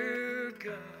under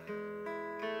God.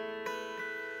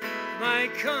 My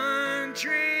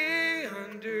country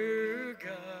under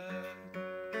God.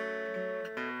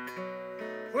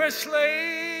 Where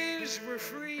slaves were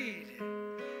freed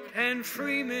and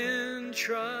free men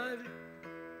trod.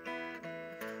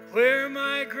 Where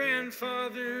my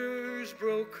grandfathers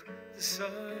broke the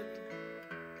sod.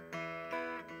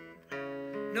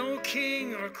 No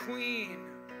king or queen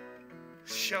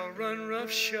shall run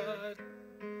roughshod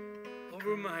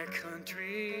over my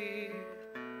country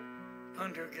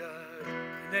under God.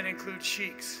 And that includes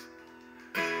sheiks.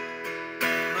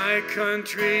 My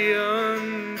country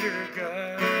under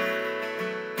God.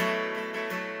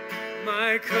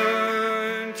 My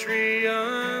country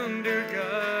under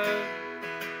God.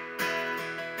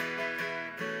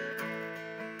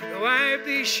 Though I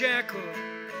be shackled,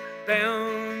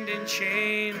 bound and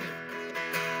chained,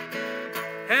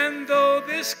 and though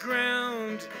this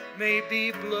ground may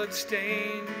be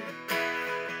bloodstained,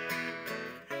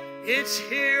 it's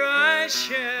here I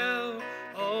shall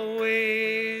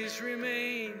always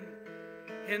remain,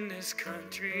 in this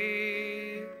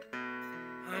country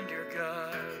under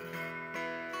God.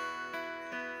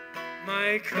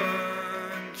 My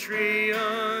country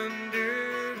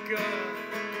under God.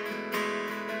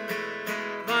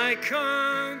 My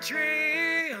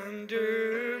country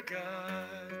under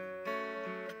God.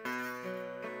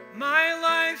 My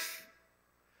life,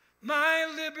 my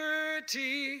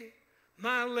liberty,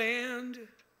 my land,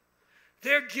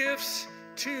 they're gifts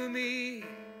to me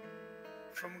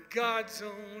from God's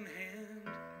own hand.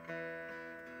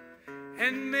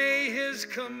 And may His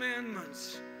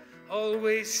commandments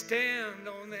always stand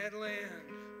on that land,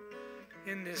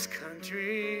 in this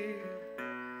country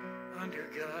under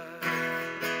God.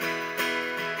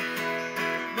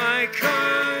 My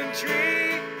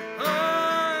country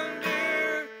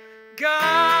under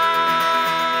God.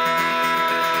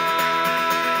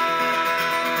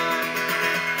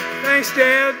 Thanks,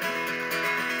 Dad.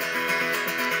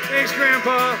 Thanks,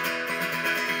 Grandpa.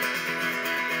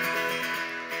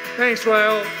 Thanks,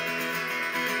 Lyle.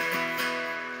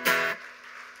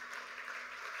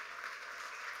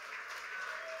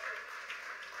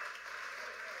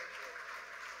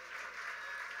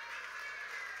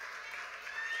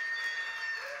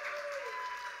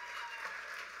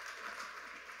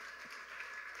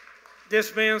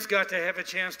 This man's got to have a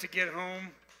chance to get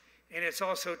home, and it's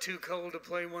also too cold to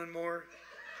play one more.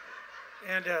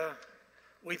 And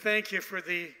we thank you for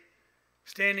the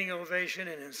standing ovation,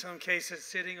 and in some cases,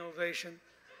 sitting ovation.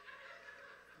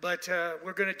 But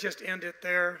we're going to just end it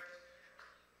there.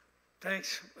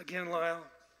 Thanks again, Lyle.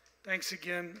 Thanks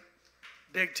again,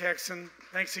 Big Texan.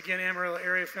 Thanks again, Amarillo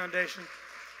Area Foundation.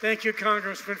 Thank you,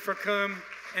 Congressman, for coming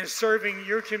and serving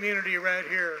your community right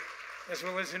here, as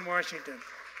well as in Washington.